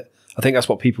and do it. I think that's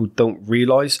what people don't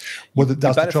realise. Well, you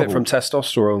benefit from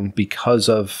testosterone because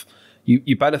of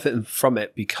you benefit from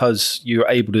it because you're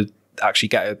able to actually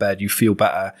get out of bed. You feel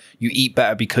better. You eat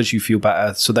better because you feel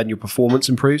better. So then your performance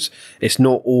improves. It's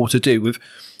not all to do with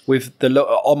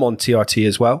I'm on TRT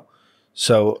as well.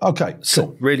 So okay,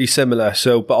 cool. Really similar.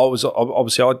 So, but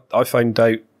I found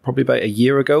out probably about a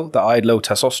year ago that I had low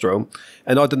testosterone,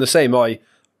 and I'd done the same. I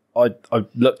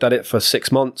looked at it for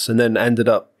 6 months, and then ended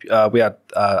up we had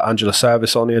Angela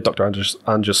Service on here, Dr.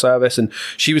 Angela Service, and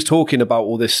she was talking about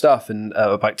all this stuff and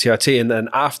about TRT. And then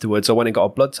afterwards, I went and got a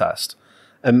blood test,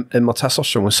 and my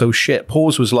testosterone was so shit.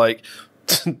 Paul's was like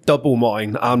double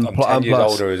mine, and I'm 10 years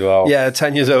older as well. Yeah,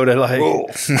 10 years older. Like,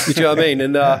 you know what I mean?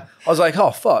 And I was like,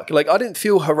 oh fuck! Like, I didn't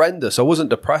feel horrendous. I wasn't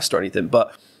depressed or anything,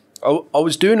 but I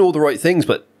was doing all the right things,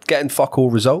 but getting fuck all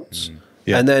results.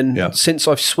 Yeah, and then since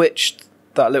I've switched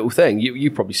that little thing,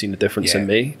 you've probably seen the difference in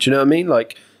me. Do you know what I mean?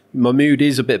 Like, my mood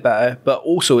is a bit better, but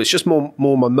also it's just more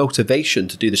my motivation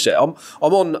to do the shit. I'm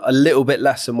on a little bit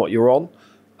less than what you're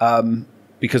on,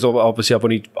 because obviously I've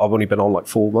only been on like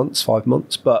 4 months, 5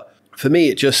 months, but for me,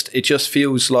 it just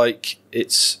feels like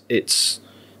it's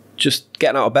just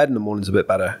getting out of bed in the morning's a bit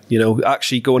better. You know,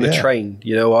 actually going to train.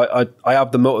 You know, I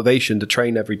have the motivation to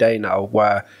train every day now,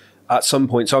 where at some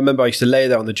point, so I remember I used to lay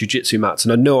there on the jiu-jitsu mats,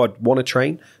 and I know I'd want to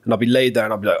train, and I'd be laid there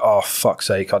and I'd be like, oh, fuck's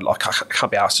sake, I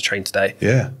can't be asked to train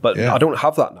today. But I don't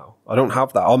have that now. I don't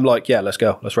have that. I'm like, yeah, let's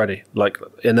go, let's ready. Like,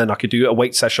 and then I could do a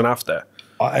weight session after.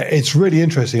 It's really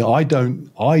interesting. I don't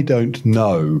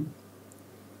know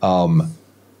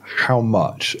how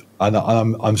much, and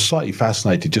I'm slightly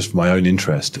fascinated just for my own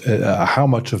interest, how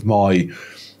much of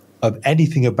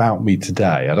anything about me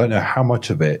today, I don't know how much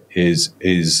of it is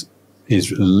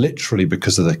literally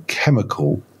because of the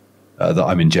chemical that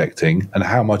I'm injecting, and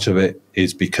how much of it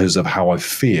is because of how I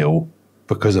feel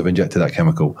because I've injected that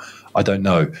chemical. I don't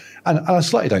know, and I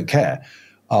slightly don't care.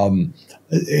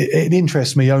 It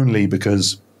interests me only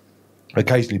because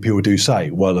occasionally people do say,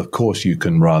 well, of course you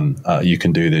can run, you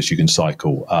can do this, you can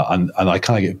cycle. And I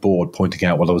kind of get bored pointing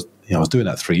out, well, I was doing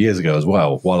that 3 years ago as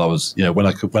well. While I was, when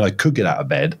I could get out of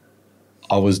bed,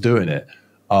 I was doing it.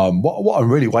 What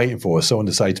I'm really waiting for is someone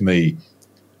to say to me,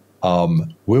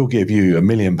 we'll give you £1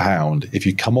 million if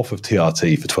you come off of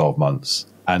TRT for 12 months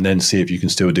and then see if you can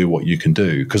still do what you can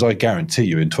do. Because I guarantee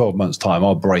you, in 12 months' time,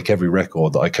 I'll break every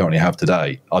record that I currently have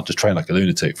today. I'll just train like a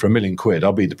lunatic for £1 million.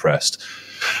 I'll be depressed,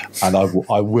 and I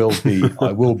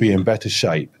will be in better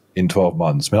shape in 12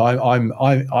 months. I mean,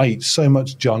 I eat so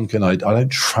much junk, and I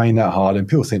don't train that hard, and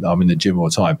people think that I'm in the gym all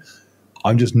the time.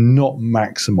 I'm just not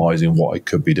maximizing what I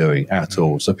could be doing at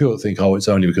all. So people think, oh, it's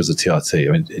only because of TRT.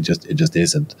 I mean, it just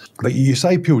isn't. But you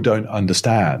say people don't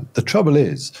understand. The trouble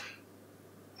is,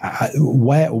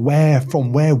 where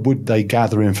would they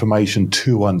gather information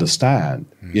to understand?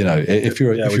 You know,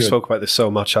 we spoke about this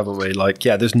so much, haven't we? Like,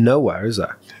 there's nowhere, is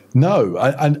there? No,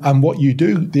 and what you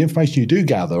do, the information you do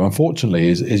gather, unfortunately,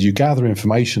 is you gather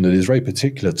information that is very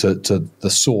particular to the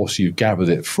source you gathered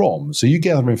it from. So you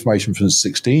gather information from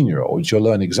 16-year-olds, you'll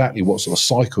learn exactly what sort of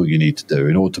cycle you need to do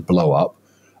in order to blow up.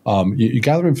 You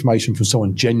gather information from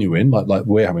someone genuine, like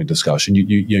we're having a discussion.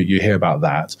 You hear about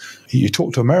that. You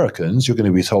talk to Americans, you're going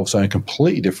to be told something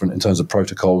completely different in terms of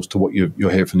protocols to what you'll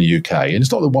hear from the UK. And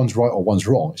it's not that one's right or one's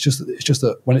wrong. It's just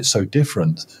that when it's so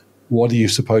different, what are you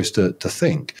supposed to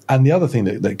think? And the other thing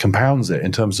that compounds it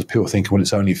in terms of people thinking, well,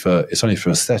 it's only for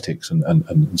aesthetics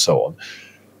and so on,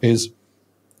 is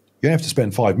you have to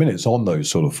spend 5 minutes on those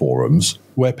sort of forums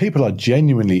where people are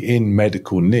genuinely in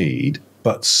medical need,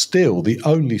 but still the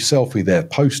only selfie they're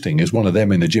posting is one of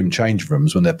them in the gym change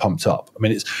rooms when they're pumped up. I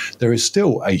mean, there is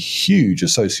still a huge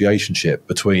associationship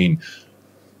between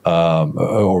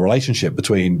or relationship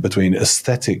between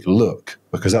aesthetic look,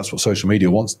 because that's what social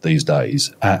media wants these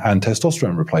days, and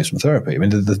testosterone replacement therapy. I mean,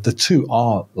 the two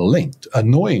are linked,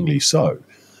 annoyingly so.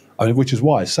 I mean, which is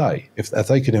why I say, if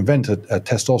they could invent a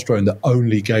testosterone that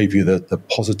only gave you the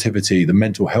positivity, the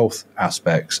mental health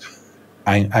aspects,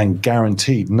 and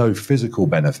guaranteed no physical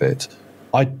benefit,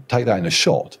 I'd take that in a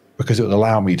shot, because it would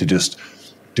allow me to just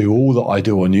do all that I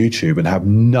do on YouTube and have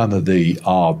none of the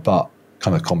but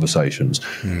kind of conversations.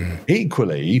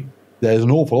 Equally, there's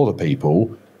an awful lot of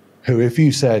people who, if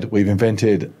you said we've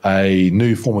invented a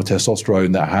new form of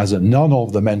testosterone that has none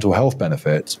of the mental health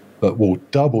benefits but will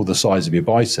double the size of your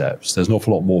biceps, there's an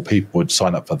awful lot more people would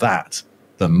sign up for that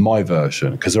than my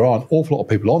version, because there are an awful lot of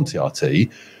people on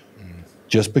TRT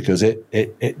just because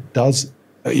it does,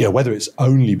 whether it's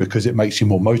only because it makes you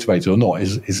more motivated or not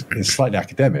is slightly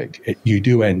academic. You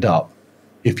do end up,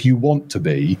 if you want to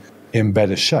be, in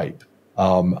better shape.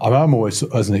 I'm always,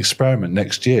 as an experiment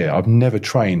next year, I've never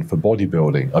trained for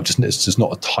bodybuilding. It's just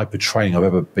not a type of training I've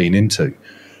ever been into.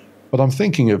 But I'm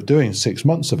thinking of doing 6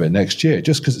 months of it next year,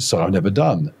 just because it's something I've never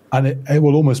done. And it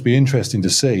will almost be interesting to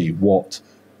see what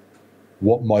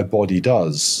my body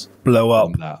does. Blow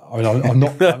up. That. I mean, I'm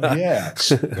not,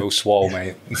 Go swole,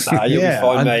 mate. You'll be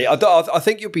fine, mate. I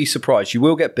think you'll be surprised. You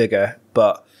will get bigger,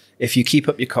 but if you keep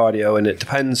up your cardio, and it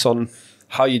depends on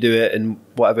how you do it and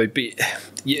whatever. I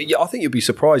think you'll be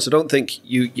surprised. I don't think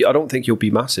you'll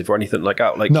be massive or anything like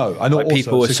that. Like, no, I know. Like,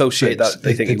 people associate that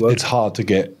they think you will. It's hard to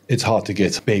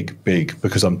get big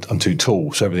because I'm too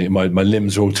tall. So everything, my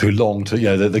limbs are all too long.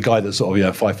 The guy that's sort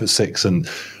of 5'6"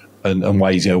 and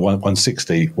weighs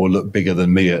 160 will look bigger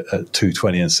than me at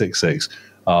 220 and 6'6".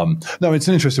 No, it's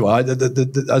an interesting one.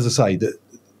 As I say,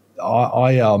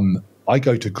 I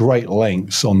go to great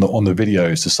lengths on the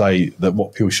videos to say that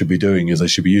what people should be doing is they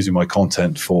should be using my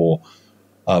content for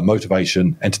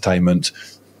motivation, entertainment,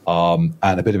 and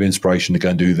a bit of inspiration to go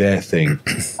and do their thing.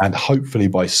 And hopefully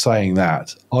by saying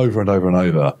that over and over and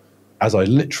over, as I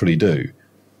literally do,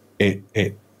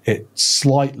 it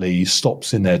slightly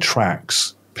stops in their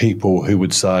tracks people who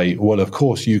would say, well, of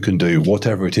course you can do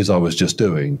whatever it is I was just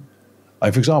doing.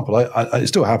 For example, it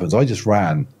still happens. I just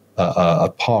ran a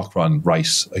park run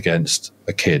race against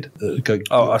a kid.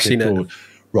 I've seen it.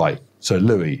 Right. So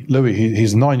Louis,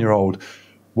 he's a 9-year-old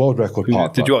world record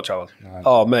park Did you watch that one? No.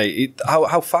 Oh, mate.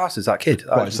 How fast is that kid?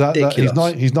 Right, so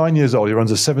he's 9 years old. He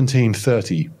runs a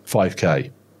 17:30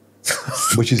 5K.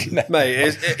 Which is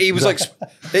mate, he was like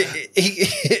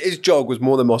his jog was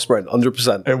more than my sprint,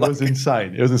 100%. It was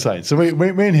insane. It was insane. So me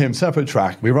and him separate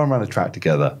track. We run around a track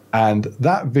together, and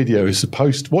that video is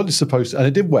supposed to, and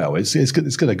it did well. It's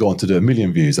going to go on to do 1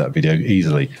 million views. That video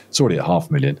easily. It's already at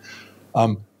 500,000,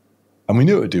 and we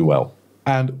knew it would do well.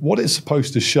 And what it's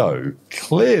supposed to show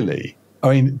clearly, I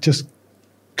mean, just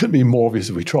couldn't be more obvious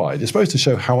if we tried. It's supposed to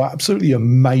show how absolutely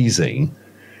amazing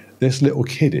this little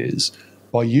kid is,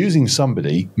 by using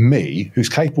somebody, me, who's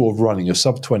capable of running a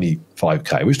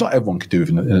sub-25K, which not everyone could do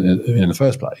in the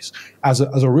first place, as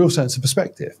a real sense of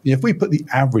perspective. If we put the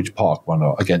average park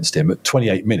runner against him at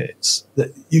 28 minutes,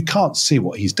 you can't see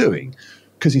what he's doing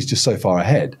because he's just so far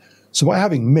ahead. So by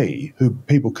having me, who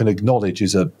people can acknowledge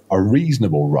is a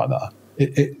reasonable runner,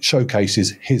 it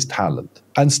showcases his talent.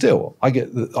 And still, I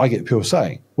get people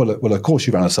saying, well, of course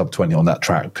you ran a sub 20 on that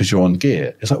track because you're on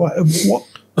gear. It's like,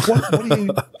 what are you?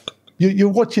 You're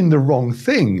watching the wrong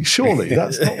thing. Surely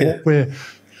that's not what we're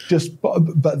just.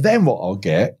 But then what I'll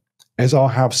get is I'll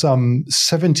have some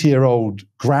 70-year-old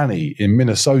granny in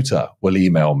Minnesota will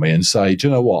email me and say, do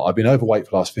you know what? I've been overweight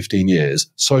for the last 15 years.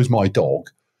 So's my dog.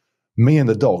 Me and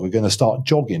the dog are going to start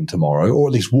jogging tomorrow, or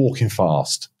at least walking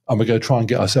fast. And we're going to try and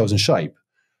get ourselves in shape.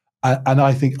 And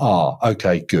I think,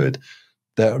 okay, good.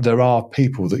 There are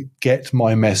people that get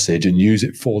my message and use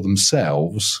it for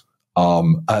themselves.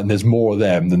 And there's more of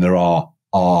them than there are,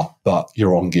 but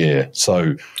you're on gear.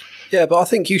 So, yeah, but I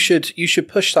think you should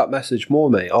push that message more,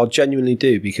 mate. I genuinely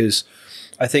do, because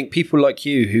I think people like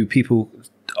you, who people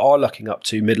are looking up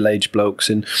to, middle-aged blokes,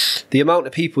 and the amount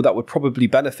of people that would probably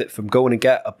benefit from going and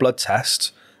get a blood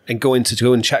test and go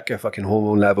and check your fucking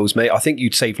hormone levels, mate. I think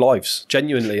you'd save lives.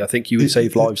 Genuinely, I think you would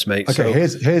save lives, mate. Okay,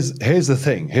 so here's the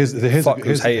thing. Here's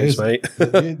haters, mate.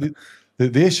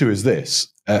 The issue is this,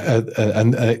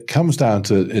 and it comes down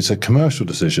to, it's a commercial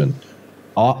decision.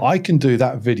 I can do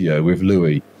that video with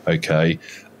Louis, okay,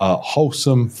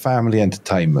 wholesome family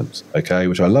entertainment, okay,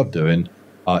 which I love doing.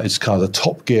 It's kind of the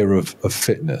top gear of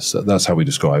fitness. That's how we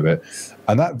describe it.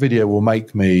 And that video will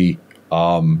make me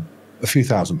a few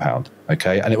 £1,000s,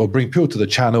 okay, and it will bring people to the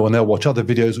channel, and they'll watch other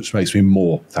videos, which makes me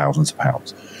more thousands of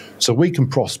pounds. So we can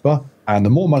prosper, and the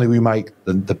more money we make,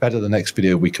 the better the next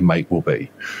video we can make will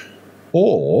be.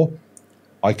 Or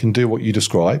I can do what you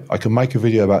describe. I can make a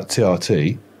video about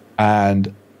TRT,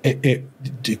 and it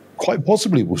quite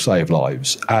possibly will save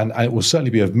lives, and it will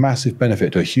certainly be of massive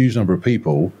benefit to a huge number of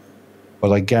people.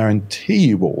 But I guarantee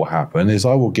you what will happen is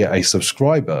I will get a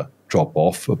subscriber drop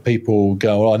off of people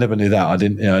going, well, I never knew that. I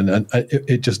didn't, and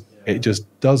it just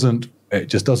doesn't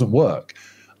work.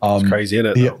 It's crazy,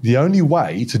 isn't it? The only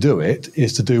way to do it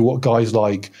is to do what guys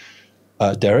like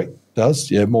Derek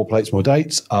does, more plates, more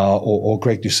dates, or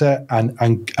Greg Doucette,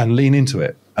 and lean into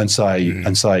it and say,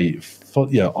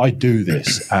 I do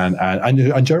this,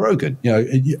 and Joe Rogan.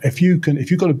 If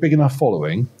you've got a big enough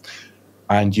following,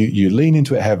 and you lean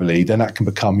into it heavily, then that can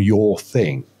become your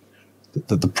thing.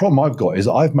 The problem I've got is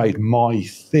I've made my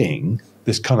thing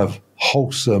this kind of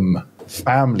wholesome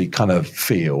family kind of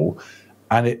feel,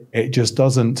 and it just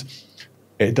doesn't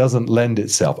lend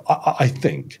itself. I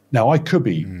think. Now, I could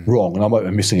be wrong, and I might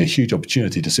be missing a huge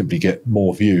opportunity to simply get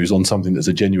more views on something that's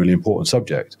a genuinely important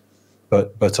subject.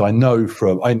 But I know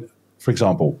for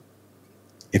example,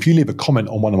 if you leave a comment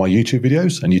on one of my YouTube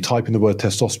videos and you type in the word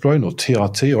testosterone or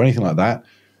TRT or anything like that,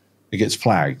 it gets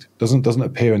flagged. Doesn't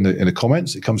appear in the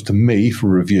comments. It comes to me for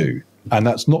review. And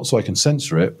that's not so I can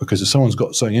censor it, because if someone's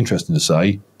got something interesting to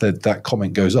say, that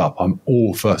comment goes up. I'm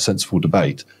all for sensible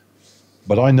debate.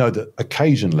 But I know that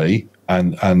occasionally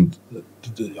and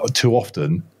too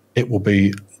often it will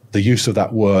be the use of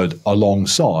that word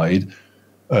alongside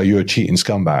you're a cheating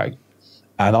scumbag.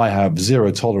 And I have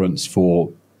zero tolerance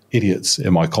for idiots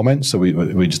in my comments, so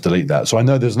we just delete that. So I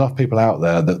know there's enough people out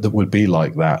there that would be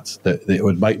like that it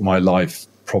would make my life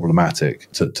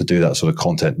problematic to do that sort of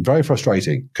content. Very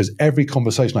frustrating, because every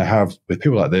conversation I have with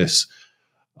people like this,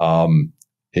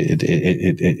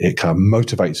 it kind of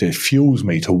motivates, it fuels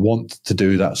me to want to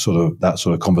do that sort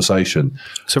of conversation.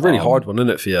 It's a really hard one,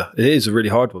 isn't it, for you? It is a really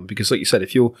hard one, because like you said,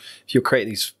 if you're creating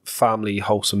these family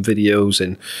wholesome videos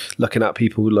and looking at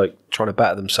people like trying to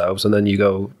better themselves, and then you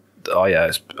go, oh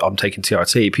yeah, I'm taking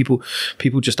TRT.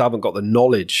 People just haven't got the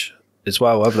knowledge as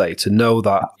well, have they, to know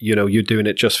that you're doing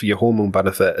it just for your hormone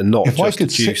benefit and not. If just I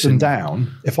could sit them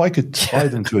down, if I could tie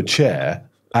them to a chair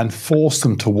and force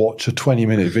them to watch a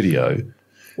 20-minute video,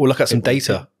 or look at some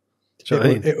data,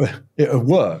 it would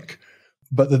work.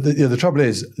 But the trouble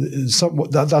is, that's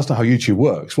not how YouTube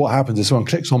works. What happens is someone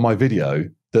clicks on my video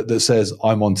that says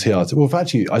I'm on TRT. Well, if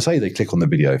actually I say they click on the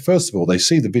video, first of all, they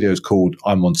see the video is called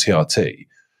I'm on TRT.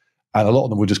 And a lot of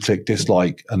them will just click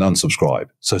dislike and unsubscribe.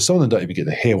 So some of them don't even get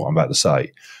to hear what I'm about to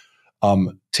say.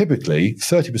 Typically,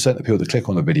 30% of people that click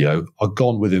on the video are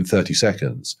gone within 30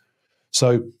 seconds.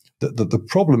 So the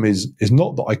problem is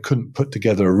not that I couldn't put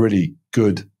together a really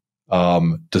good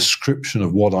description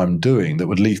of what I'm doing that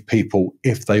would leave people,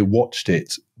 if they watched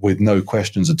it, with no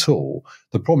questions at all.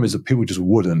 The problem is that people just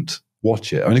wouldn't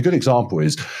watch it. I mean, a good example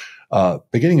is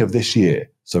beginning of this year.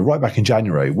 So right back in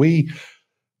January, we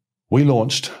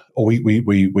launched, or we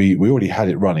already had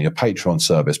it running, a Patreon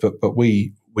service, but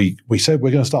we said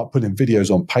we're going to start putting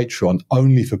videos on Patreon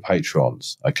only for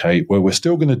patrons, okay, where we're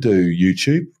still going to do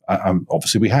YouTube,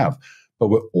 obviously we have, but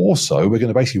we're going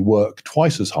to basically work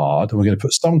twice as hard, and we're going to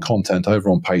put some content over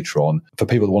on Patreon for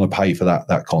people that want to pay for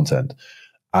that content.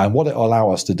 And what it'll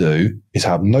allow us to do is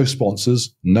have no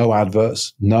sponsors, no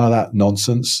adverts, none of that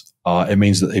nonsense. It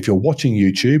means that if you're watching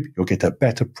YouTube, you'll get a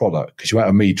better product because you won't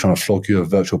have me trying to flog you a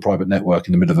virtual private network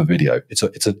in the middle of a video.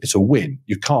 It's a win.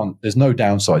 You can't, there's no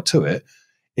downside to it.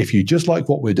 If you just like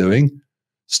what we're doing,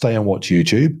 stay and watch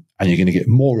YouTube and you're going to get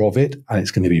more of it and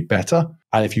it's going to be better.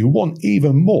 And if you want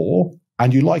even more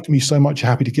and you like me so much, you're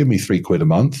happy to give me £3 a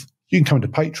month, you can come to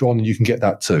Patreon and you can get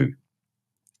that too.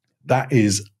 That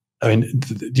is, I mean,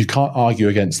 you can't argue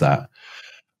against that.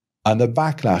 And the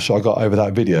backlash I got over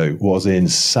that video was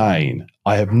insane.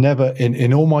 I have never,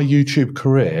 in all my YouTube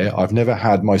career, I've never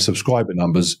had my subscriber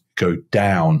numbers go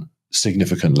down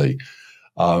significantly.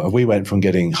 We went from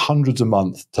getting hundreds a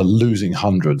month to losing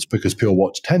hundreds because people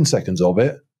watched 10 seconds of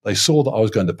it. They saw that I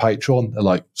was going to Patreon. They're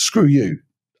like, screw you,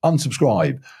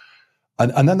 unsubscribe.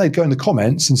 And then they'd go in the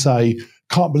comments and say,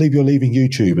 can't believe you're leaving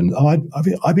YouTube. And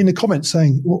I've been in the comments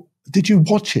saying, well, did you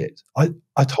watch it?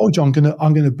 I told you I'm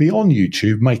gonna be on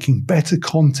YouTube making better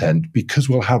content because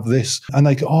we'll have this. And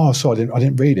they go, oh, sorry, I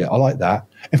didn't read it. I like that.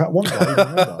 In fact,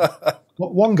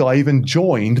 one guy even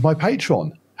joined my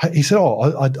Patreon. He said, oh,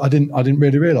 I didn't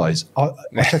really realise. I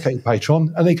check out your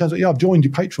Patreon, and he goes, yeah, I've joined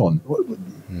your Patreon.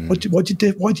 What you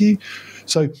did? Why do you?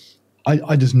 So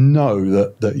I just know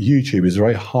that YouTube is a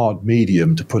very hard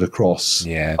medium to put across.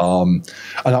 Yeah. And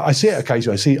I see it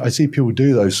occasionally. I see people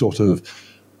do those sort of.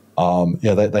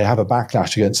 They have a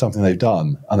backlash against something they've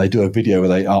done, and they do a video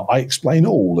where I explain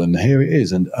all, and here it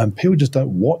is, and people just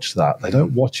don't watch that. They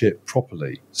don't watch it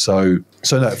properly. So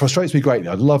no, it frustrates me greatly.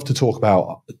 I'd love to talk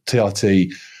about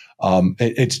TRT.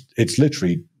 It's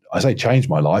literally, I say, changed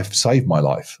my life, saved my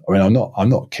life. I mean, I'm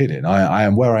not kidding. I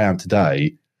am where I am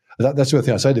today. That's the other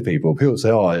thing I say to people. People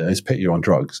say, "Oh, it's pity you're on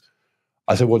drugs."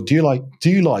 I said, "Well, do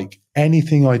you like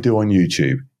anything I do on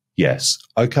YouTube?" Yes.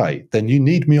 Okay, then you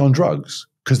need me on drugs.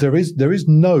 Because there is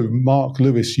no Mark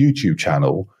Lewis YouTube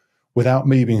channel without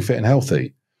me being fit and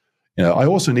healthy. You know, I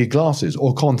also need glasses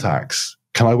or contacts.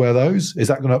 Can I wear those? Is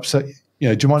that going to upset you? You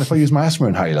know, do you mind if I use my asthma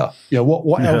inhaler? You know,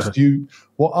 what else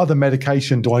what other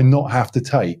medication do I not have to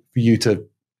take for you to,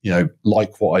 you know,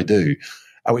 like what I do?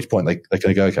 At which point they're going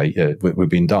to go, okay, yeah, we're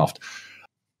being daft.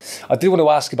 I do want to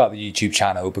ask about the YouTube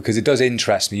channel because it does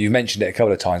interest me. You've mentioned it a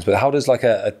couple of times, but how does like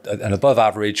an above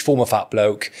average former fat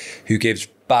bloke who gives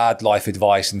bad life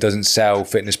advice and doesn't sell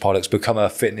fitness products become a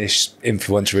fitness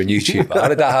influencer and YouTuber? How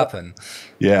did that happen?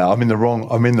 Yeah, I'm in the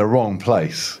wrong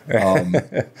place.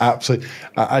 Absolutely.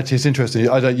 Actually, it's interesting.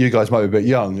 You guys might be a bit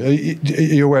young. Are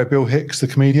you aware of Bill Hicks, the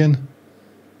comedian?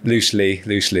 Loosely,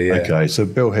 yeah. Okay, so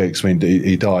Bill Hicks, I mean,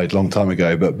 he died a long time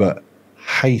ago, but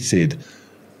hated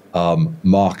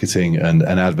marketing and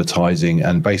advertising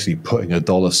and basically putting a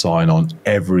dollar sign on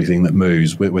everything that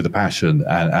moves with a passion.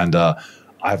 And I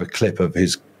have a clip of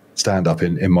his stand-up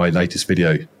in my latest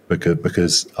video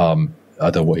because I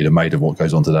don't know what he'd have made of what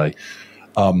goes on today.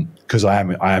 Because I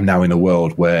am now in a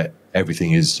world where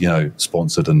everything is, you know,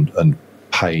 sponsored and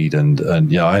paid and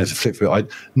you know, I have to flip through.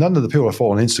 None of the people I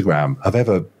follow on Instagram have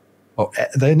ever,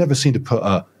 they never seem to put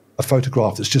a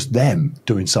photograph that's just them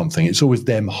doing something. It's always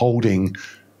them holding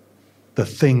the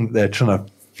thing they're trying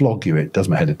to flog you. It does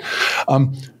my head in.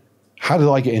 How did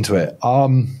I get into it?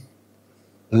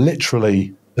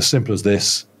 Literally as simple as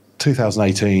this.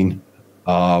 2018,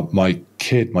 my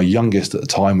youngest at the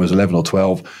time was 11 or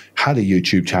 12, had a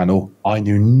YouTube channel. I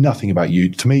knew nothing about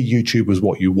YouTube. To me, YouTube was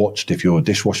what you watched if your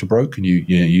dishwasher broke and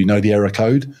you know the error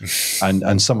code,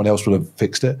 and someone else would have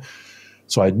fixed it.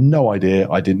 So I had no idea.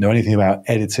 I didn't know anything about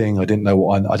editing. I didn't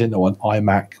know an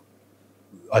iMac.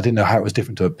 I didn't know how it was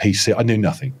different to a PC. I knew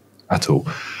nothing at all.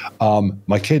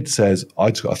 My kid says, I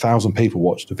just got 1,000 people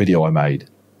watched the video I made.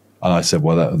 And I said,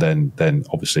 well, then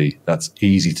obviously that's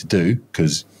easy to do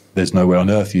because there's no way on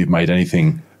earth you've made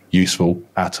anything useful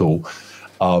at all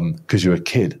because you're a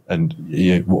kid. And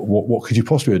what could you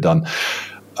possibly have done?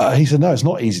 He said, no, it's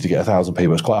not easy to get 1,000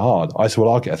 people. It's quite hard. I said,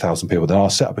 well, I'll get 1,000 people. Then I'll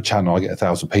set up a channel. I'll get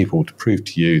 1,000 people to prove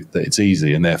to you that it's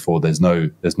easy, and therefore there's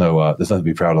nothing to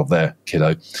be proud of there,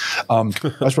 kiddo.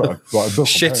 That's right.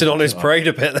 Shitting on his parade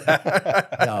a bit there.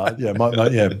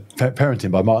 Parenting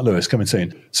by Mark Lewis, coming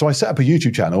soon. So I set up a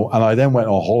YouTube channel, and I then went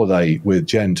on holiday with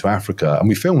Jen to Africa, and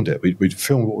we filmed it. We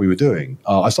filmed what we were doing.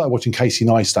 I started watching Casey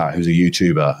Neistat, who's a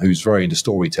YouTuber who's very into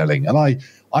storytelling, and I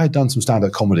had done some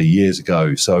stand-up comedy years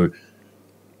ago, so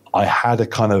I had a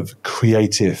kind of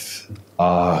creative,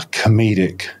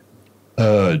 comedic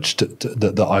urge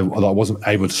that I wasn't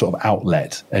able to sort of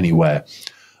outlet anywhere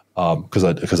because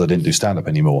I didn't do stand-up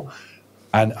anymore.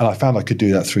 And I found I could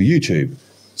do that through YouTube.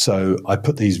 So I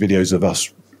put these videos of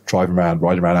us riding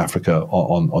around Africa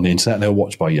on the internet, and they were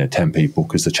watched by 10 people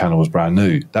because the channel was brand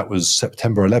new. That was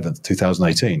September 11th,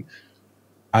 2018.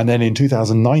 And then in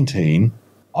 2019,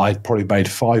 I'd probably made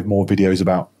 5 more videos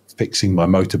about fixing my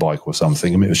motorbike or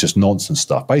something. I mean, it was just nonsense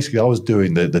stuff. Basically, I was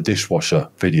doing the dishwasher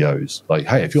videos. Like,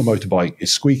 hey, if your motorbike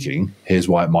is squeaking, here's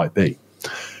why it might be.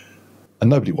 And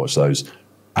nobody watched those.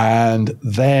 And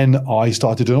then I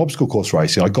started doing obstacle course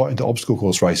racing. I got into obstacle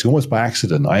course racing almost by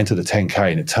accident. I entered a 10K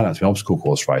and it turned out to be an obstacle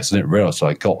course race. I didn't realize till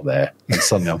I got there and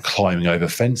suddenly I'm climbing over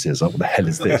fences. Like, what the hell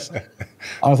is this? And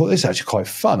I thought, this is actually quite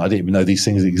fun. I didn't even know these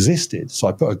things existed. So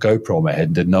I put a GoPro on my head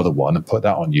and did another one and put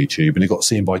that on YouTube. And it got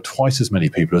seen by twice as many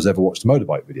people as ever watched the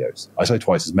motorbike videos. I say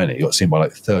twice as many. It got seen by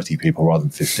like 30 people rather than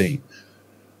 15.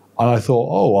 And I thought,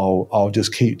 oh, I'll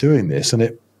just keep doing this.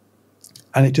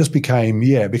 And it just became,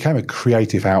 it became a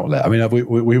creative outlet. I mean,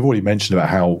 we've already mentioned about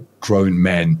how grown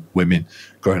men, women,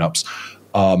 grown-ups,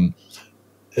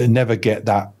 never get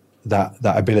that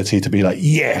ability to be like,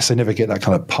 yes, they never get that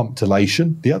kind of pumped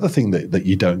elation. The other thing that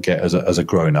you don't get as a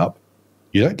grown-up,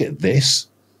 you don't get this.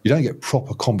 You don't get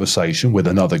proper conversation with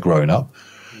another grown-up.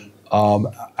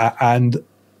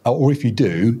 Or if you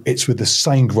do, it's with the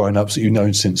same grown-ups that you've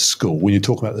known since school, when you're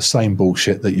talking about the same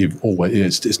bullshit that you've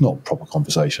always, it's not proper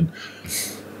conversation.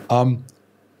 And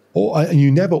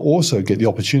you never also get the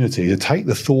opportunity to take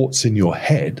the thoughts in your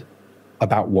head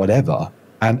about whatever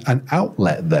and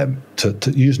outlet them.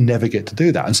 You just never get to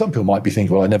do that. And some people might be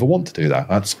thinking, well, I never want to do that.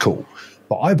 That's cool.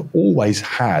 But I've always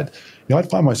had,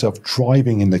 I'd find myself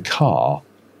driving in the car,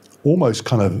 almost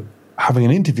kind of having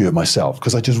an interview with myself,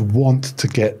 because I just want to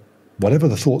get whatever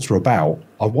the thoughts were about,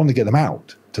 I want to get them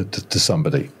out to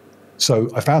somebody. So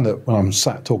I found that when I'm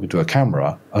sat talking to a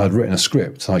camera and I'd written a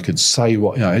script, I could say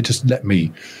what, it just let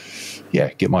me,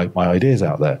 get my ideas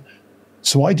out there.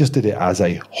 So I just did it as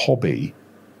a hobby.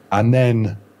 And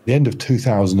then the end of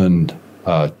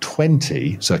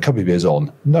 2020, so a couple of years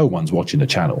on, no one's watching the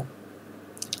channel.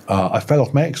 I fell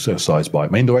off my exercise bike,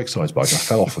 my indoor exercise bike. I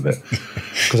fell off of it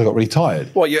because I got really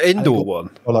tired. What, your indoor one?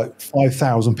 Like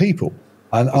 5,000 people.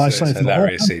 And I started to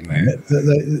hilarious scene, mate.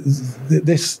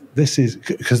 This is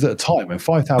because at the time when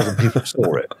 5,000 people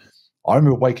saw it, I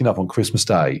remember waking up on Christmas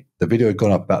Day. The video had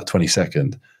gone up about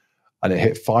 22nd, and it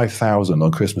hit 5,000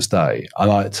 on Christmas Day.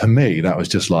 And to me, that was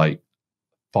just like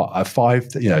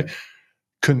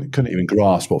couldn't even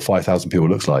grasp what 5,000 people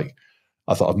looks like.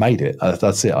 I thought, I've made it.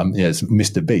 That's it. It's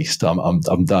Mr. Beast. I'm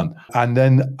done. And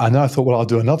then I thought, well, I'll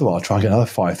do another one. I'll try and get another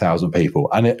 5,000 people.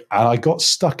 And I got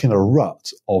stuck in a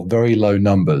rut of very low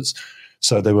numbers.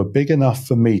 So they were big enough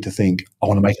for me to think, I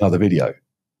want to make another video.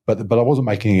 But I wasn't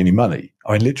making any money.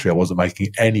 I mean, literally, I wasn't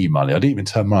making any money. I didn't even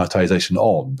turn monetization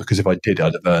on, because if I did,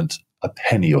 I'd have earned a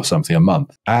penny or something a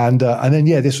month. And then,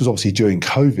 this was obviously during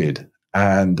COVID,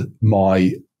 and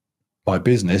my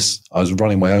business, I was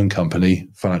running my own company,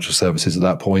 financial services at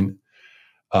that point.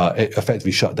 It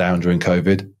effectively shut down during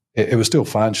COVID. It was still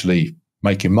financially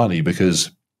making money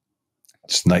because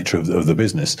it's the nature of the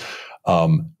business.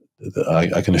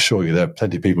 I can assure you there are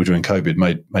plenty of people during COVID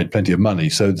made plenty of money.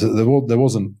 So there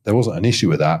wasn't an issue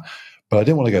with that. But I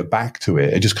didn't want to go back to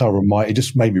it. It just it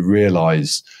just made me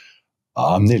realize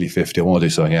I'm nearly 50. I want to do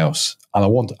something else. And I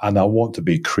want to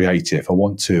be creative. I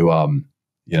want to I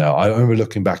remember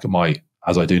looking back at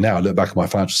as I do now, I look back at my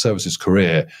financial services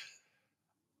career,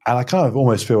 and I kind of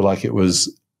almost feel like it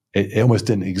almost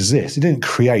didn't exist. It didn't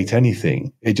create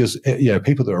anything. It just,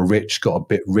 people that are rich got a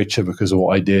bit richer because of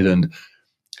what I did, and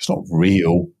it's not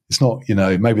real. It's not,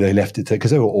 maybe they left it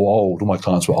because they were all old. All my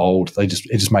clients were old. It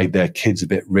just made their kids a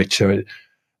bit richer.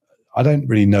 I don't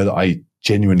really know that I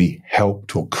genuinely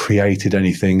helped or created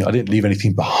anything. I didn't leave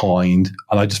anything behind,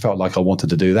 and I just felt like I wanted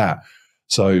to do that.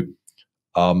 So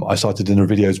I started doing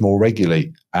the videos more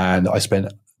regularly, and I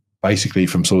spent basically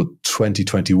from sort of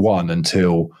 2021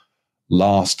 until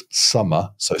last summer,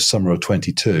 so summer of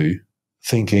 22,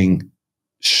 thinking,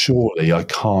 surely I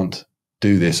can't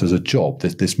do this as a job.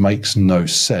 This makes no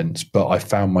sense. But I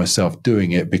found myself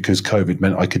doing it because COVID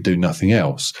meant I could do nothing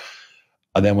else.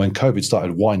 And then when COVID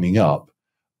started winding up,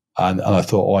 and I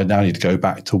thought, I now need to go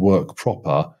back to work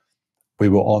proper, we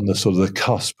were on the sort of the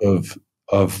cusp of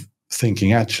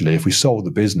thinking, actually, if we sold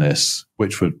the business,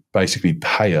 which would basically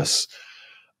pay us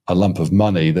a lump of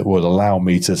money that would allow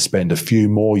me to spend a few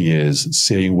more years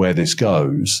seeing where this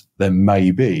goes, then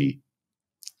maybe.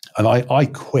 And I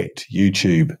quit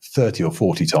YouTube 30 or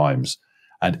 40 times,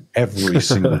 and every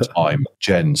single time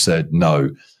Jen said no.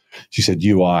 She said,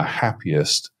 you are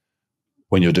happiest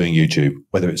when you're doing YouTube,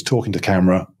 whether it's talking to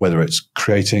camera, whether it's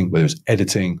creating, whether it's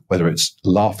editing, whether it's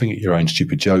laughing at your own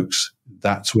stupid jokes.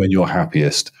 That's when you're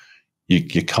happiest.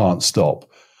 You can't stop.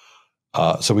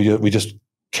 So we just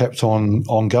kept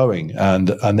on going,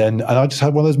 and I just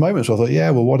had one of those moments where I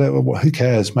thought, whatever, who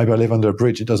cares? Maybe I live under a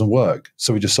bridge. It doesn't work.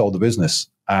 So we just sold the business,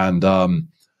 and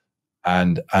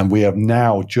And we have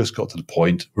now just got to the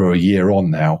point, we're a year on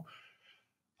now.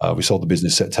 We sold the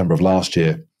business September of last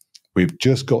year. We've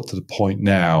just got to the point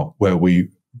now where we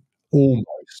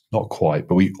almost, not quite,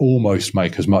 but we almost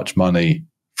make as much money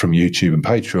from YouTube and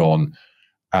Patreon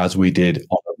as we did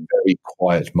on a very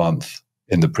quiet month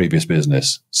in the previous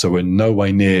business. So we're no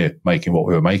way near making what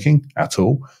we were making at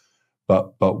all.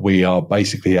 But we are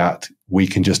basically at, we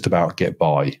can just about get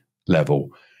by level.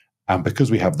 And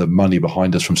because we have the money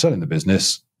behind us from selling the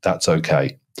business, that's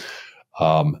okay.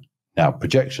 Now,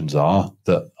 projections are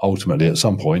that ultimately at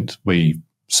some point we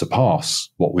surpass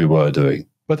what we were doing,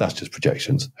 but that's just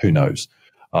projections. Who knows?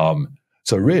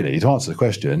 So really, to answer the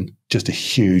question, just a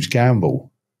huge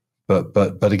gamble.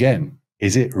 But again,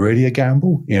 is it really a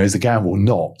gamble? Is the gamble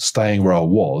not staying where I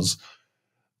was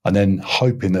and then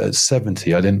hoping that at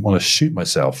 70 I didn't want to shoot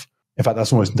myself? In fact,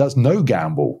 that's no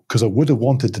gamble, because I would have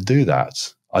wanted to do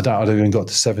that. I don't even got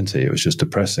to 70. It was just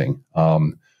depressing.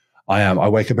 I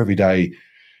wake up every day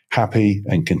happy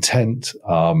and content.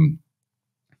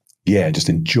 Just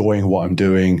enjoying what I'm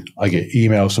doing. I get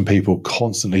emails from people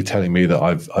constantly telling me that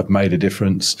I've made a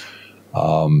difference.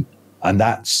 And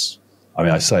that's,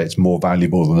 I say it's more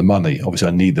valuable than the money. Obviously,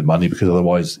 I need the money because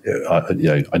otherwise, I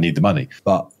need the money.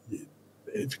 But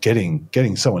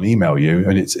getting someone email you,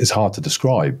 and it's hard to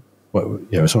describe.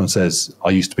 Someone says,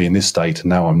 I used to be in this state and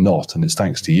now I'm not, and it's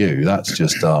thanks to you. That's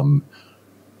just, when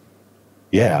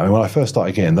I first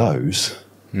started getting those,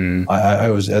 I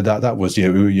was that was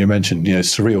you mentioned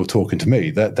surreal talking to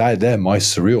me. They're my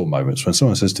surreal moments when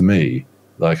someone says to me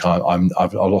like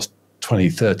I've lost 20,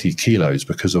 30 kilos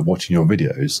because of watching your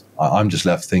videos. I'm just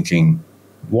left thinking,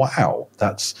 wow,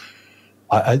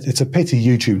 it's a pity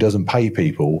YouTube doesn't pay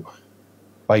people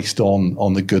based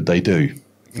on the good they do.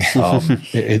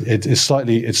 It's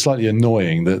slightly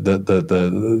annoying that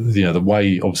the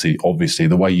way obviously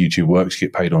the way YouTube works, you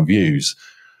get paid on views,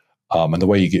 and the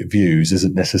way you get views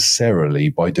isn't necessarily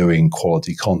by doing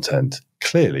quality content.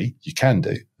 Clearly, you can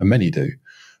do, and many do,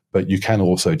 but you can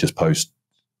also just post,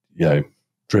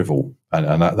 drivel,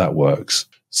 and that works.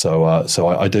 So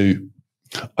I do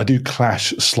clash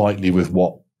slightly with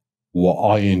what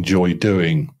I enjoy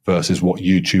doing versus what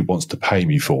YouTube wants to pay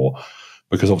me for.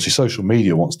 Because obviously social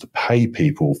media wants to pay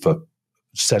people for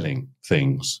selling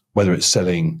things, whether it's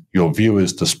selling your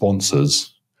viewers to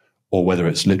sponsors or whether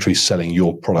it's literally selling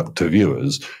your product to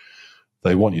viewers.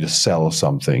 They want you to sell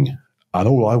something. And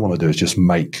all I want to do is just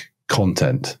make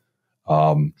content.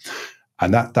 And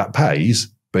that pays,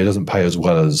 but it doesn't pay as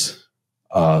well as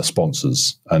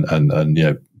sponsors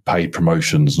and paid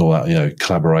promotions and all that,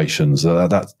 collaborations.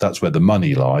 That's where the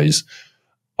money lies.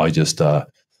 I just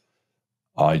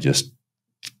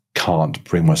can't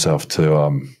bring myself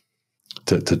to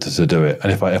do it.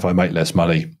 And if I make less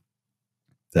money,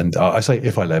 then I say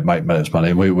if I make less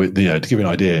money, we to give you an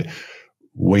idea,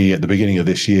 we at the beginning of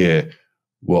this year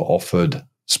were offered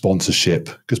sponsorship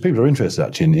because people are interested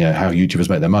actually in how YouTubers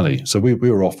make their money. So we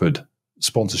were offered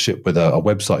sponsorship with a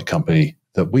website company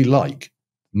that we like.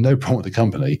 No problem with the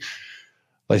company.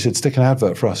 They said stick an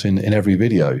advert for us in every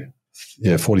video,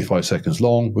 45 seconds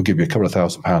long. We'll give you a couple of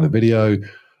 £1,000 a video.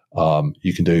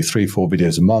 You can do 3-4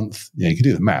 videos a month. You can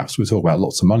do the maths. We talk about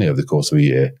lots of money over the course of a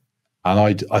year. And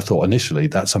I thought initially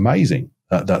that's amazing.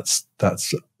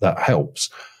 That helps.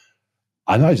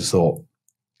 And I just thought,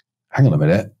 hang on a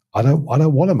minute. I don't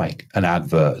want to make an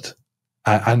advert.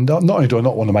 And not only do I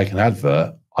not want to make an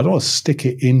advert, I don't want to stick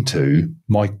it into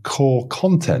my core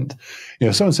content.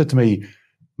 Someone said to me,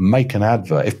 make an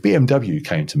advert. If BMW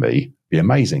came to me, it'd be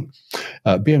amazing.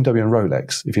 BMW and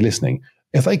Rolex, if you're listening,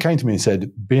 if they came to me and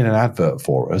said, be in an advert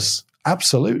for us,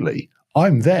 absolutely.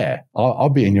 I'm there. I'll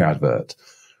be in your advert.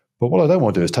 But what I don't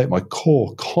want to do is take my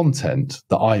core content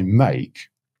that I make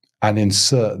and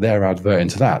insert their advert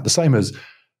into that. The same as,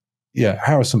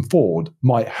 Harrison Ford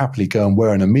might happily go and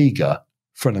wear an Amiga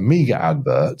for an Amiga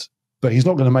advert, but he's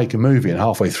not going to make a movie and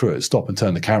halfway through it stop and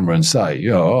turn the camera and say,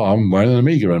 I'm wearing an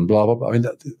Amiga and blah, blah, blah. I mean,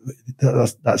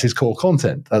 that's his core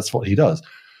content. That's what he does.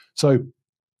 So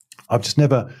I've just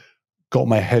never got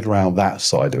my head around that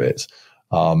side of it.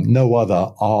 No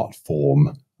other art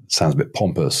form, sounds a bit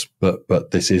pompous,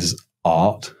 but this is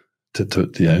art.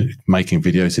 Making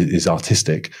videos is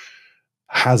artistic.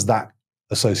 Has that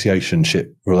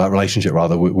relationship with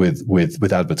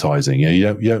advertising?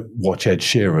 You don't watch Ed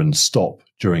Sheeran stop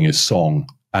during his song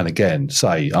and again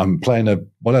say, I'm playing a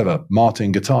whatever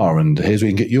Martin guitar and here's where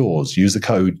you can get yours. Use the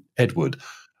code Edward.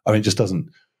 I mean, it just doesn't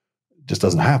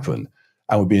happen,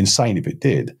 and would be insane if it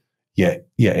did. Yet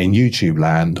in YouTube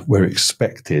land, we're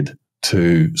expected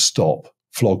to stop,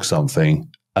 flog something,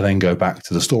 and then go back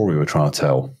to the story we're trying to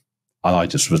tell. And I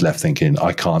just was left thinking,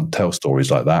 I can't tell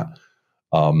stories like that.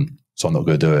 So I'm not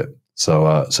going to do it.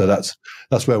 So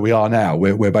that's where we are now.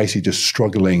 We're basically just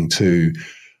struggling to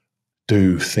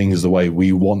do things the way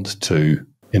we want to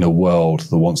in a world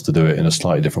that wants to do it in a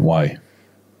slightly different way.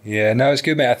 Yeah, no, it's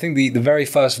good, mate. I think the very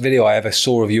first video I ever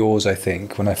saw of yours, I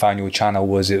think, when I found your channel,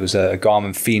 was a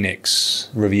Garmin Phoenix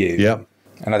review. Yeah.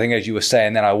 And I think, as you were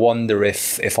saying then, I wonder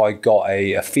if I got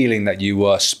a feeling that you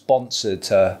were sponsored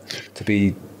to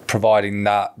be providing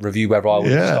that review, whether I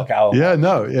would stock it out. Yeah,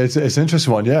 no, it's an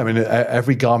interesting one. Yeah, I mean,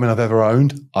 every Garmin I've ever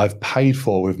owned, I've paid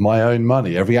for with my own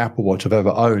money. Every Apple Watch I've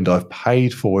ever owned, I've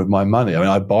paid for with my money. I mean,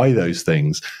 I buy those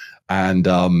things. And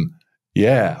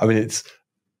yeah, I mean,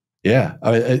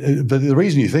 but the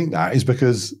reason you think that is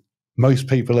because most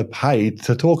people are paid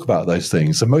to talk about those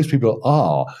things. So most people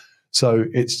are. So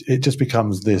it just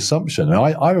becomes the assumption. And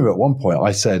I remember at one point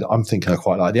I said, I'm thinking I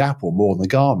quite like the Apple more than the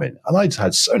Garmin. And I just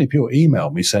had so many people email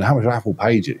me saying, how much Apple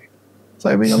paid you? So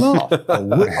I mean, a laugh.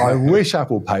 I wish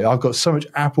Apple paid. I've got so much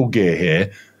Apple gear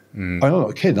here. I'm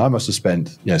not kidding. I must have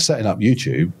spent, setting up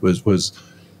YouTube was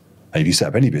if you set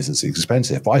up any business, it's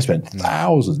expensive. But I spent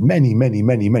thousands,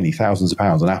 many thousands of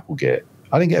pounds on Apple gear.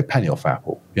 I didn't get a penny off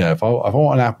Apple. If I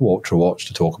want an Apple Ultra watch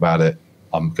to talk about it,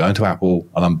 I'm going to Apple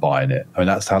and I'm buying it. I mean,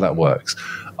 that's how that works.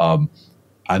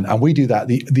 And we do that.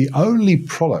 The only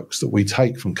products that we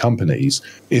take from companies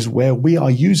is where we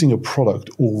are using a product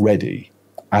already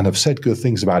and have said good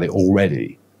things about it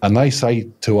already. And they say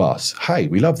to us, hey,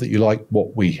 we love that you like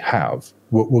what we have.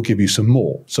 We'll give you some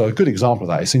more. So a good example of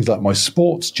that is things like my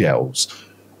sports gels.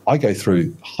 I go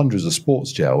through hundreds of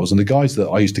sports gels, and the guys that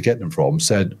I used to get them from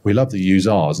said, we love that you use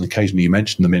ours, and occasionally you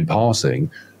mention them in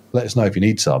passing. Let us know if you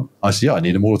need some. I said, yeah, I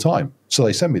need them all the time. So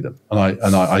they send me them,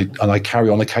 and I carry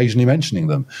on occasionally mentioning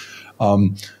them.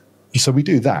 So we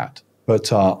do that,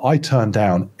 but I turn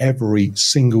down every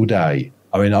single day.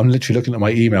 I mean, I'm literally looking at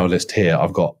my email list here.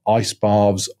 I've got ice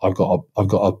baths. I've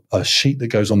got a sheet that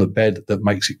goes on the bed that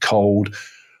makes it cold.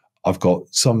 I've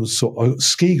got some sort of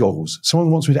ski goggles.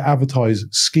 Someone wants me to advertise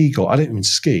ski goggles. I don't even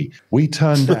ski. We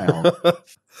turn down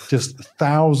just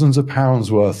thousands of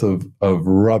pounds worth of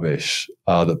rubbish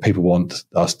that people want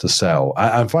us to sell.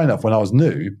 And funny enough, when I was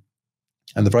new,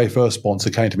 and the very first sponsor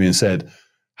came to me and said,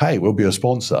 hey, we'll be a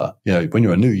sponsor. When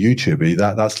you're a new YouTuber,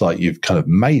 that's like you've kind of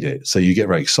made it. So you get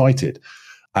very excited.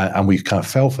 And we kind of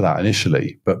fell for that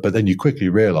initially. But then you quickly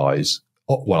realize,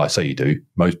 well, I say you do.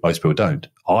 Most people don't.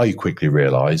 I quickly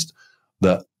realized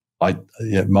that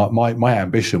my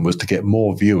ambition was to get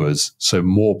more viewers so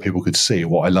more people could see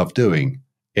what I love doing.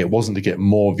 It wasn't to get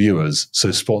more viewers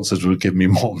so sponsors would give me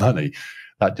more money.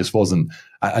 That just wasn't.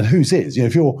 And whose is?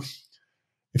 If you're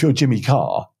Jimmy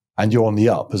Carr and you're on the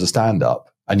up as a stand-up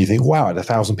and you think, wow, I had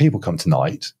 1,000 people come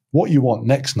tonight. What you want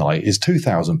next night is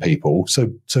 2,000 people. So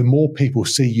more people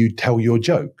see you tell your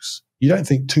jokes. You don't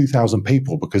think 2,000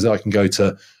 people because I can go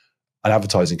to an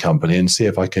advertising company and see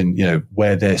if I can,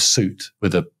 wear their suit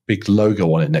with a big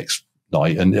logo on it next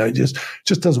night. And it just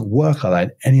doesn't work like that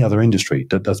in any other industry.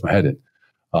 That does my head in.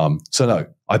 So no,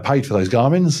 I paid for those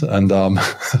Garmins, and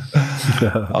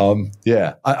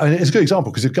yeah, it's a good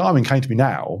example because if Garmin came to me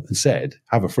now and said,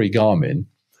 "Have a free Garmin,"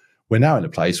 we're now in a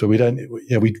place where we don't.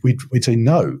 We'd say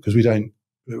no because we don't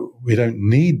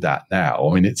need that now.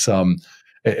 I mean, it's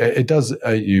it does.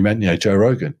 You mentioned Joe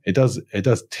Rogan. It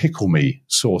does tickle me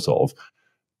sort of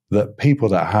that people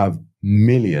that have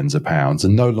millions of pounds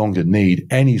and no longer need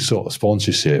any sort of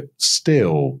sponsorship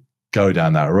still go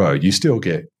down that road. You still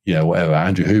get, whatever,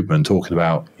 Andrew Huberman talking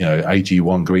about,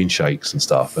 AG1 green shakes and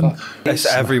stuff. And it's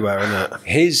everywhere, isn't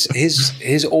it?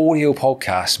 His audio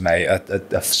podcasts, mate,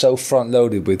 are so front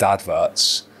loaded with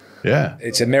adverts. Yeah.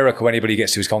 It's a miracle anybody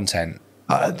gets to his content.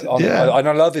 Yeah. I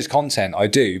love his content. I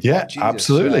do. Yeah, Jesus,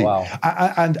 absolutely. Wow.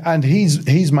 And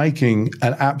he's making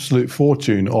an absolute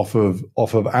fortune off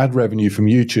of ad revenue from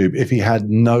YouTube if he had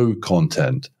no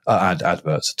content,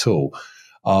 adverts at all.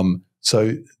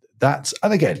 So that's,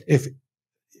 and again, if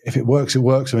it works, it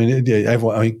works. I mean,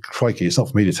 everyone. I mean, crikey, it's not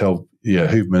for me to tell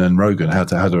Huberman and Rogan how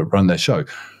to run their show,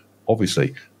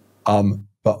 obviously.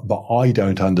 But I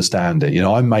don't understand it.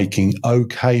 I'm making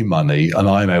okay money, and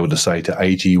I'm able to say to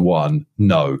AG1,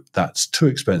 no, that's too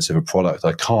expensive a product.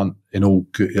 I can't.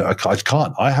 I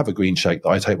can't. I have a green shake that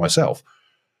I take myself.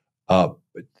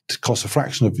 It costs a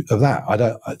fraction of that.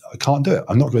 I can't do it.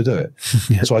 I'm not going to do it.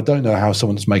 Yeah. So I don't know how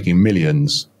someone that's making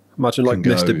millions. Imagine like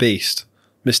Mr. Beast.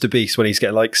 Mr. Beast, when he's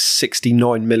getting like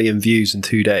 69 million views in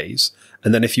 2 days.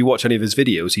 And then if you watch any of his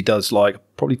videos, he does like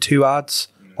probably 2 ads,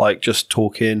 like just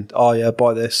talking, oh yeah,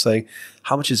 buy this thing.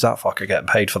 How much is that fucker getting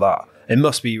paid for that? It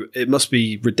must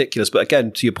be ridiculous. But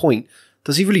again, to your point,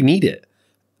 does he really need it?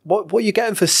 What are you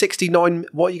getting for 69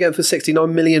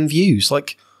 million views?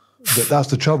 Like, That's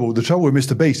the trouble. The trouble with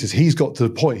Mr. Beast is he's got to the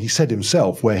point, he said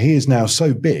himself, where he is now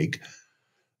so big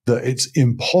that it's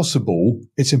impossible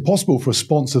for a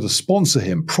sponsor to sponsor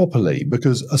him properly,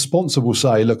 because a sponsor will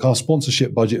say, look, our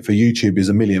sponsorship budget for YouTube is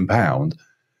 £1 million.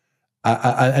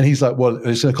 And he's like, well,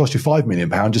 it's going to cost you £5 million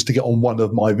just to get on one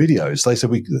of my videos. They said,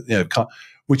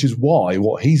 which is why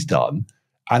what he's done,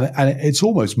 and it's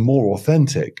almost more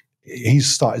authentic. He's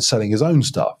started selling his own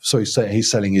stuff. So he's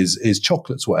selling his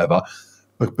chocolates, whatever,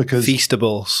 because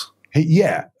Feastables.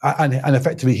 And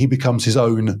effectively he becomes his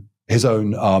own. He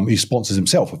sponsors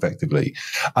himself effectively,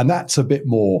 and that's a bit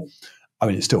more. I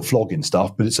mean, it's still flogging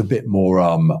stuff, but it's a bit more.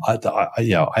 I'm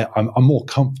more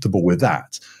comfortable with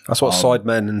that. That's what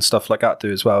Sidemen and stuff like that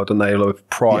do as well, don't they? Like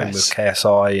Prime with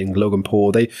KSI and Logan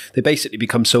Paul, they basically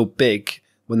become so big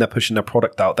when they're pushing their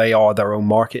product out. They are their own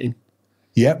marketing.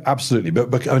 Yeah, absolutely.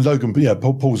 But Logan,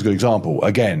 Paul's a good example.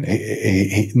 Again,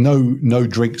 no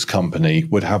drinks company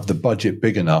would have the budget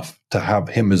big enough to have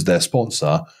him as their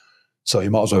sponsor, so he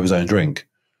might as well have his own drink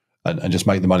and just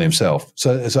make the money himself.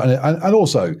 And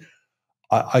also,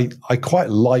 I quite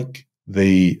like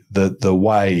the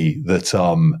way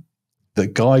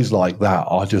that guys like that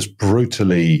are just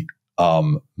brutally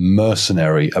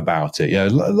mercenary about it. You know,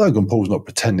 Logan Paul's not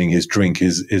pretending his drink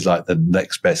is like the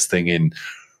next best thing in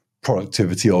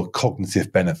productivity or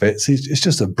cognitive benefits. It's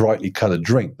just a brightly coloured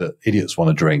drink that idiots want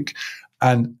to drink,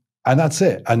 and that's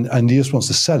it. And he just wants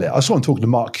to sell it. I saw him talking to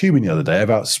Mark Cuban the other day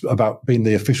about being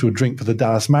the official drink for the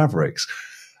Dallas Mavericks,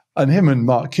 and him and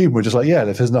Mark Cuban were just like, yeah,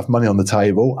 if there's enough money on the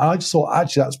table. And I just thought,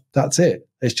 actually, that's it.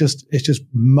 It's just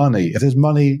money. If there's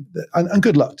money, and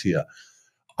good luck to you.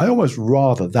 I almost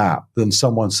rather that than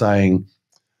someone saying,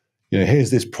 you know,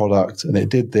 here's this product and it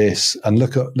did this, and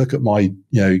look at my,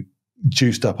 you know,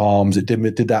 juiced up arms. It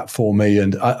did that for me.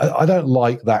 And I don't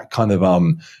like that kind of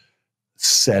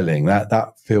selling.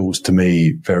 That feels to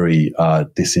me very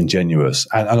disingenuous.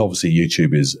 And obviously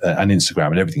YouTube is and Instagram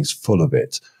and everything's full of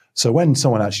it. So when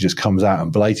someone actually just comes out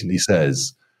and blatantly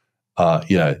says,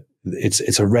 you know,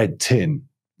 it's a red tin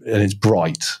and it's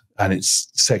bright and it's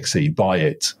sexy, buy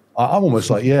it. I'm almost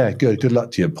like, yeah, good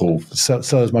luck to you, Paul. Sell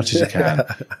as much as you can.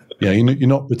 You know, you're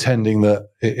not pretending that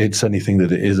it's anything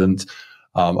that it isn't.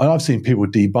 And I've seen people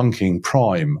debunking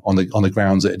Prime on the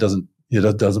grounds that it doesn't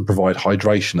provide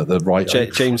hydration at the right.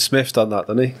 James Smith done that,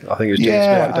 didn't he? I think it was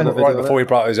James Smith. Right before he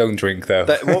brought out his own drink, though.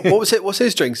 What was it? What's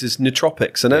his drinks? It's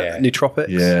nootropics, isn't it? Yeah. Nootropics.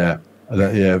 Yeah,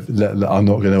 I'm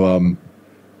not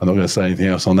going to say anything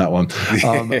else on that one. Is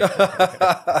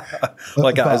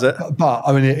it? But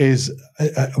I mean, it is.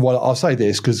 Well, I'll say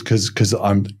this because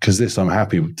I'm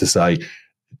happy to say,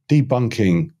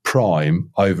 debunking Prime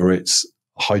over its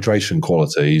hydration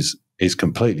qualities is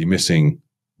completely missing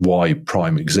why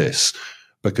Prime exists,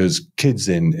 because kids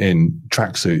in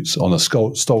tracksuits on a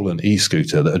stolen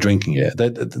e-scooter that are drinking it,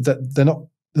 they're not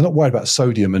worried about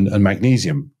sodium and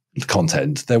magnesium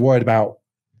content. They're worried about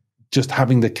just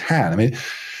having the can. I mean,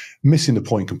 missing the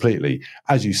point completely.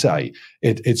 As you say,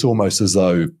 it's almost as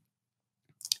though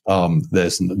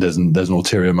there's an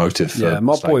ulterior motive. Yeah,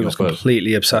 my boy was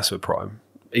completely obsessed with Prime.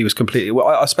 He was completely. Well,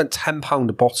 I spent £10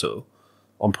 a bottle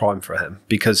on Prime for him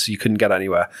because you couldn't get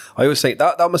anywhere. I always think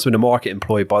that must have been a market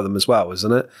employed by them as well,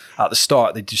 isn't it? At the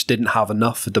start, they just didn't have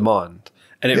enough for demand.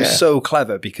 And it was so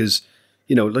clever because,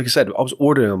 you know, like I said, I was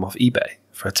ordering them off eBay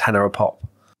for a tenner a pop.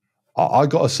 I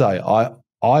got to say,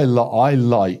 I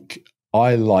like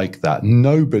that.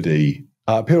 Nobody,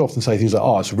 people often say things like,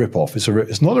 oh, it's a rip-off.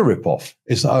 It's not a rip-off.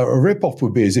 A rip-off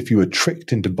would be as if you were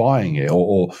tricked into buying it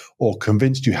or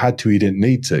convinced you had to, you didn't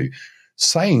need to.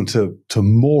 Saying to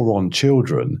moron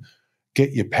children,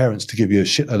 get your parents to give you a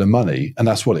shitload of money and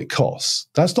that's what it costs.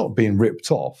 That's not being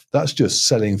ripped off. That's just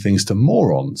selling things to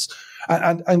morons.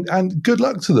 And good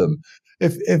luck to them.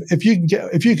 If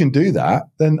you can do that,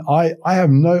 then I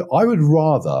would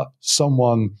rather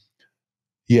someone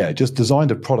just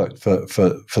designed a product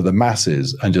for the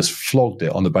masses and just flogged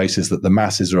it on the basis that the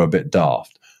masses are a bit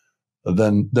daft.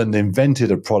 Then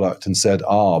invented a product and said,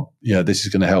 this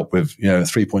is going to help with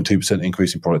 3.2%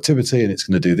 increase in productivity, and it's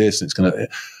going to do this, and it's going to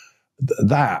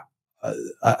that.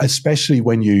 Especially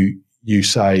when you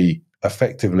say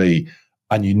effectively,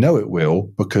 and you know it will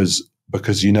because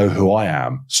you know who I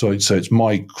am. So it's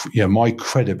my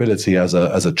credibility as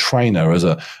a trainer, as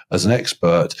an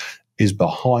expert is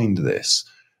behind this.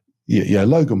 Yeah,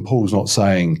 Logan Paul's not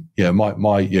saying, I'm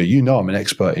an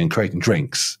expert in creating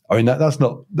drinks. I mean, that's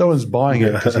not, no one's buying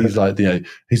it because he's like,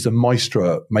 he's the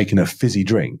maestro at making a fizzy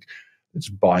drink. It's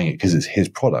buying it because it's his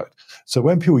product. So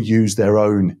when people use their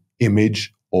own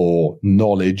image or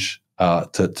knowledge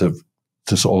to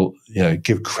sort of,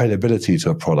 give credibility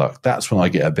to a product, that's when I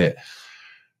get a bit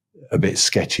a bit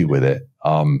sketchy with it.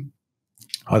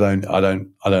 I don't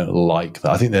like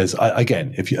that. I think there's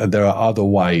again, there are other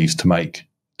ways to make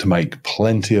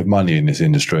plenty of money in this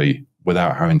industry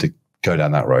without having to go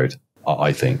down that road.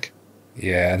 I think.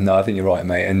 Yeah, no, I think you're right,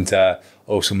 mate. And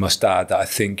also must add that I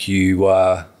think you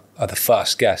are the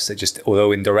first guest that just,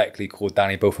 although indirectly, called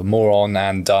Danny both a moron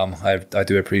and dumb. I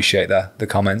do appreciate the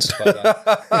comments.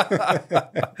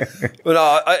 Well,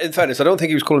 no, in fairness, I don't think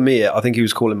he was calling me it. I think he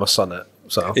was calling my son it.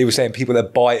 So he was saying people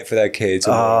that buy it for their kids.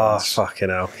 Fucking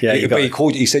hell! Yeah, but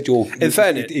he said In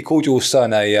fairness, he called your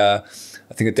son I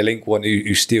think a delinquent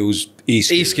who steals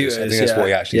e-scooters. I think that's what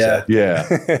he actually said.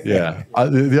 Yeah.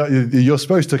 You're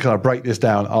supposed to kind of break this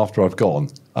down after I've gone.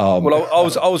 Well,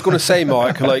 I was going to say,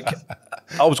 Mark, like,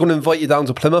 I was going to invite you down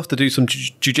to Plymouth to do some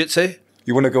jiu-jitsu.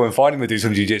 You want to go and find him and do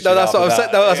some jiu-jitsu? No, that's what I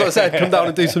said. No, that's what I said. Come down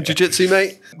and do some jiu-jitsu,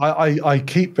 mate. I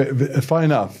keep, funny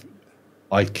enough,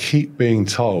 I keep being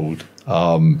told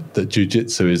that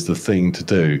jiu-jitsu is the thing to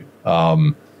do.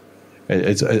 And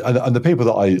the people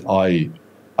that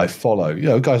I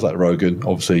follow, guys like Rogan,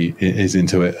 obviously, is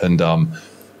into it, and who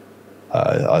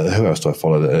else do I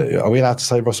follow? Are we allowed to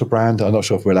say Russell Brand? I'm not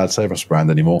sure if we're allowed to say Russell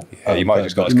Brand anymore. Yeah, you might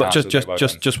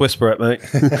just whisper it, mate.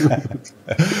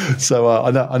 So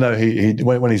I know he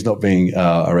when he's not being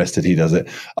arrested, he does it.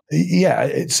 Yeah,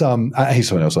 it's he's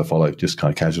someone else I follow, just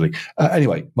kind of casually.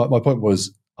 Anyway, my point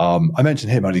was, I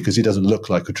mentioned him only because he doesn't look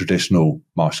like a traditional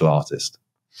martial artist.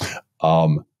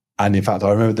 And in fact, I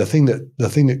remember the thing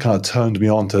that kind of turned me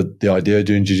on to the idea of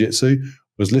doing jiu-jitsu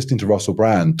was listening to Russell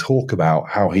Brand talk about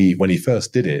how when he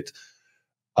first did it,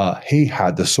 he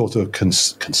had the sort of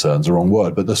concerns, the wrong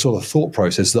word, but the sort of thought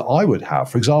process that I would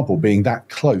have. For example, being that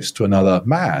close to another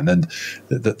man, and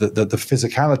the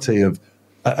physicality of,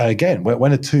 again,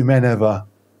 when are two men ever,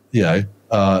 depending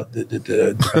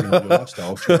on your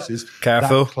lifestyle choices,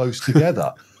 careful, that close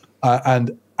together,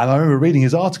 And I remember reading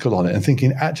his article on it and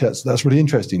thinking, actually, that's really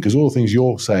interesting, because all the things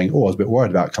you're saying, I was a bit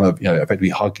worried about, kind of, effectively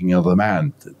hugging another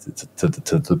man to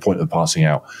the point of passing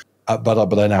out.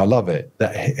 But I now love it.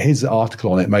 That his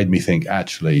article on it made me think,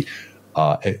 actually,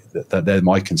 that they're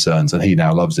my concerns, and he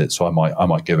now loves it. So I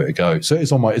might give it a go. So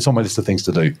it's on my list of things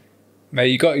to do. Mate,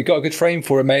 you got a good frame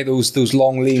for it, mate. Those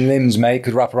long, lean limbs, mate,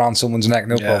 could wrap around someone's neck,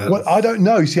 no problem. Well, I don't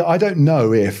know. See, I don't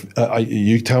know if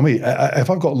you tell me if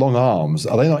I've got long arms,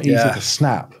 are they not easy to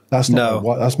snap? That's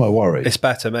my worry. It's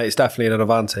better, mate. It's definitely an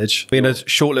advantage. Being a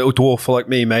short little dwarf like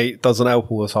me, mate, doesn't help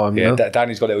all the time. Yeah,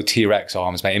 Danny's got little T-Rex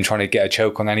arms, mate. Him trying to get a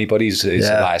choke on anybody is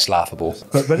laughable.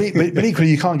 But equally,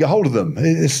 you can't get hold of them,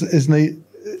 isn't he?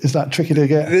 Is that tricky to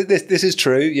get? This is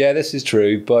true. Yeah, this is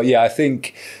true. But yeah, I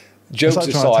think. Jokes it's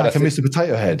like aside, I think Mr.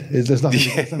 Potato Head. There's nothing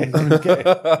to get.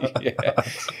 Yeah.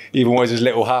 Even wears his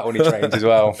little hat when he trains as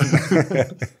well.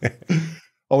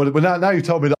 Well, now you've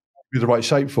told me that I'm in the right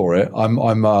shape for it.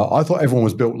 I thought everyone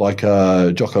was built like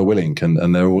Jocko Willink,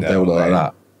 and they're all like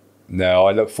that. No,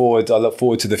 I look forward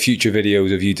to the future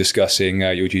videos of you discussing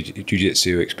your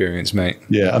jiu-jitsu experience, mate.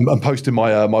 Yeah, I'm posting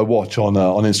my watch on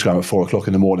Instagram at 4 o'clock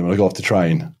in the morning when I go off to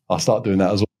train. I'll start doing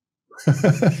that as well.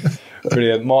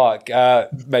 Brilliant, Mark,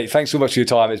 mate. Thanks so much for your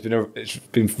time. It's been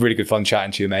really good fun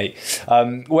chatting to you, mate.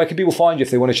 Where can people find you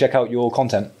if they want to check out your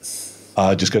content?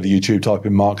 Just go to YouTube, type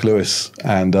in Mark Lewis,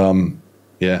 and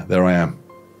there I am.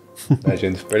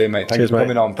 Legend, brilliant, mate. Thank you for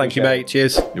coming on. Thank you, mate.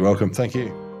 Cheers. You're welcome. Thank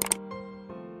you.